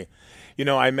agree. You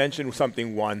know, I mentioned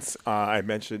something once, I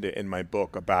mentioned it in my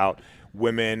book about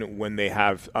women when they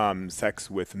have sex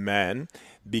with men,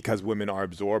 because women are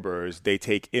absorbers, they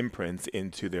take imprints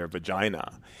into their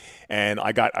vagina. And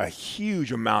I got a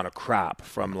huge amount of crap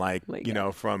from like, you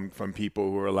know, from people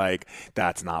who are like,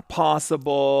 that's not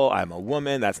possible. I'm a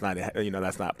woman. That's not, you know,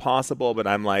 that's not possible. But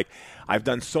I'm like, I've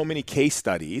done so many case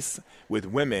studies with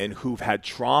women who've had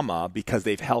trauma because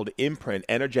they've held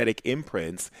energetic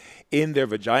imprints in their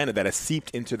vagina that has seeped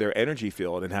into their energy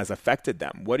field and has affected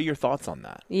them. What are your thoughts on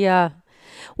that? Yeah.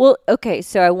 Well, okay,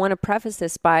 so I want to preface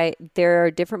this by there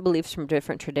are different beliefs from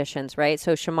different traditions, right?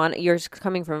 So you're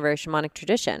coming from a very shamanic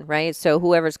tradition, right? So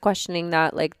whoever's questioning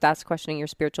that, like that's questioning your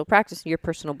spiritual practice, your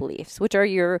personal beliefs, which are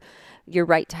your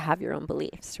right to have your own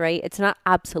beliefs, right? It's not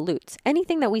absolutes.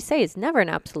 Anything that we say is never an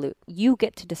absolute. You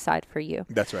get to decide for you.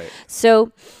 That's right.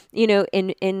 So, you know,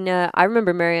 I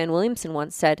remember Marianne Williamson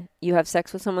once said, you have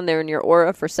sex with someone, they're in your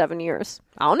aura for 7 years.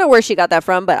 I don't know where she got that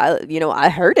from, but I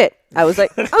heard it. I was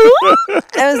like, oh!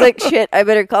 I was like, shit, I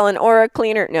better call an aura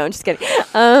cleaner. No, I'm just kidding.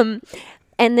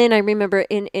 And then I remember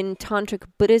in Tantric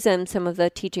Buddhism, some of the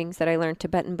teachings that I learned,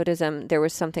 Tibetan Buddhism, there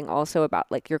was something also about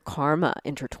like your karma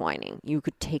intertwining. You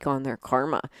could take on their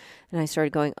karma. And I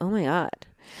started going, oh my God.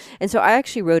 And so I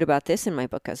actually wrote about this in my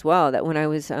book as well, that when I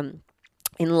was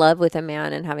in love with a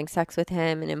man and having sex with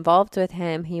him and involved with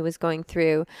him, he was going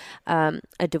through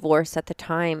a divorce at the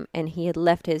time, and he had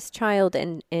left his child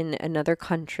in another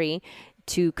country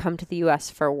to come to the U.S.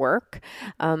 for work,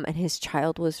 and his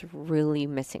child was really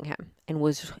missing him, and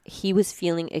he was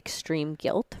feeling extreme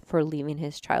guilt for leaving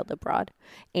his child abroad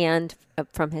and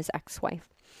from his ex-wife.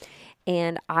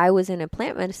 And I was in a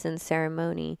plant medicine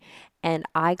ceremony, and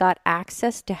I got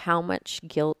access to how much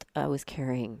guilt I was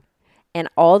carrying. And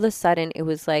all of a sudden, it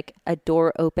was like a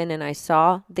door opened, and I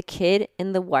saw the kid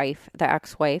and the wife, the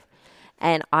ex-wife,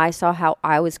 and I saw how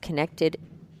I was connected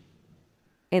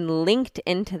and linked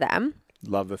into them.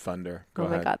 Love the thunder. Go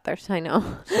ahead. My God, I know.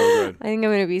 So good. I think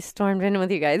I'm going to be stormed in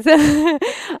with you guys.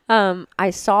 I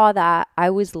saw that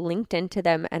I was linked into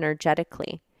them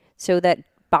energetically, so that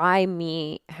by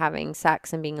me having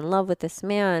sex and being in love with this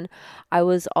man, I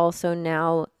was also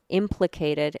now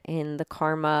implicated in the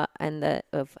karma and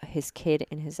of his kid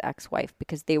and his ex-wife,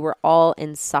 because they were all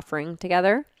in suffering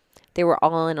together. They were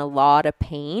all in a lot of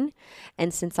pain.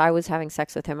 And since I was having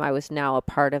sex with him, I was now a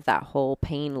part of that whole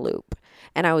pain loop.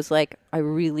 And I was like, I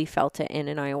really felt it in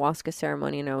an ayahuasca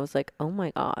ceremony. And I was like, oh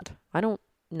my God, I don't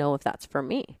know if that's for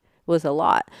me. It was a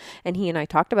lot. And he and I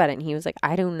talked about it, and he was like,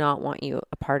 I do not want you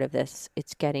a part of this.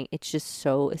 It's getting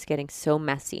so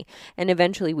messy. And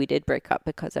eventually we did break up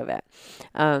because of it.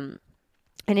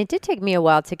 And it did take me a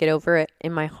while to get over it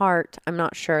in my heart. I'm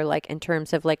not sure, like, in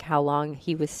terms of, like, how long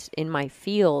he was in my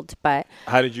field, but...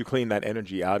 How did you clean that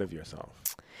energy out of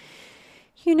yourself?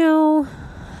 You know,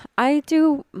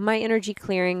 my energy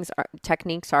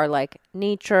techniques are, like,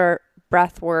 nature,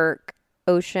 breath work,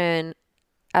 ocean,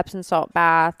 Epsom salt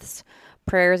baths,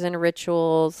 prayers and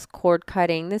rituals, cord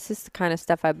cutting. This is the kind of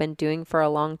stuff I've been doing for a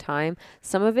long time.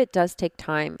 Some of it does take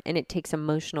time, and it takes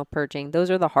emotional purging. Those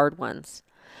are the hard ones,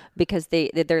 because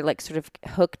they're like sort of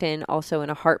hooked in also in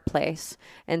a heart place.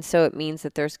 And so it means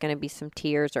that there's going to be some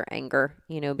tears or anger,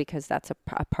 you know, because that's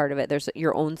a part of it. There's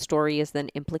your own story is then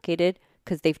implicated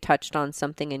because they've touched on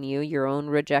something in you, your own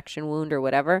rejection wound or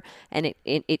whatever. And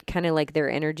it kind of like their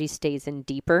energy stays in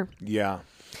deeper. Yeah.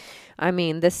 I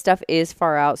mean, this stuff is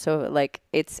far out. So like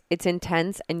it's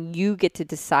intense, and you get to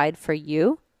decide for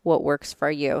you what works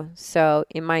for you. So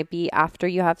it might be after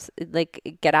you have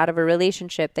like get out of a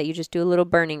relationship that you just do a little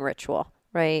burning ritual,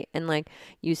 right? And like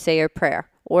you say a prayer,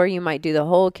 or you might do the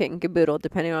whole kit and caboodle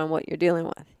depending on what you're dealing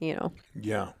with, you know?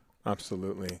 Yeah,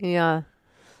 absolutely. Yeah.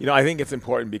 You know, I think it's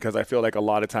important because I feel like a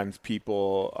lot of times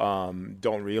people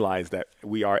don't realize that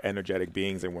we are energetic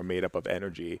beings and we're made up of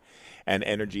energy, and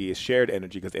energy is shared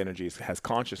energy because energy has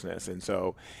consciousness. And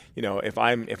so, you know, if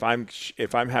I'm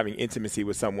having intimacy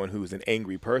with someone who's an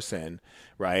angry person,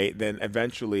 right, then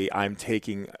eventually I'm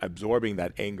absorbing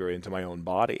that anger into my own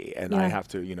body, and I have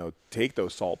to, you know, take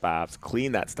those salt baths,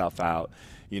 clean that stuff out.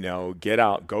 You know, get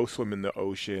out, go swim in the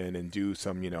ocean and do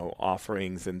some, you know,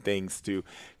 offerings and things to,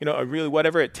 you know, really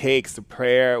whatever it takes, the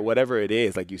prayer, whatever it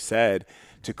is, like you said,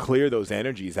 to clear those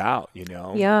energies out, you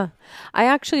know? Yeah. I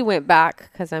actually went back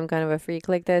because I'm kind of a freak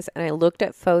like this, and I looked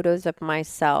at photos of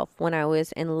myself when I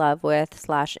was in love with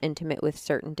 / intimate with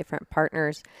certain different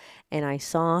partners, and I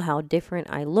saw how different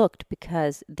I looked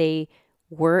because they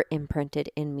were imprinted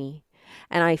in me.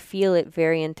 And I feel it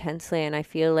very intensely, and I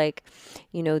feel like,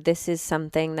 this is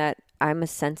something that I'm a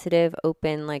sensitive,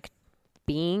 open, like,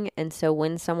 being. And so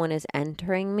when someone is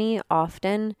entering me,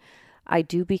 often I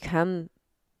do become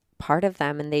part of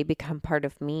them and they become part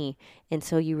of me. And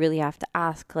so you really have to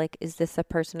ask, like, is this a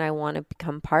person I want to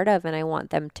become part of, and I want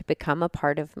them to become a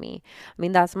part of me? I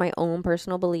mean, that's my own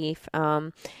personal belief.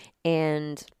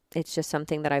 And it's just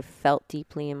something that I've felt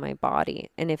deeply in my body.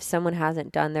 And if someone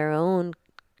hasn't done their own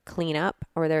clean up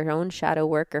or their own shadow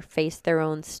work or face their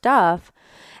own stuff,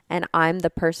 and I'm the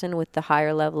person with the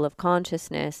higher level of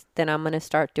consciousness, then I'm going to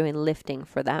start doing lifting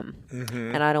for them.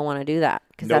 Mm-hmm. And I don't want to do that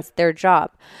because that's their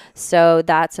job. So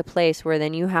that's a place where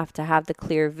then you have to have the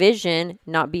clear vision,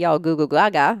 not be all goo goo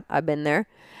gaga. I've been there,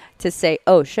 to say,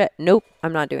 oh shit, nope,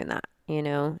 I'm not doing that.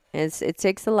 It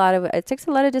takes a lot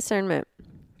of discernment.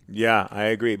 Yeah, I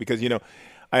agree. Because,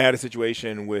 I had a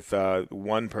situation with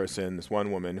one person, this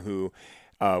one woman who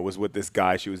was with this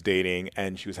guy she was dating,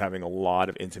 and she was having a lot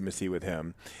of intimacy with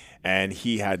him. And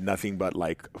he had nothing but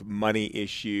like money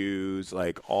issues,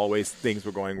 like always things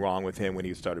were going wrong with him. When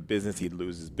he started a business, he'd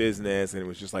lose his business. And it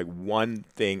was just like one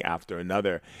thing after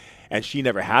another. And she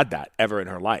never had that ever in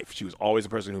her life. She was always a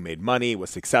person who made money,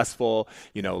 was successful,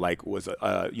 was,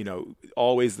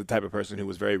 always the type of person who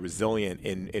was very resilient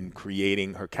in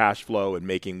creating her cash flow and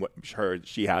making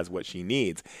she has what she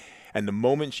needs. And the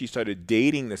moment she started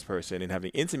dating this person and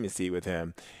having intimacy with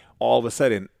him, all of a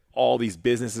sudden, all these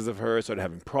businesses of hers started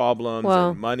having problems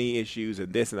and money issues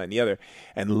and this and that and the other.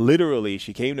 And literally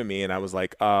she came to me and I was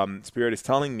like, Spirit is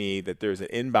telling me that there's an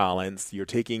imbalance. You're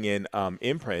taking in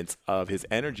imprints of his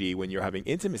energy when you're having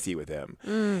intimacy with him.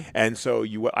 And so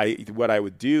what I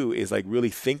would do is like really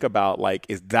think about, like,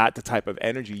 is that the type of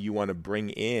energy you want to bring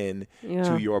in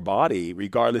to your body,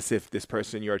 regardless if this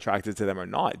person, you're attracted to them or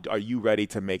not? Are you ready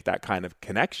to make that kind of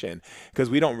connection? Because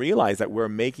we don't realize that we're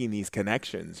making these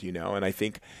connections, and I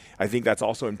think that's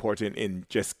also important in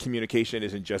just communication.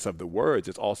 Isn't just of the words,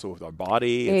 it's also with our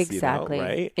body. Exactly.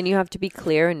 Right? And you have to be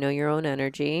clear and know your own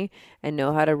energy and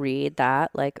know how to read that.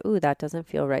 Like, ooh, that doesn't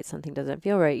feel right. Something doesn't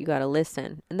feel right. You got to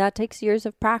listen. And that takes years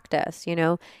of practice,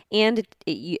 And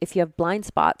if you have blind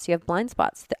spots, you have blind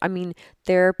spots. I mean,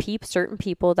 there are certain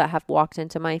people that have walked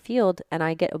into my field and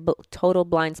I get a total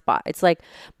blind spot. It's like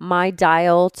my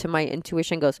dial to my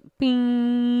intuition goes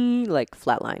bing, like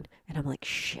flatline. And I'm like,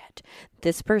 shit,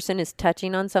 this person is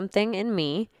touching on something in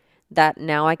me that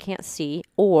now I can't see,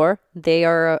 or they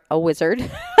are a wizard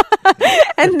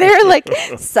and they're like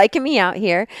psyching me out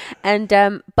here. And,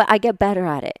 but I get better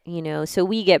at it, so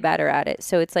we get better at it.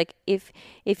 So it's like, if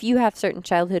you have certain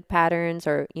childhood patterns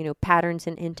or, patterns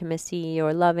in intimacy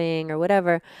or loving or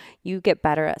whatever, you get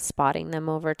better at spotting them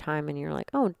over time. And you're like,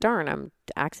 oh, darn, I'm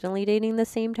accidentally dating the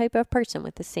same type of person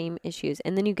with the same issues.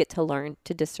 And then you get to learn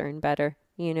to discern better,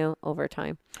 over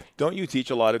time. Don't you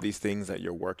teach a lot of these things at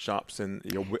your workshops and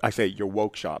your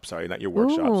woke shops? Sorry, not your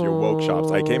workshops, your woke shops.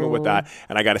 I came in with that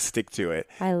and I got to stick to it.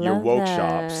 I love your woke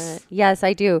that. shops. Yes,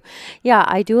 I do. Yeah,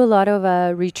 I do a lot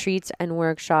of retreats and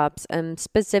workshops,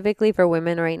 specifically for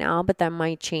women right now, but that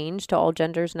might change to all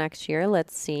genders next year.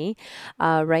 Let's see.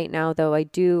 Right now, though, I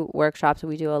do workshops.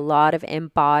 We do a lot of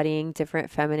embodying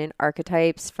different feminine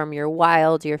archetypes, from your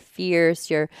wild, your fierce,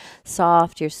 your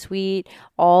soft, your sweet,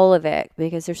 all of it,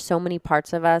 because there's so many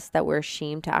parts of us that we're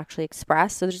ashamed to actually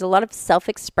express. So there's a lot of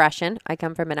self-expression. I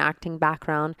come from an acting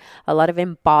background, a lot of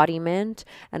embodiment,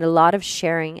 and a lot of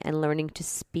sharing and learning to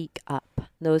speak up.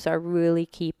 Those are really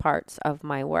key parts of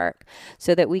my work,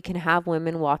 so that we can have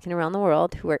women walking around the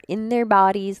world who are in their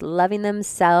bodies, loving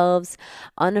themselves,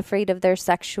 unafraid of their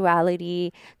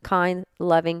sexuality, kind,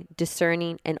 loving,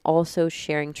 discerning, and also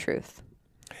sharing truth.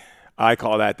 I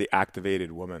call that the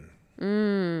activated woman.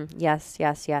 Yes.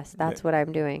 That's what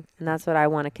I'm doing. And that's what I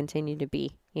want to continue to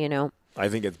be, I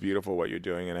think it's beautiful what you're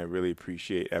doing, and I really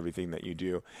appreciate everything that you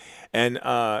do. And,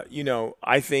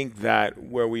 I think that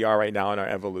where we are right now in our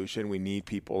evolution, we need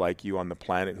people like you on the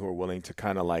planet who are willing to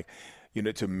kind of like,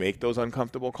 to make those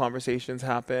uncomfortable conversations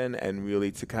happen, and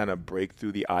really to kind of break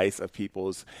through the ice of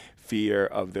people's fear,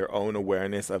 of their own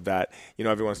awareness of that.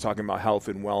 Everyone's talking about health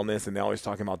and wellness, and they're always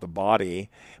talking about the body,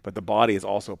 but the body is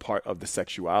also part of the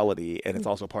sexuality, and it's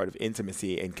also part of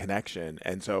intimacy and connection.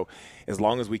 And so as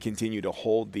long as we continue to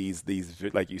hold these,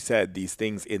 like you said, these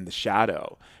things in the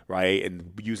shadow, right,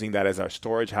 and using that as our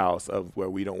storage house of where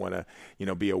we don't want to,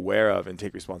 be aware of and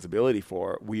take responsibility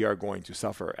for, we are going to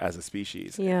suffer as a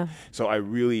species. Yeah. So So I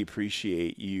really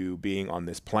appreciate you being on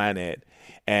this planet,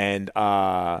 and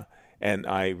I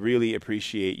really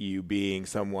appreciate you being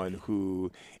someone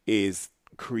who is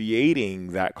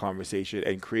creating that conversation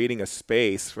and creating a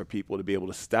space for people to be able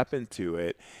to step into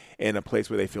it in a place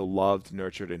where they feel loved,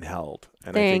 nurtured, and held.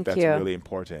 And I think Thank that's you. really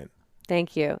important.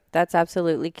 Thank you. That's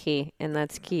absolutely key. And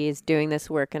that's key, is doing this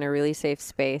work in a really safe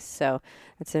space. So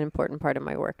it's an important part of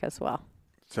my work as well.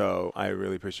 So I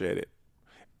really appreciate it.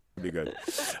 It'd be good.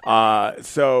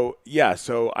 So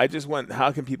I just want,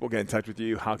 how can people get in touch with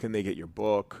you? How can they get your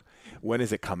book? When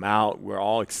does it come out? We're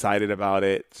all excited about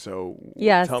it. So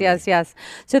Yes. tell me.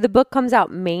 So the book comes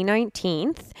out May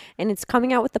 19th, and it's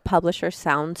coming out with the publisher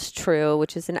Sounds True,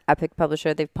 which is an epic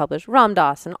publisher. They've published Ram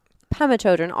Dass and Pema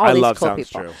Chodron, all I these love cool Sounds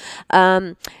people.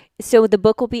 True. So the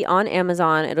book will be on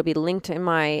Amazon. It'll be linked in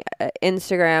my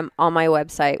Instagram, on my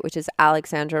website, which is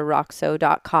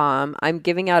alexandraroxo.com. I'm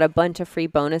giving out a bunch of free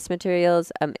bonus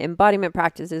materials, embodiment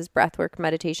practices, breathwork,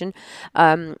 meditation,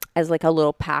 as like a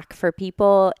little pack for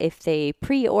people if they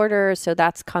pre-order. So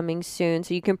that's coming soon.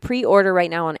 So you can pre-order right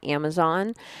now on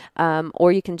Amazon,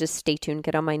 or you can just stay tuned,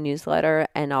 get on my newsletter,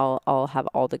 and I'll have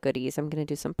all the goodies. I'm going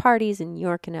to do some parties in New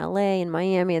York and LA and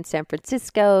Miami and San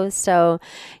Francisco. So,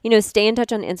 stay in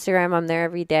touch on Instagram. I'm there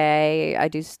every day. I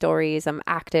do stories. I'm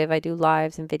active. I do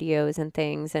lives and videos and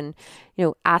things. And,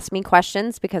 ask me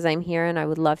questions, because I'm here and I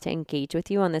would love to engage with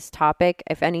you on this topic.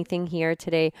 If anything here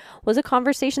today was a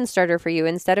conversation starter for you,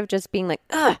 instead of just being like,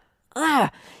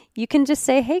 you can just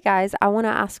say, hey guys, I want to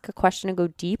ask a question and go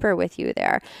deeper with you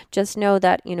there. Just know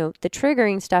that, the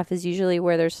triggering stuff is usually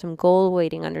where there's some gold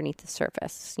waiting underneath the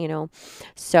surface,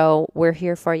 So we're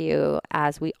here for you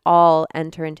as we all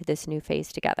enter into this new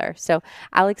phase together. So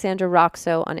Alexandra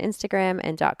Roxo on Instagram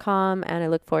and .com, and I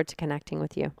look forward to connecting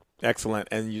with you. Excellent.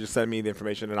 And you just send me the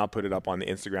information and I'll put it up on the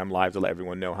Instagram Live to let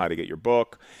everyone know how to get your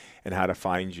book and how to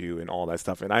find you and all that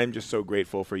stuff. And I'm just so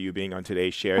grateful for you being on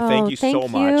today's share. Thank you so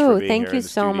much for being Thank here you in the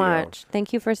so studio. much.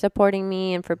 Thank you for supporting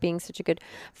me and for being such a good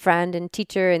friend and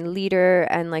teacher and leader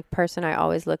and person I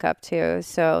always look up to.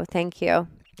 So thank you.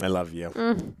 I love you.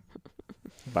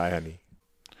 Bye, honey.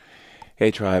 Hey,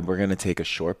 tribe. We're going to take a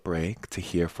short break to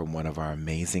hear from one of our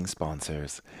amazing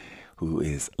sponsors, who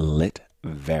is Lit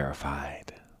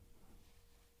Verified.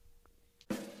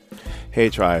 Hey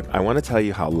tribe, I want to tell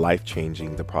you how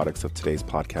life-changing the products of today's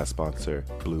podcast sponsor,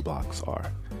 BlueBlox,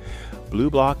 are.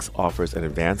 BlueBlox offers an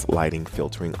advanced lighting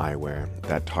filtering eyewear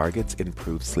that targets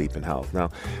improved sleep and health. Now,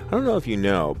 I don't know if you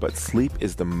know, but sleep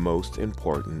is the most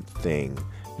important thing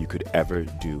you could ever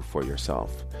do for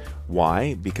yourself.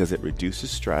 Why? Because it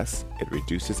reduces stress, it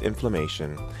reduces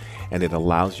inflammation, and it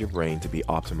allows your brain to be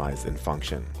optimized and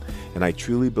function. And I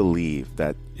truly believe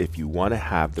that if you want to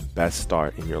have the best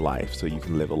start in your life so you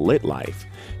can live a lit life,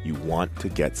 you want to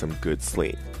get some good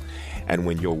sleep. And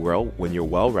when you're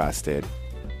well rested,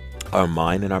 our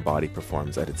mind and our body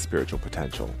performs at its spiritual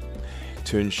potential.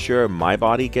 To ensure my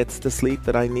body gets the sleep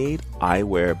that I need, I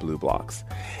wear BlueBlox.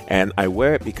 And I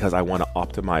wear it because I want to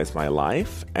optimize my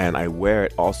life, and I wear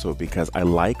it also because I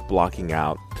like blocking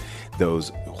out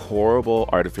those horrible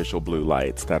artificial blue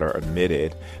lights that are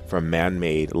emitted from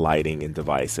man-made lighting and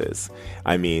devices.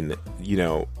 I mean,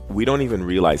 we don't even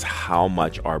realize how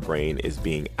much our brain is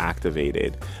being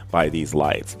activated by these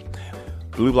lights.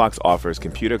 BlueBlox offers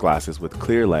computer glasses with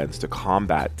clear lens to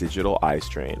combat digital eye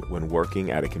strain when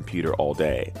working at a computer all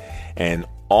day, and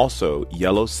also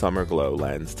yellow summer glow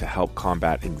lens to help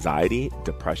combat anxiety,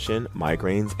 depression,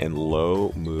 migraines, and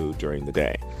low mood during the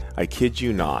day. I kid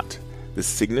you not, the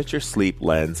signature sleep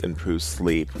lens improves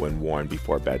sleep when worn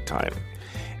before bedtime.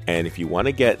 And if you want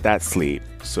to get that sleep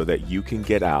so that you can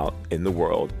get out in the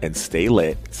world and stay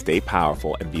lit, stay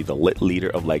powerful, and be the lit leader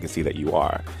of legacy that you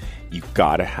are, you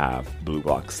gotta have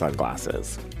BlueBlox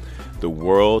sunglasses. The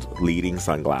world leading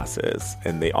sunglasses,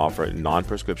 and they offer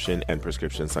non-prescription and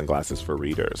prescription sunglasses for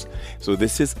readers. So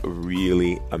this is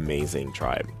really amazing,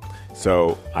 tribe.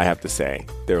 So I have to say,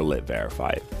 they're lit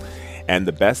verified. And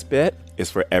the best bit is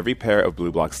for every pair of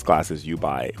BlueBlox glasses you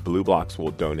buy, BlueBlox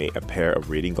will donate a pair of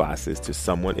reading glasses to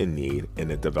someone in need in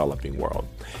the developing world.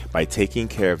 By taking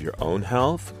care of your own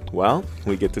health, well,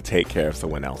 we get to take care of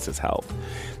someone else's health.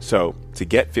 So to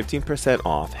get 15%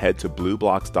 off, head to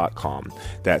BlueBlox.com.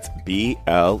 That's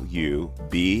BLUBLOX.com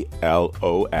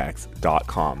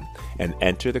and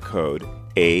enter the code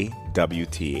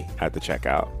AWT at the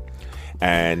checkout.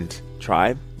 And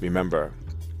tribe, remember,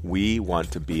 we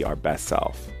want to be our best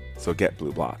self. So get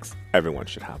BlueBlox. Everyone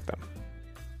should have them.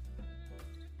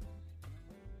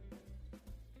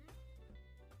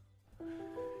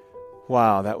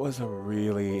 Wow, that was a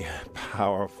really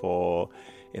powerful,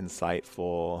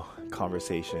 insightful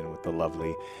conversation with the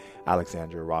lovely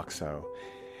Alexandra Roxo.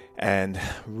 And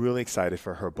really excited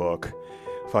for her book,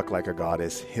 Fuck Like a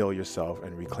Goddess, Heal Yourself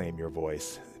and Reclaim Your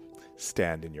Voice.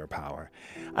 Stand in your power.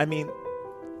 I mean,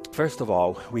 first of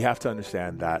all, we have to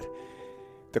understand that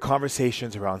the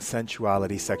conversations around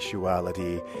sensuality,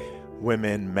 sexuality,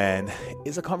 women, men,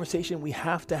 is a conversation we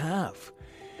have to have,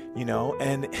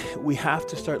 and we have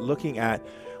to start looking at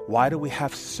why do we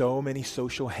have so many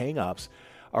social hang-ups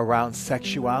around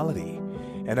sexuality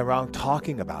and around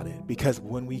talking about it? Because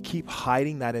when we keep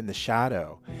hiding that in the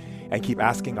shadow and keep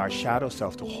asking our shadow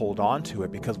self to hold on to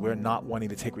it because we're not wanting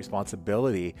to take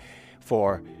responsibility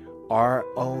for our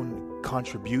own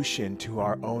contribution to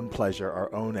our own pleasure,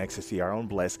 our own ecstasy, our own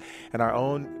bliss, and our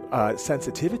own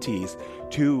sensitivities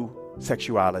to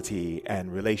sexuality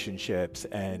and relationships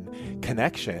and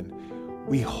connection,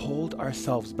 we hold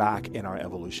ourselves back in our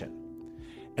evolution.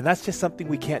 And that's just something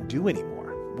we can't do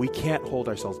anymore. We can't hold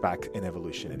ourselves back in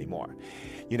evolution anymore,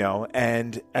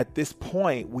 and at this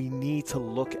point, we need to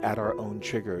look at our own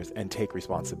triggers and take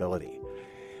responsibility.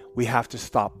 We have to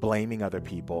stop blaming other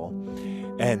people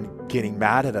and getting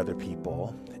mad at other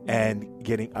people and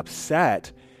getting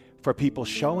upset for people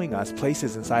showing us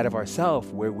places inside of ourselves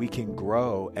where we can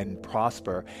grow and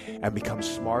prosper and become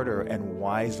smarter and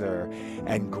wiser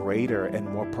and greater and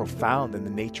more profound in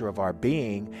the nature of our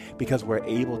being, because we're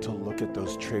able to look at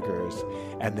those triggers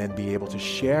and then be able to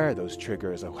share those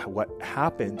triggers of what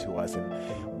happened to us and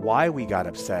why we got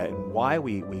upset and why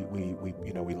we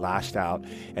lashed out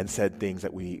and said things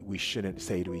that we shouldn't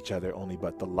say to each other, only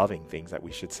but the loving things that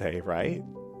we should say, right?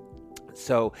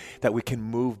 So that we can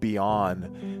move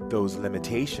beyond those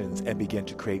limitations and begin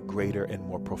to create greater and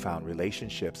more profound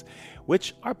relationships,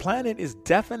 which our planet is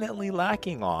definitely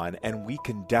lacking on, and we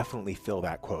can definitely fill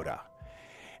that quota.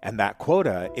 And that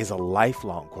quota is a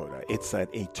lifelong quota. It's an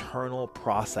eternal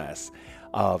process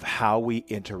of how we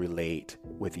interrelate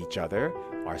with each other,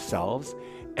 ourselves,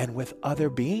 and with other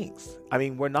beings. I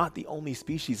mean, we're not the only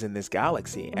species in this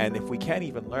galaxy. And if we can't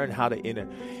even learn how to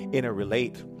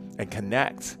interrelate and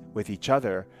connect with each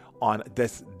other on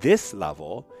this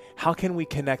level, how can we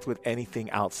connect with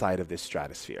anything outside of this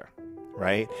stratosphere,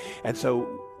 right? And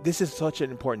so this is such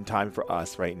an important time for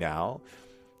us right now,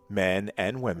 men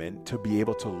and women, to be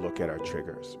able to look at our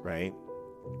triggers, right?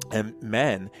 And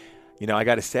men, I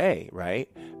got to say, right?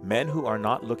 Men who are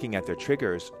not looking at their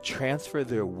triggers transfer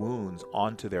their wounds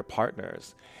onto their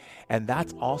partners. And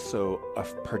that's also a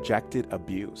projected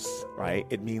abuse, right?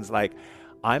 It means like,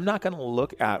 I'm not going to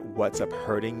look at what's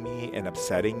hurting me and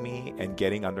upsetting me and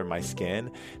getting under my skin.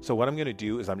 So what I'm going to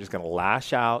do is I'm just going to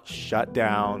lash out, shut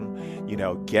down,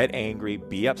 get angry,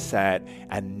 be upset,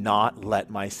 and not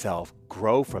let myself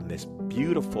grow from this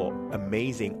beautiful,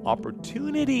 amazing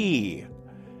opportunity.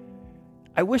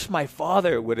 I wish my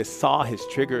father would have saw his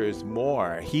triggers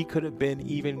more. He could have been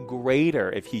even greater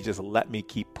if he just let me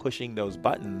keep pushing those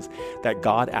buttons that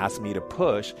God asked me to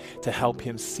push to help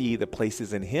him see the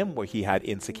places in him where he had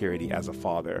insecurity as a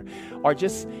father, or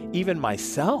just even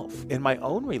myself in my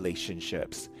own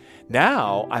relationships.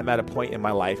 Now I'm at a point in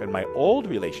my life, in my old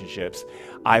relationships,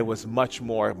 I was much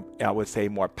more, I would say,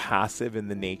 more passive in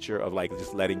the nature of like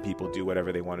just letting people do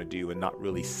whatever they want to do and not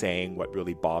really saying what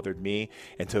really bothered me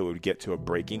until it would get to a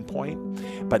breaking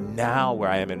point. But now where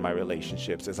I am in my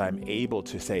relationships is I'm able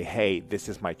to say, hey, this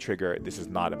is my trigger. This is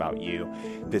not about you.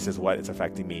 This is what is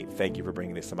affecting me. Thank you for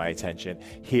bringing this to my attention.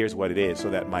 Here's what it is,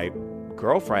 so that my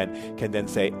girlfriend can then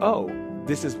say, oh,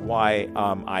 this is why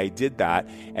I did that,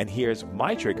 and here's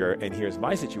my trigger, and here's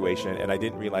my situation, and I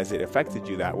didn't realize it affected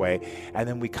you that way. And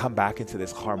then we come back into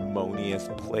this harmonious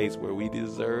place where we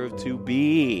deserve to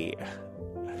be.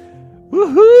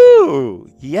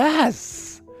 Woohoo!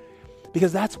 Yes!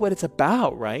 Because that's what it's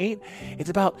about, right? It's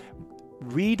about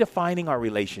redefining our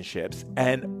relationships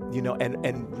and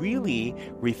really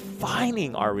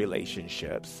refining our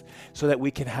relationships so that we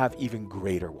can have even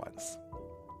greater ones.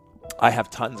 I have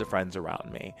tons of friends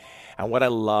around me. And what I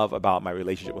love about my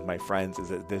relationship with my friends is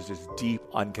that there's this deep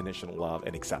unconditional love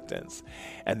and acceptance.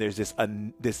 And there's this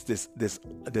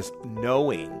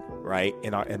knowing, right,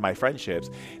 in my friendships,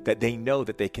 that they know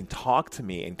that they can talk to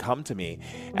me and come to me,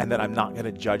 and that I'm not going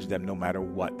to judge them no matter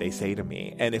what they say to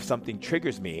me. And if something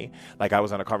triggers me, like I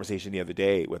was on a conversation the other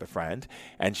day with a friend,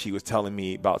 and she was telling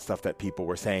me about stuff that people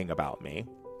were saying about me.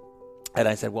 And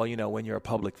I said, well, when you're a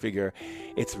public figure,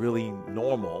 it's really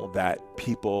normal that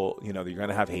people, you're going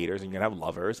to have haters and you're going to have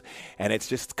lovers. And it's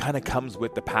just kind of comes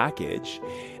with the package.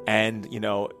 And,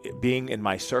 being in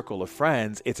my circle of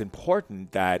friends, it's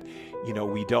important that,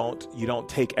 you don't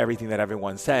take everything that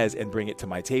everyone says and bring it to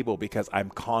my table, because I'm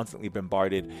constantly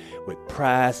bombarded with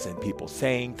press and people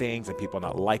saying things and people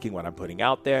not liking what I'm putting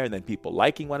out there and then people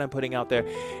liking what I'm putting out there.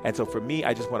 And so for me,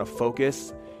 I just want to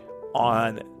focus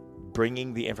on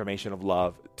bringing the information of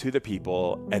love to the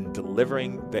people and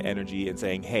delivering the energy and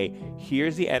saying, hey,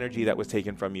 here's the energy that was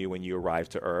taken from you when you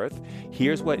arrived to Earth.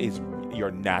 Here's what is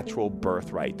your natural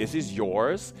birthright. This is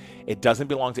yours. It doesn't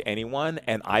belong to anyone.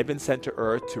 And I've been sent to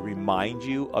Earth to remind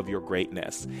you of your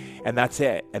greatness. And that's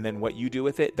it. And then what you do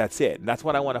with it, that's it. And that's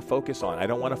what I want to focus on. I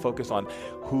don't want to focus on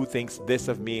who thinks this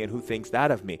of me and who thinks that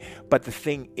of me. But the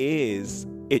thing is,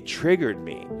 it triggered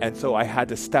me. And so I had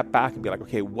to step back and be like,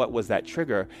 okay, what was that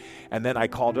trigger? And then I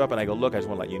called her up and I go, look, I just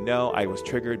want to let you know I was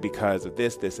triggered because of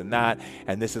this, this, and that.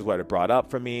 And this is what it brought up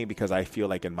for me, because I feel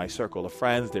like in my circle of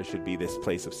friends, there should be this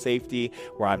place of safety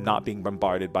where I'm not being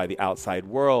bombarded by the outside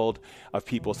world of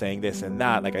people saying this and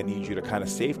that. Like, I need you to kind of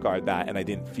safeguard that. And I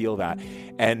didn't feel that.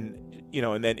 And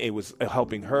then it was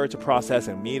helping her to process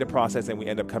and me to process, and we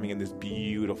end up coming in this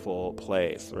beautiful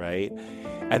place, right?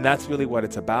 And that's really what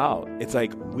it's about. It's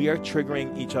like we are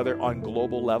triggering each other on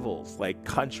global levels. Like,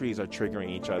 countries are triggering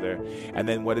each other. And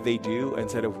then what do?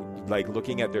 Instead of like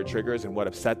looking at their triggers and what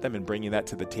upset them and bringing that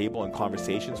to the table in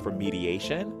conversations for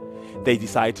mediation, they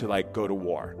decide to like go to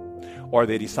war. Or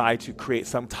they decide to create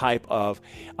some type of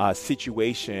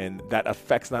situation that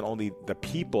affects not only the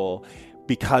people,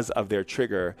 because of their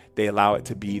trigger, they allow it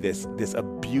to be this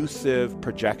abusive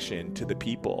projection to the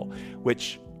people,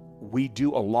 which we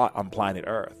do a lot on planet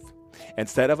Earth.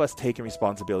 Instead of us taking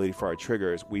responsibility for our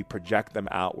triggers, we project them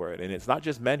outward. And it's not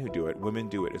just men who do it, women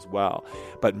do it as well.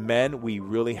 But men, we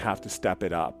really have to step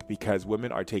it up, because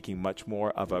women are taking much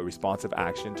more of a responsive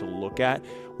action to look at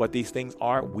what these things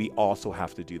are. We also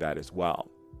have to do that as well.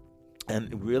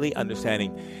 And really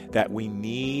understanding that we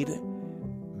need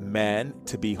men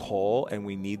to be whole, and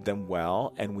we need them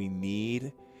well, and we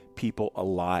need people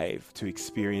alive to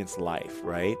experience life,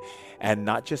 right? And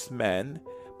not just men,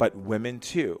 but women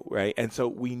too, right? And so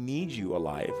we need you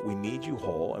alive, we need you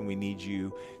whole, and we need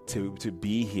you to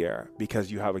be here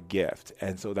because you have a gift.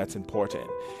 And so that's important.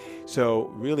 So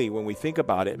really, when we think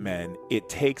about it, men, it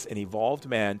takes an evolved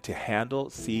man to handle,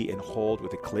 see, and hold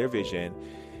with a clear vision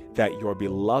that your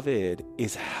beloved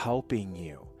is helping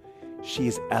you.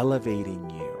 She's elevating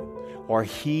you, or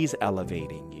he's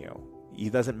elevating you.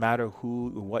 It doesn't matter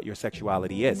what your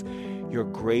sexuality is. You're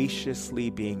graciously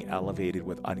being elevated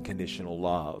with unconditional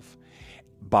love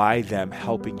by them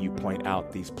helping you point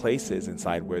out these places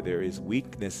inside where there is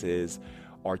weaknesses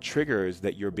or triggers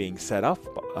that you're being set up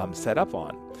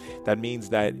on. That means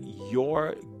that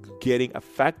you're getting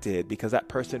affected because that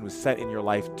person was set in your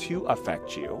life to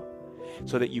affect you,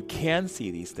 so that you can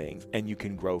see these things and you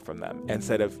can grow from them,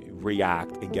 instead of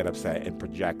react and get upset and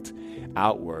project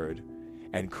outward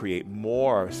and create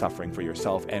more suffering for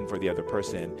yourself and for the other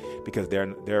person, because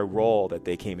their role that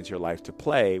they came into your life to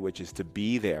play, which is to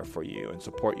be there for you and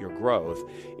support your growth,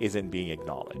 isn't being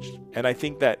acknowledged. And I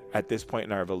think that at this point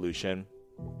in our evolution,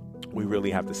 we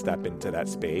really have to step into that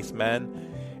space,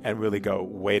 men, and really go,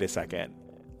 wait a second,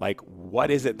 like, what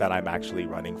is it that I'm actually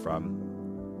running from?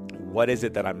 What is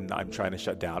it that I'm trying to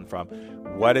shut down from?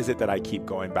 What is it that I keep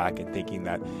going back and thinking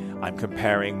that I'm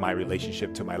comparing my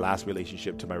relationship to my last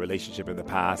relationship to my relationship in the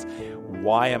past?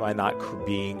 Why am I not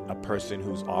being a person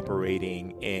who's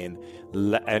operating in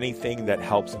anything that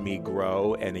helps me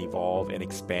grow and evolve and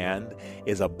expand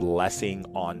is a blessing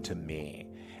onto me?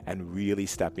 And really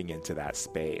stepping into that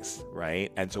space,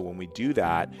 right? And so when we do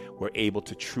that, we're able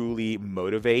to truly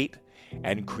motivate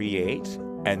and create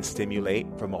and stimulate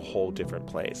from a whole different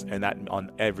place. And that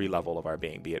on every level of our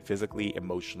being, be it physically,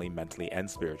 emotionally, mentally, and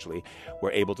spiritually,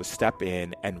 we're able to step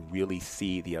in and really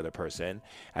see the other person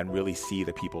and really see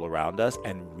the people around us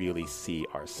and really see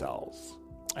ourselves.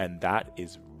 And that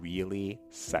is really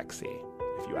sexy,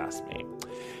 if you ask me.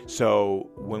 So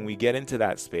when we get into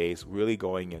that space, really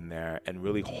going in there and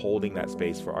really holding that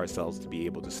space for ourselves to be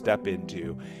able to step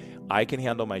into, I can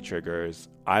handle my triggers.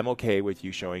 I'm okay with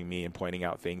you showing me and pointing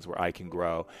out things where I can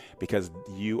grow, because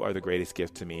you are the greatest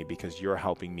gift to me, because you're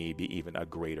helping me be even a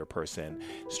greater person,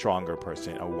 stronger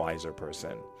person, a wiser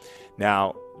person.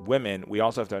 Now, women, we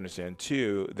also have to understand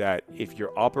too that if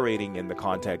you're operating in the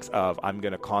context of I'm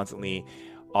going to constantly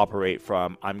operate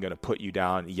from I'm going to put you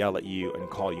down, yell at you, and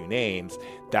call you names,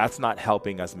 that's not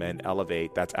helping us men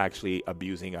elevate. That's actually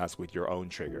abusing us with your own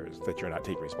triggers that you're not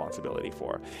taking responsibility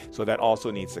for. So that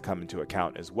also needs to come into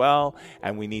account as well.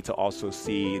 And we need to also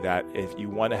see that if you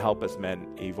want to help us men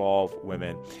evolve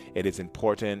women, it is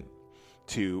important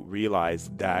to realize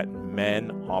that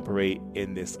men operate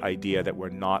in this idea that we're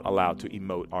not allowed to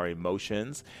emote our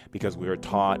emotions because we are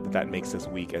taught that makes us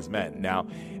weak as men. Now,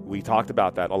 we talked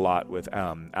about that a lot with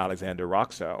Alexander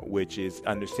Roxo, which is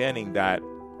understanding that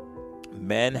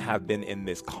men have been in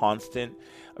this constant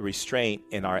restraint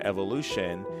in our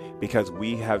evolution because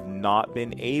we have not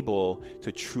been able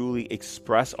to truly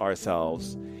express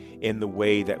ourselves in the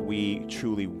way that we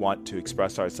truly want to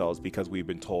express ourselves because we've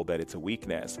been told that it's a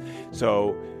weakness.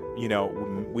 So, you know,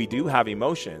 we do have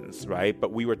emotions, right?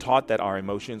 But we were taught that our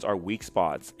emotions are weak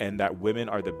spots and that women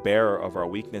are the bearer of our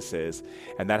weaknesses.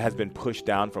 And that has been pushed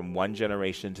down from one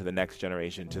generation to the next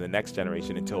generation to the next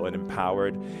generation until an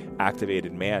empowered,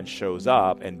 activated man shows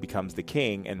up and becomes the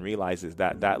king and realizes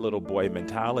that that little boy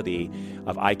mentality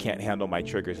of I can't handle my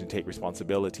triggers and take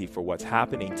responsibility for what's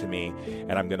happening to me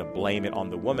and I'm going to blame it on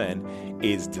the woman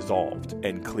is dissolved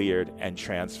and cleared and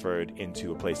transferred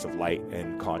into a place of light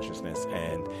and consciousness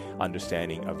and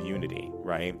understanding of unity,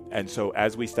 right? And so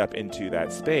as we step into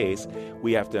that space,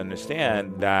 we have to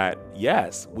understand that,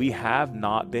 yes, we have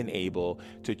not been able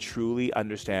to truly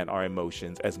understand our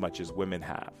emotions as much as women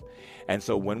have. And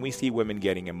so when we see women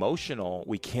getting emotional,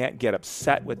 we can't get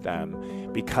upset with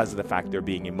them because of the fact they're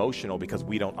being emotional because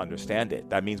we don't understand it.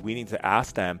 That means we need to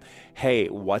ask them, hey,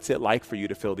 what's it like for you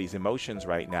to feel these emotions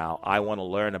right now? I want to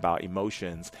learn about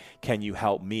emotions. Can you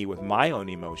help me with my own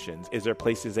emotions? Is there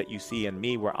places that you see in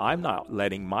me where I'm not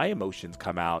letting my emotions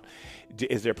come out?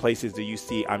 Is there places that you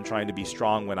see I'm trying to be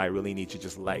strong when I really need to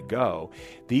just let go?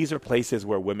 These are places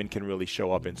where women can really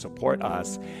show up and support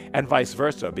us, and vice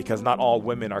versa, because not all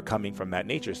women are coming from that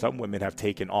nature. Some women have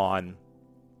taken on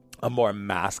a more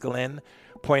masculine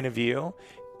point of view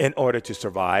in order to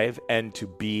survive and to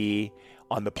be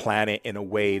on the planet in a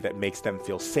way that makes them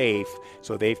feel safe.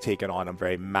 So they've taken on a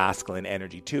very masculine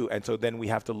energy too. And so then we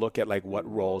have to look at like what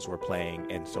roles we're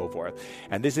playing and so forth.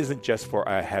 And this isn't just for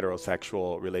a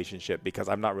heterosexual relationship because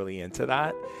I'm not really into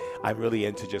that. I'm really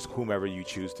into just whomever you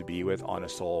choose to be with on a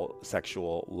soul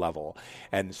sexual level.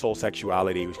 And soul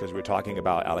sexuality, because we're talking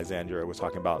about Alexandra was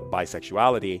talking about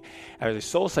bisexuality. And the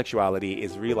soul sexuality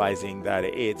is realizing that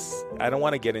I don't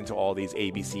want to get into all these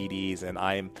ABCDs and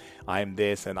I'm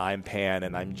this and I'm pan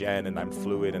and I'm Jen and I'm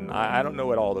fluid and I don't know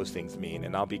what all those things mean,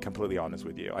 and I'll be completely honest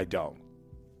with you, I don't.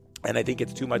 And I think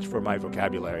it's too much for my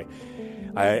vocabulary.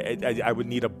 I would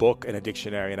need a book and a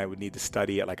dictionary, and I would need to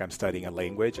study it like I'm studying a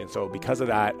language. And so because of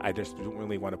that, I just don't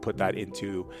really want to put that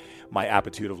into my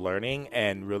aptitude of learning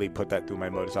and really put that through my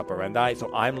modus operandi.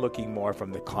 So I'm looking more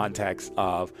from the context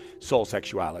of soul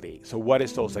sexuality. So what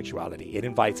is soul sexuality? It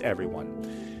invites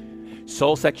everyone.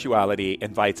 Soul sexuality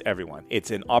invites everyone.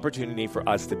 It's an opportunity for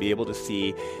us to be able to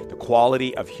see the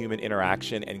quality of human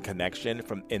interaction and connection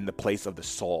from in the place of the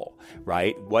soul,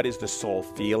 right? What is the soul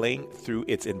feeling through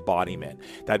its embodiment?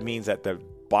 That means that the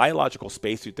biological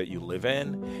spacesuit that you live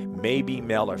in may be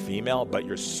male or female, but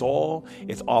your soul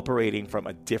is operating from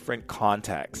a different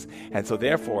context. And so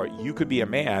therefore, you could be a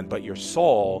man, but your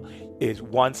soul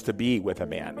wants to be with a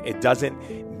man. It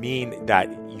doesn't mean that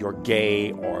you're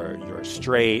gay or you're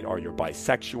straight or you're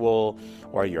bisexual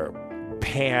or you're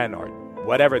pan or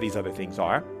whatever these other things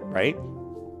are, right?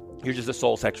 You're just a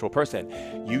soul sexual person.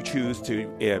 You choose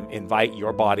to invite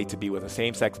your body to be with a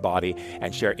same-sex body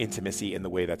and share intimacy in the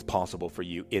way that's possible for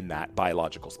you in that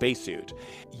biological spacesuit.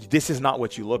 This is not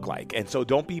what you look like. And so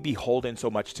don't be beholden so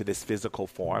much to this physical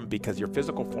form, because your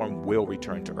physical form will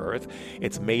return to Earth.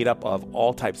 It's made up of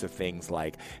all types of things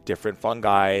like different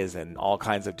fungi and all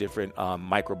kinds of different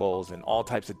microbes and all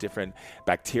types of different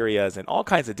bacterias and all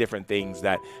kinds of different things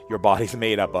that your body's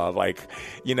made up of, like,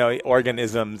 you know,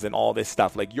 organisms and all this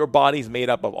stuff. Like, your body's made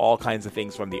up of all kinds of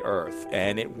things from the earth,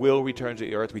 and it will return to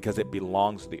the earth because it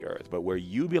belongs to the earth. But where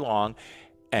you belong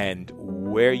and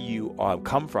where you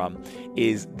come from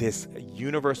is this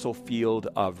universal field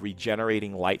of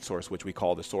regenerating light source, which we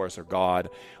call the source or God,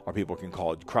 or people can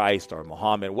call it Christ or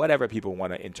Muhammad, whatever people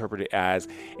want to interpret it as.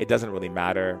 It doesn't really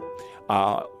matter.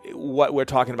 What we're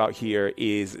talking about here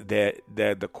is that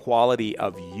the quality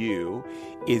of you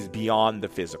is beyond the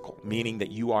physical, meaning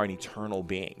that you are an eternal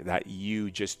being, that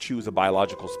you just choose a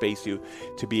biological spacesuit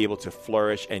to be able to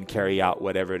flourish and carry out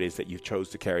whatever it is that you chose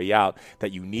to carry out,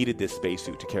 that you needed this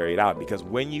spacesuit to carry it out. Because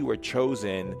when you were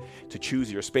chosen to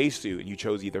choose your spacesuit, and you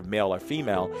chose either male or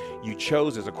female, you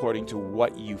chose as according to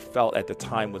what you felt at the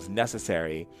time was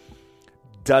necessary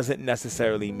doesn't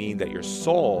necessarily mean that your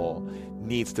soul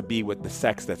needs to be with the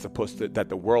sex that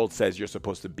the world says you're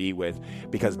supposed to be with,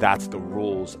 because that's the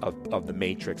rules of the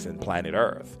Matrix and planet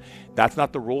Earth. That's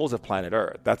not the rules of planet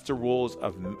Earth. That's the rules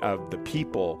of the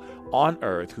people on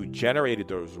Earth who generated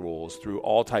those rules through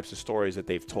all types of stories that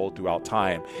they've told throughout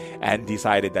time, and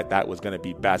decided that that was going to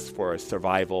be best for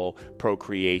survival,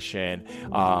 procreation,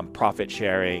 profit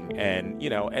sharing, and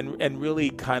and really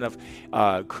kind of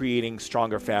creating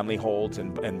stronger family holds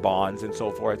and bonds and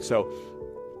so forth. So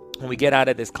when we get out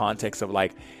of this context of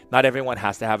like, not everyone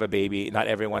has to have a baby, not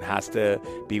everyone has to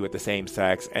be with the same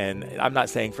sex, and I'm not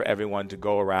saying for everyone to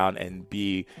go around and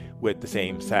be with the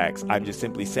same sex. I'm just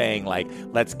simply saying, like,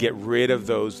 let's get rid of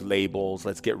those labels,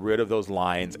 let's get rid of those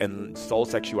lines, and soul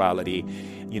sexuality,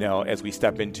 as we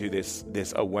step into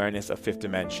this awareness of fifth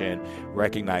dimension,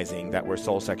 recognizing that we're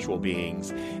soul sexual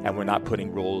beings, and we're not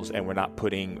putting rules, and we're not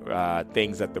putting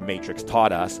things that the Matrix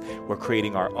taught us. We're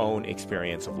creating our own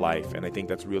experience of life, and I think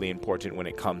that's really important when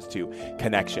it comes to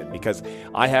connection, because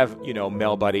I have,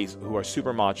 male buddies who are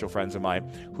super macho friends of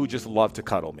mine who just love to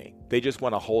cuddle me. They just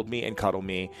want to hold me and cuddle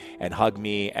me and hug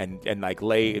me and like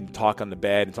lay and talk on the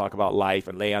bed and talk about life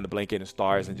and lay on the blanket and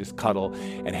stars and just cuddle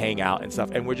and hang out and stuff.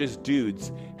 And we're just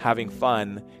dudes having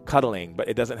fun cuddling, but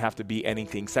it doesn't have to be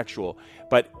anything sexual.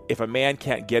 But if a man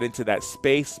can't get into that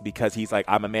space because he's like,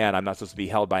 I'm a man, I'm not supposed to be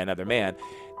held by another man,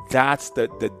 that's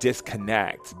the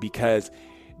disconnect, because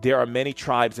there are many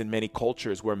tribes and many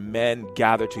cultures where men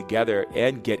gather together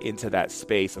and get into that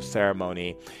space of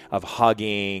ceremony, of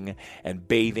hugging and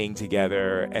bathing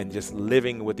together and just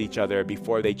living with each other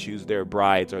before they choose their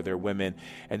brides or their women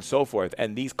and so forth.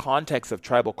 And these contexts of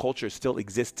tribal culture still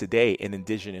exist today in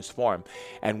indigenous form.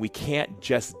 And we can't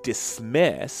just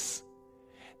dismiss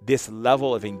this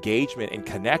level of engagement and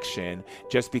connection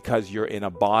just because you're in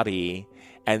a body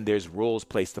and there's rules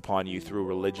placed upon you through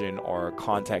religion or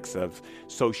context of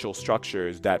social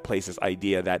structures that place this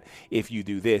idea that if you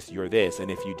do this, you're this,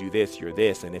 and if you do this, you're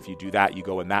this, and if you do that, you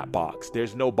go in that box.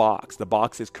 There's no box. The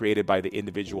box is created by the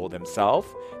individual themselves,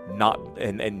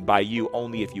 and by you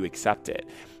only if you accept it.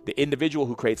 The individual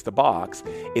who creates the box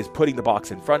is putting the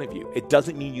box in front of you. It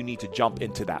doesn't mean you need to jump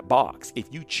into that box.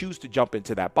 If you choose to jump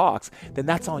into that box, then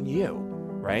that's on you,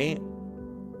 right?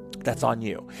 That's on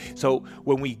you. So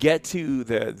when we get to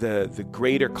the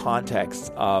greater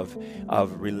context of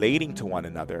relating to one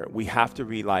another, we have to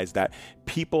realize that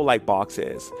people like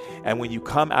boxes. And when you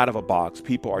come out of a box,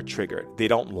 people are triggered. They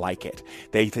don't like it.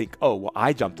 They think, oh, well,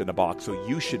 I jumped in a box, so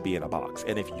you should be in a box.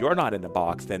 And if you're not in the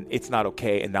box, then it's not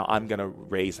okay. And now I'm going to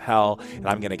raise hell, and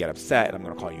I'm going to get upset, and I'm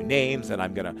going to call you names, and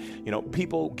I'm going to,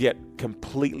 people get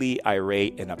completely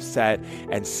irate and upset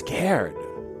and scared.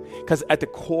 Because at the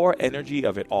core energy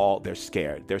of it all, they're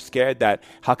scared. They're scared that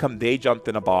how come they jumped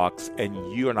in a box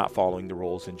and you're not following the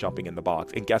rules and jumping in the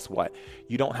box? And guess what?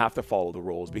 You don't have to follow the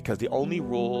rules, because the only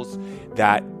rules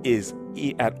that is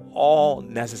at all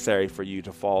necessary for you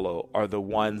to follow are the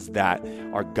ones that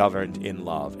are governed in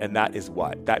love. And that is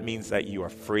what? That means that you are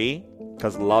free,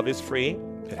 because love is free.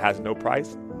 It has no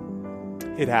price.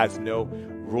 It has no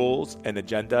rules and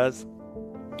agendas.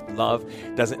 Love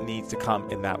doesn't need to come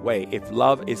in that way. If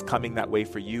love is coming that way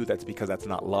for you, that's because that's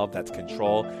not love, that's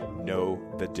control. Know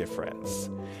the difference,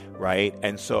 right?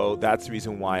 And so that's the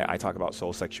reason why I talk about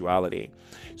soul sexuality.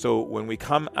 So when we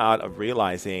come out of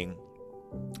realizing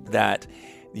that,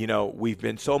 we've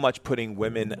been so much putting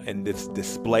women in this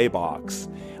display box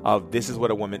of this is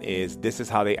what a woman is, this is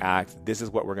how they act, this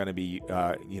is what we're going to be,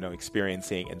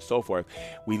 experiencing and so forth.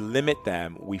 We limit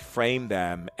them, we frame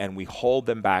them, and we hold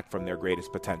them back from their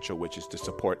greatest potential, which is to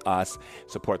support us,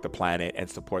 support the planet, and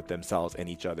support themselves and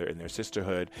each other in their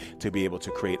sisterhood to be able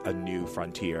to create a new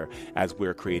frontier as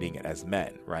we're creating it as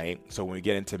men, right? So when we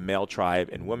get into male tribe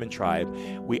and women tribe,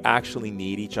 we actually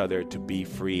need each other to be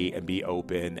free and be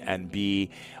open and be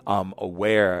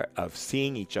aware of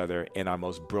seeing each other in our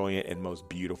most brilliant and most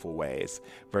beautiful ways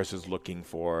versus looking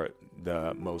for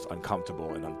the most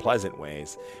uncomfortable and unpleasant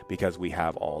ways, because we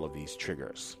have all of these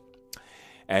triggers.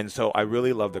 And so I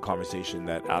really love the conversation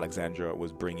that Alexandra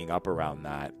was bringing up around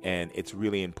that. And it's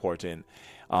really important,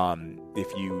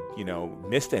 if you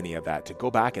missed any of that, to go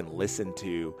back and listen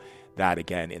to that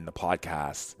again in the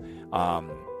podcast,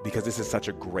 because this is such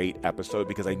a great episode,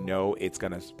 because I know it's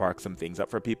going to spark some things up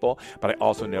for people, but I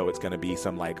also know it's going to be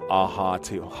some like aha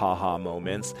to haha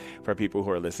moments for people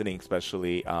who are listening,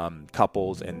 especially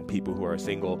couples and people who are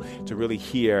single, to really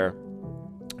hear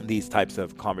these types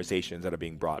of conversations that are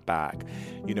being brought back.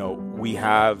 We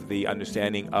have the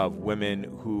understanding of women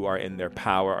who are in their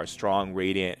power, are strong,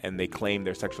 radiant, and they claim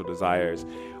their sexual desires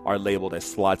are labeled as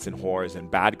sluts and whores and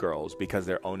bad girls because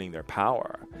they're owning their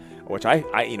power. Which I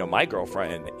my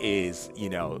girlfriend is,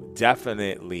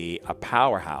 definitely a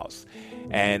powerhouse.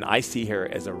 And I see her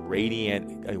as a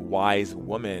radiant, a wise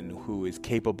woman who is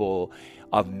capable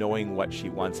of knowing what she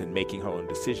wants and making her own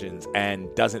decisions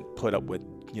and doesn't put up with,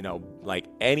 like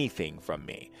anything from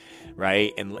me,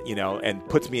 right? And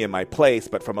puts me in my place,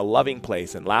 but from a loving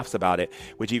place, and laughs about it,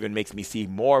 which even makes me see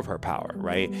more of her power,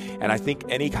 right? And I think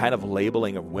any kind of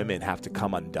labeling of women have to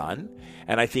come undone.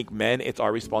 And I think men, it's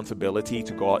our responsibility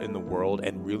to go out in the world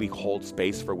and really hold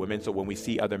space for women. So when we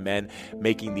see other men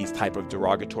making these type of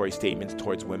derogatory statements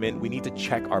towards women, we need to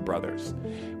check our brothers.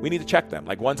 We need to check them.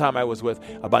 Like one time I was with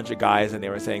a bunch of guys and they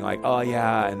were saying like, oh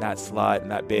yeah, and that slut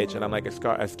and that bitch. And I'm like,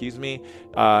 excuse me?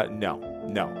 No.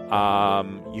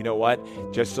 You know what?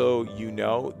 Just so you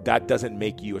know, that doesn't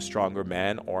make you a stronger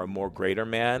man or a more greater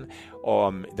man.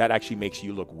 That actually makes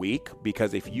you look weak,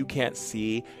 because if you can't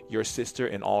see your sister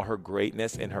in all her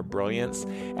greatness and her brilliance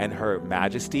and her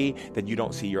majesty, then you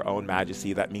don't see your own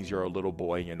majesty. That means you're a little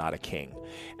boy and you're not a king.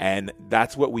 And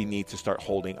that's what we need to start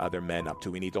holding other men up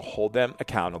to. We need to hold them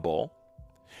accountable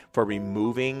for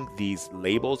removing these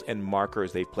labels and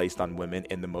markers they've placed on women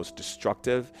in the most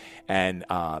destructive and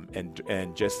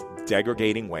just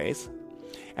degrading ways,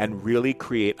 and really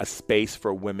create a space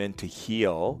for women to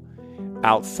heal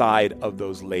outside of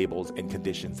those labels and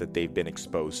conditions that they've been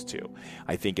exposed to.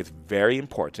 I think it's very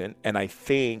important, and I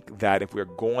think that if we're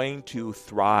going to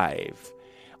thrive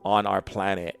on our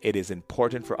planet, it is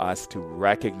important for us to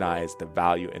recognize the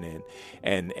value in it,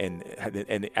 and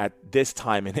at this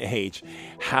time and age,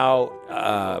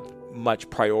 how much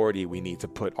priority we need to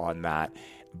put on that,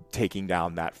 taking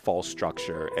down that false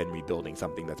structure and rebuilding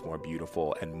something that's more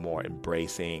beautiful and more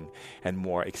embracing and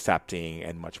more accepting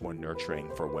and much more nurturing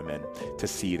for women to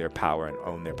see their power and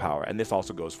own their power. And this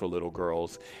also goes for little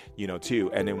girls,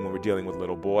 too. And then when we're dealing with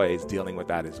little boys, dealing with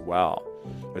that as well,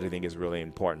 which I think is really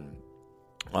important.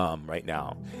 Right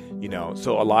now,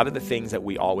 so a lot of the things that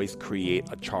we always create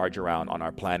a charge around on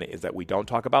our planet is that we don't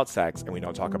talk about sex and we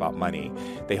don't talk about money.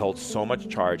 They hold so much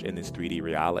charge in this 3D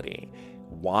reality.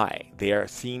 Why? They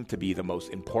seem to be the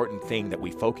most important thing that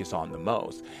we focus on the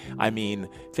most. I mean,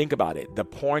 think about it. The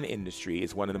porn industry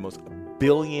is one of the most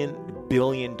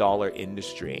billion-dollar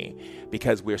industry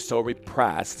because we're so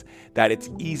repressed that it's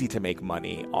easy to make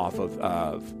money off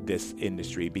of this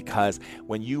industry, because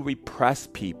when you repress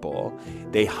people,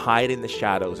 they hide in the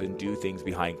shadows and do things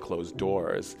behind closed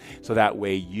doors. So that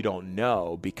way you don't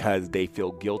know, because they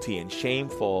feel guilty and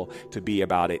shameful to be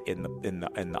about it in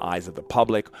the eyes of the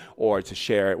public, or to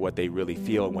share what they really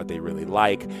feel and what they really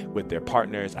like with their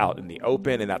partners out in the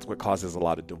open. And that's what causes a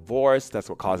lot of divorce. That's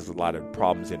what causes a lot of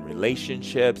problems in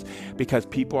relationships, because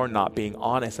people are not being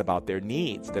honest about their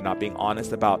needs. They're not being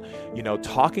honest about,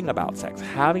 talking about sex,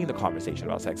 having the conversation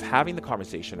about sex, having the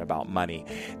conversation about money.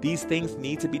 These things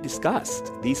need to be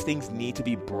discussed. These things need to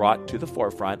be brought to the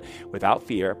forefront without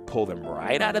fear, pull them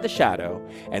right out of the shadow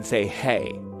and say,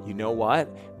 hey, you know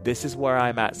what? This is where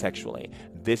I'm at sexually.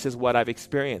 This is what I've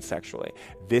experienced sexually.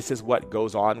 This is what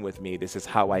goes on with me. This is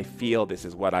how I feel. This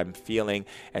is what I'm feeling,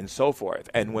 and so forth.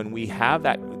 And when we have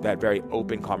that very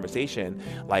open conversation,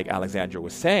 like Alexandra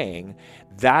was saying,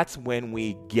 that's when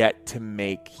we get to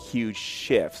make huge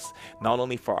shifts, not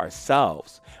only for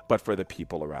ourselves, but for the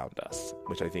people around us,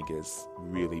 which I think is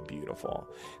really beautiful.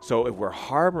 So if we're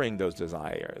harboring those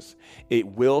desires, it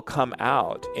will come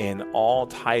out in all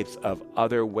types of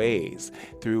other ways,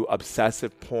 through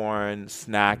obsessive porn,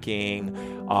 snacking,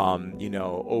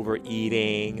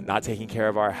 overeating, not taking care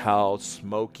of our health,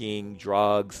 smoking,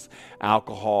 drugs,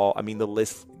 alcohol. I mean, the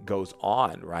list goes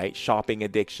on, right? Shopping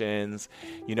addictions,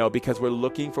 because we're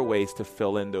looking for ways to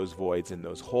fill in those voids and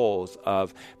those holes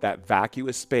of that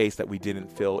vacuous space that we didn't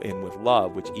fill in with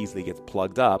love, which easily gets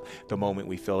plugged up the moment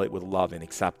we fill it with love and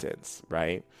acceptance,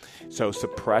 right? So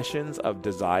suppressions of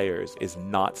desires is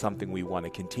not something we want to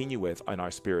continue with on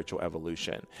our spiritual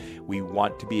evolution. We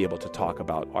want to be able to talk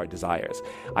about our desires.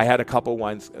 I had a couple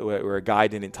ones where a guy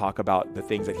didn't talk about the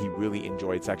things that he really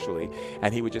enjoyed sexually,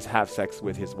 and he would just have sex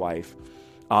with his wife.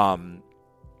 And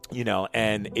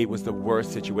it was the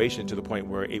worst situation, to the point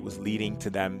where it was leading to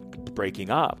them breaking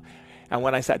up. And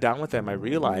when I sat down with them, I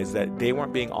realized that they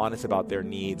weren't being honest about their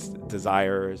needs,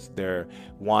 desires, their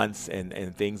wants,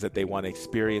 and things that they want to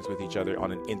experience with each other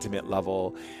on an intimate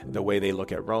level, the way they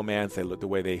look at romance, the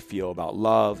way they feel about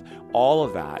love. All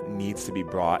of that needs to be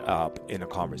brought up in a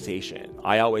conversation.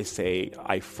 I always say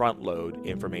I front load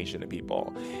information to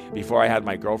people. Before I had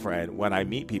my girlfriend, when I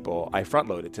meet people, I front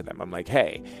load it to them. I'm like,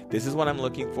 hey, this is what I'm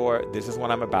looking for. This is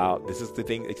what I'm about. This is the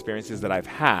experiences that I've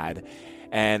had.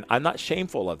 And I'm not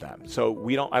shameful of them. So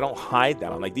I don't hide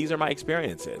them. I'm like, these are my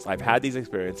experiences. I've had these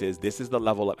experiences. This is the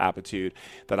level of aptitude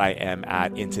that I am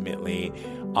at intimately.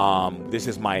 This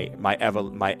is my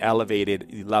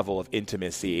elevated level of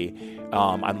intimacy.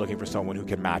 I'm looking for someone who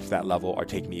can match that level or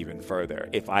take me even further.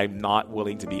 If I'm not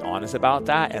willing to be honest about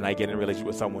that, and I get in a relationship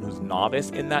with someone who's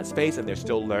novice in that space and they're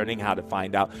still learning how to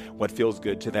find out what feels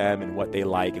good to them and what they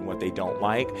like and what they don't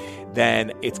like,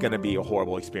 then it's going to be a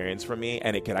horrible experience for me,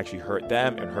 and it can actually hurt them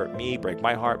and hurt me, break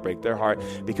my heart, break their heart,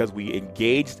 because we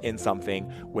engaged in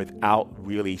something without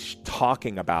really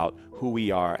talking about who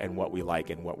we are and what we like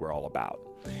and what we're all about.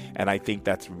 And I think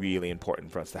that's really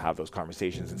important for us to have those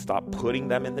conversations and stop putting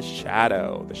them in the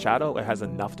shadow. The shadow has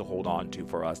enough to hold on to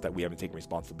for us that we haven't taken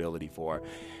responsibility for.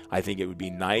 I think it would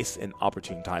be nice and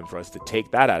opportune time for us to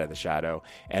take that out of the shadow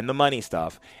and the money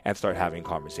stuff and start having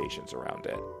conversations around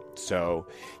it. So,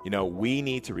 we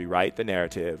need to rewrite the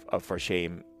narrative from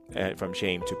shame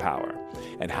to power.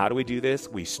 And how do we do this?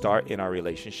 We start in our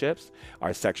relationships,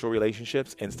 our sexual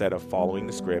relationships, instead of following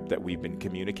the script that we've been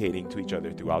communicating to each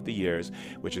other throughout the years,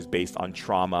 which is based on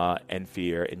trauma and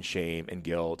fear and shame and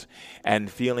guilt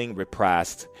and feeling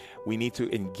repressed. We need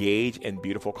to engage in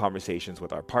beautiful conversations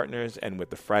with our partners and with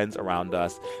the friends around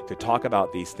us to talk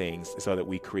about these things so that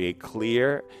we create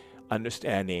clear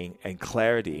understanding and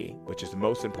clarity, which is the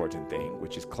most important thing,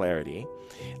 which is clarity,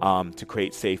 to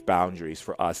create safe boundaries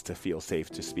for us to feel safe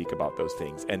to speak about those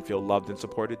things and feel loved and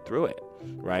supported through it,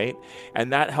 right?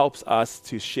 And that helps us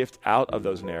to shift out of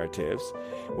those narratives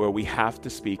where we have to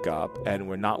speak up and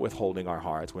we're not withholding our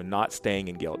hearts, we're not staying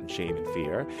in guilt and shame and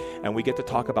fear, and we get to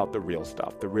talk about the real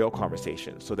stuff, the real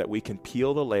conversations, so that we can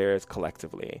peel the layers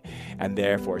collectively and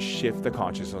therefore shift the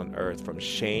consciousness on earth from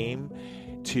shame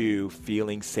to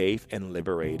feeling safe and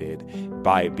liberated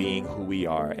by being who we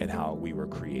are and how we were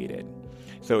created.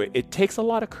 So it takes a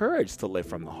lot of courage to live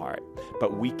from the heart,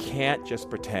 but we can't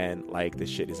just pretend like this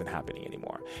shit isn't happening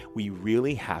anymore. We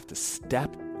really have to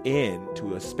step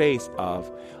into a space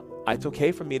of, it's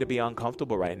okay for me to be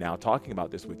uncomfortable right now talking about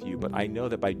this with you, but I know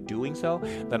that by doing so,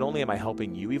 not only am I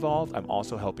helping you evolve, I'm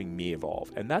also helping me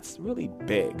evolve. And that's really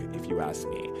big, if you ask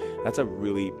me. That's a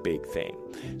really big thing.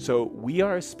 So we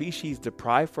are a species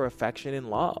deprived for affection and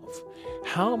love.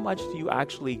 How much do you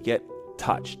actually get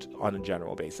touched on a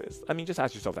general basis? I mean, just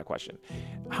ask yourself that question.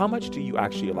 How much do you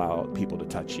actually allow people to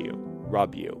touch you,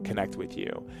 rub you, connect with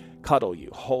you, cuddle you,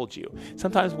 hold you?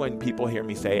 Sometimes when people hear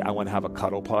me say, I want to have a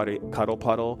cuddle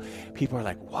puddle, people are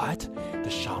like, what? The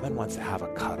shaman wants to have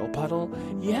a cuddle puddle?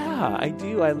 Yeah, I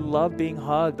do. I love being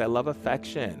hugged. I love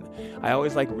affection. I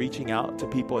always like reaching out to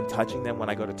people and touching them when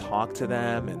I go to talk to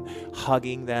them and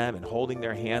hugging them and holding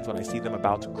their hands when I see them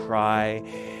about to cry.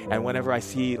 And whenever I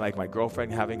see like my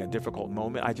girlfriend having a difficult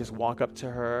moment, I just walk up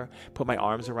to her, put my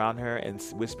arms around her and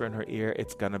whisper in her ear,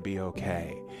 it's gonna be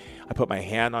okay. I put my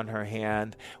hand on her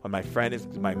hand. When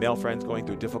my male friend's going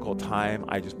through a difficult time,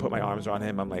 I just put my arms around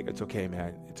him. I'm like, it's okay,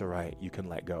 man. It's all right. You can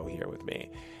let go here with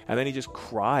me. And then he just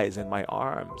cries in my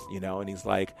arms, and he's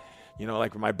like,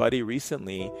 like my buddy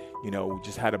recently,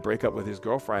 just had a breakup with his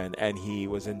girlfriend and he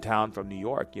was in town from New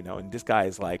York, and this guy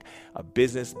is like a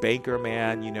business banker,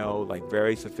 man, like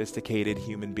very sophisticated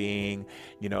human being,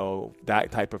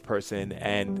 that type of person.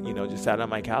 And, just sat on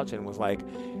my couch and was like,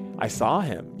 I saw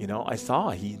him,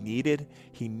 he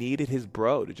needed his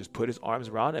bro to just put his arms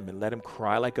around him and let him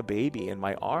cry like a baby in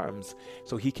my arms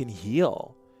so he can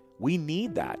heal. We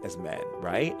need that as men,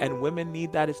 right? And women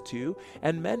need that as too,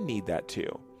 and men need that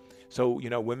too. So,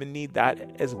 women need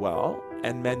that as well,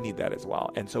 and men need that as well.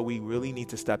 And so we really need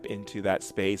to step into that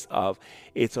space of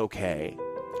it's okay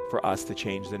for us to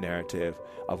change the narrative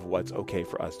of what's okay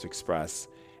for us to express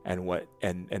and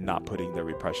not putting the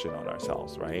repression on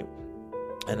ourselves, right?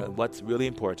 And what's really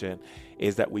important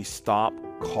is that we stop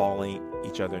calling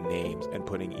each other names and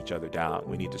putting each other down.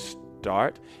 We need to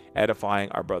start edifying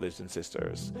our brothers and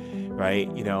sisters, right?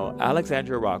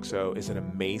 Alexandra Roxo is an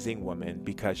amazing woman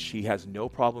because she has no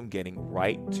problem getting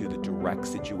right to the direct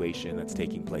situation that's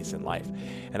taking place in life.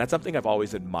 And that's something I've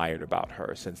always admired about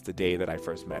her since the day that I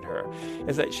first met her,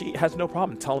 is that she has no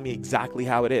problem telling me exactly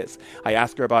how it is. I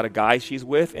ask her about a guy she's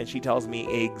with and she tells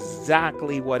me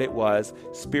exactly what it was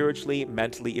spiritually,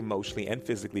 mentally, emotionally, and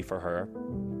physically for her,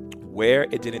 where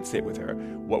it didn't sit with her,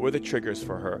 what were the triggers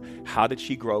for her, how did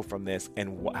she grow from this,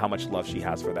 and how much love she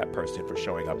has for that person for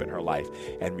showing up in her life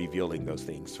and revealing those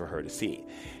things for her to see.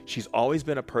 She's always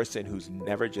been a person who's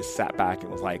never just sat back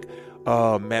and was like,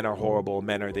 oh, men are horrible,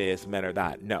 men are this, men are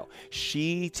that. No,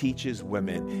 she teaches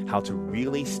women how to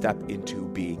really step into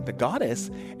being the goddess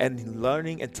and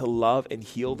learning and to love and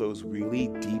heal those really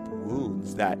deep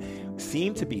wounds that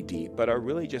seem to be deep, but are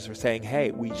really just for saying,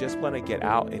 hey, we just want to get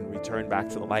out and return back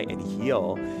to the light and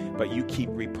heal, but you keep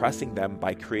repressing them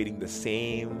by creating the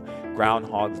same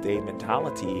Groundhog's Day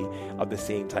mentality of the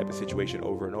same type of situation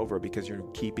over and over because you're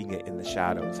keeping it in the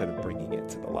shadow instead of bringing it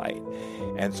to the light.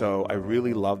 And so I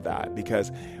really love that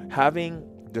because having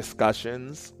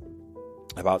discussions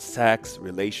about sex,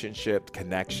 relationship,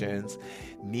 connections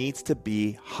needs to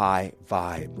be high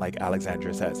vibe, like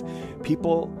Alexandra says.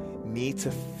 People need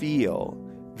to feel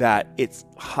that it's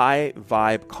high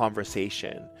vibe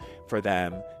conversation for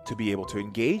them to be able to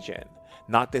engage in.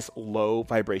 Not this low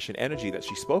vibration energy that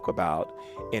she spoke about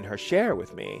in her share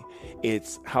with me.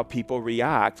 It's how people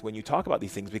react when you talk about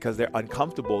these things because they're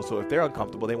uncomfortable. So if they're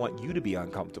uncomfortable, they want you to be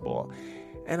uncomfortable.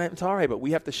 And it's all right, but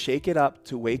we have to shake it up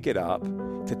to wake it up,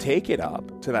 to take it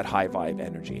up to that high vibe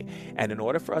energy. And in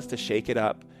order for us to shake it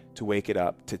up, to wake it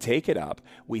up, to take it up,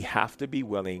 we have to be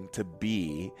willing to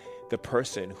be the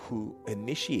person who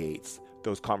initiates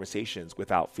those conversations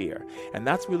without fear. And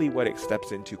that's really what it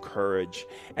steps into courage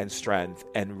and strength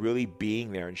and really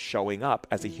being there and showing up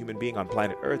as a human being on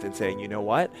planet Earth and saying, you know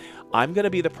what? I'm going to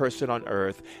be the person on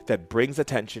Earth that brings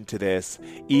attention to this,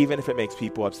 even if it makes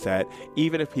people upset,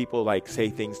 even if people like say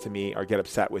things to me or get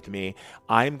upset with me.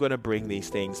 I'm going to bring these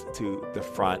things to the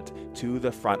front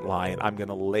line. I'm going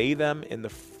to lay them in the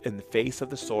face of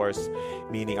the source,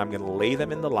 meaning I'm going to lay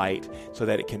them in the light so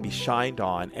that it can be shined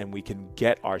on and we can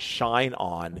get our shine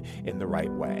on in the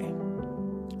right way.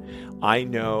 I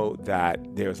know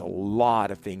that there's a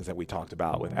lot of things that we talked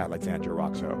about with Alexandra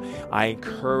Roxo. I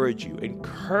encourage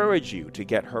you to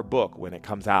get her book when it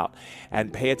comes out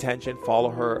and pay attention, follow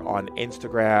her on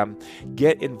Instagram,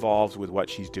 get involved with what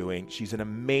she's doing. She's an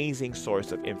amazing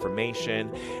source of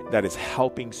information that is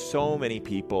helping so many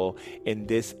people in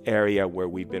this area where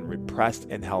we've been repressed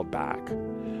and held back.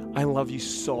 I love you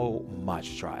so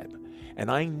much, tribe. And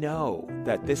I know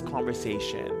that this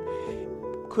conversation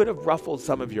could have ruffled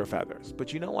some of your feathers.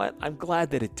 But you know what? I'm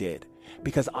glad that it did.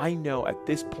 Because I know at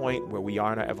this point where we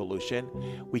are in our evolution,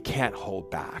 we can't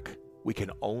hold back. We can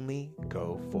only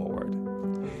go forward.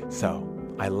 So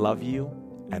I love you.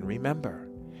 And remember,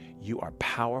 you are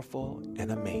powerful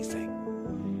and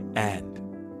amazing. And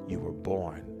you were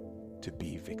born to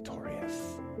be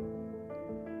victorious.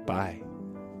 Bye.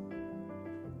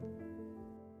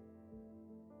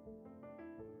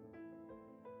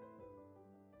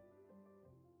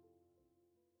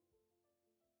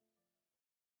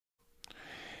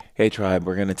 Hey tribe,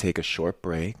 we're going to take a short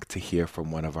break to hear from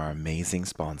one of our amazing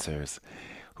sponsors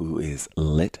who is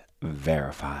Lit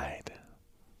Verified.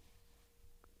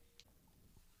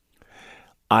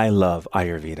 I love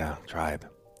Ayurveda, tribe,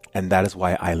 and that is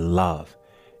why I love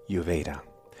Yuveda.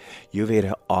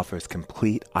 Yuveda offers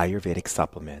complete Ayurvedic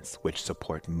supplements which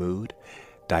support mood,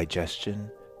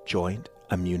 digestion, joint,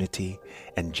 immunity,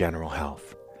 and general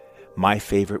health. My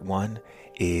favorite one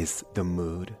is the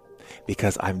mood,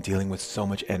 because I'm dealing with so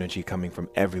much energy coming from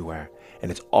everywhere, and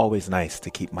it's always nice to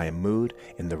keep my mood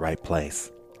in the right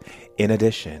place. In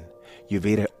addition,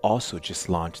 Yuveda also just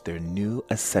launched their new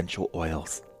essential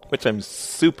oils, which I'm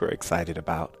super excited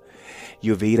about.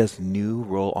 Yuveda's new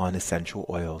roll-on essential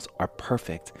oils are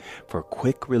perfect for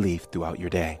quick relief throughout your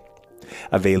day.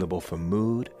 Available for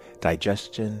mood,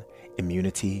 digestion,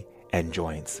 immunity, and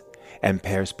joints, and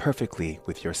pairs perfectly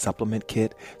with your supplement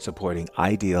kit supporting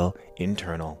ideal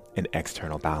internal and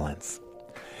external balance.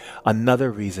 Another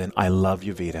reason I love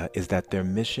Yuveda is that their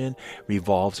mission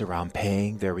revolves around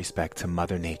paying their respect to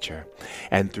Mother Nature,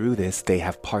 and through this they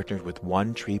have partnered with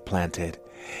One Tree Planted,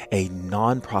 a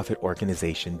non-profit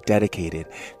organization dedicated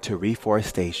to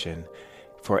reforestation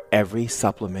for every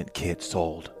supplement kit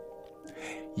sold.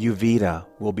 Yuveda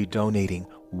will be donating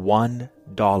 $1.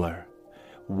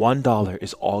 $1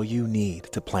 is all you need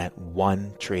to plant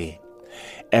one tree.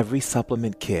 Every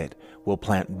supplement kit will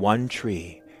plant one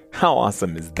tree. How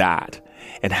awesome is that?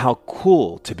 And how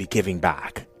cool to be giving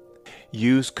back.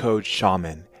 Use code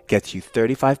SHAMAN gets you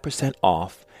 35%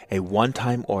 off a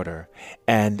one-time order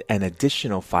and an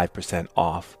additional 5%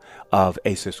 off of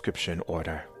a subscription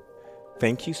order.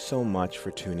 Thank you so much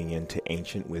for tuning in to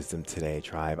Ancient Wisdom today,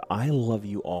 tribe. I love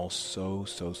you all so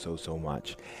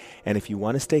much. And if you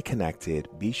want to stay connected,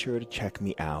 be sure to check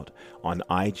me out on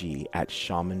IG at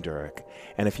Shaman Durek.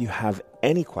 And if you have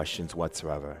any questions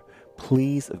whatsoever,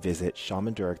 please visit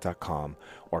shamandurek.com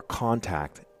or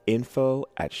contact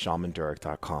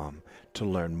info@shamandurek.com to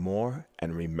learn more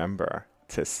and remember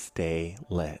to stay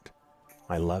lit.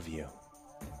 I love you.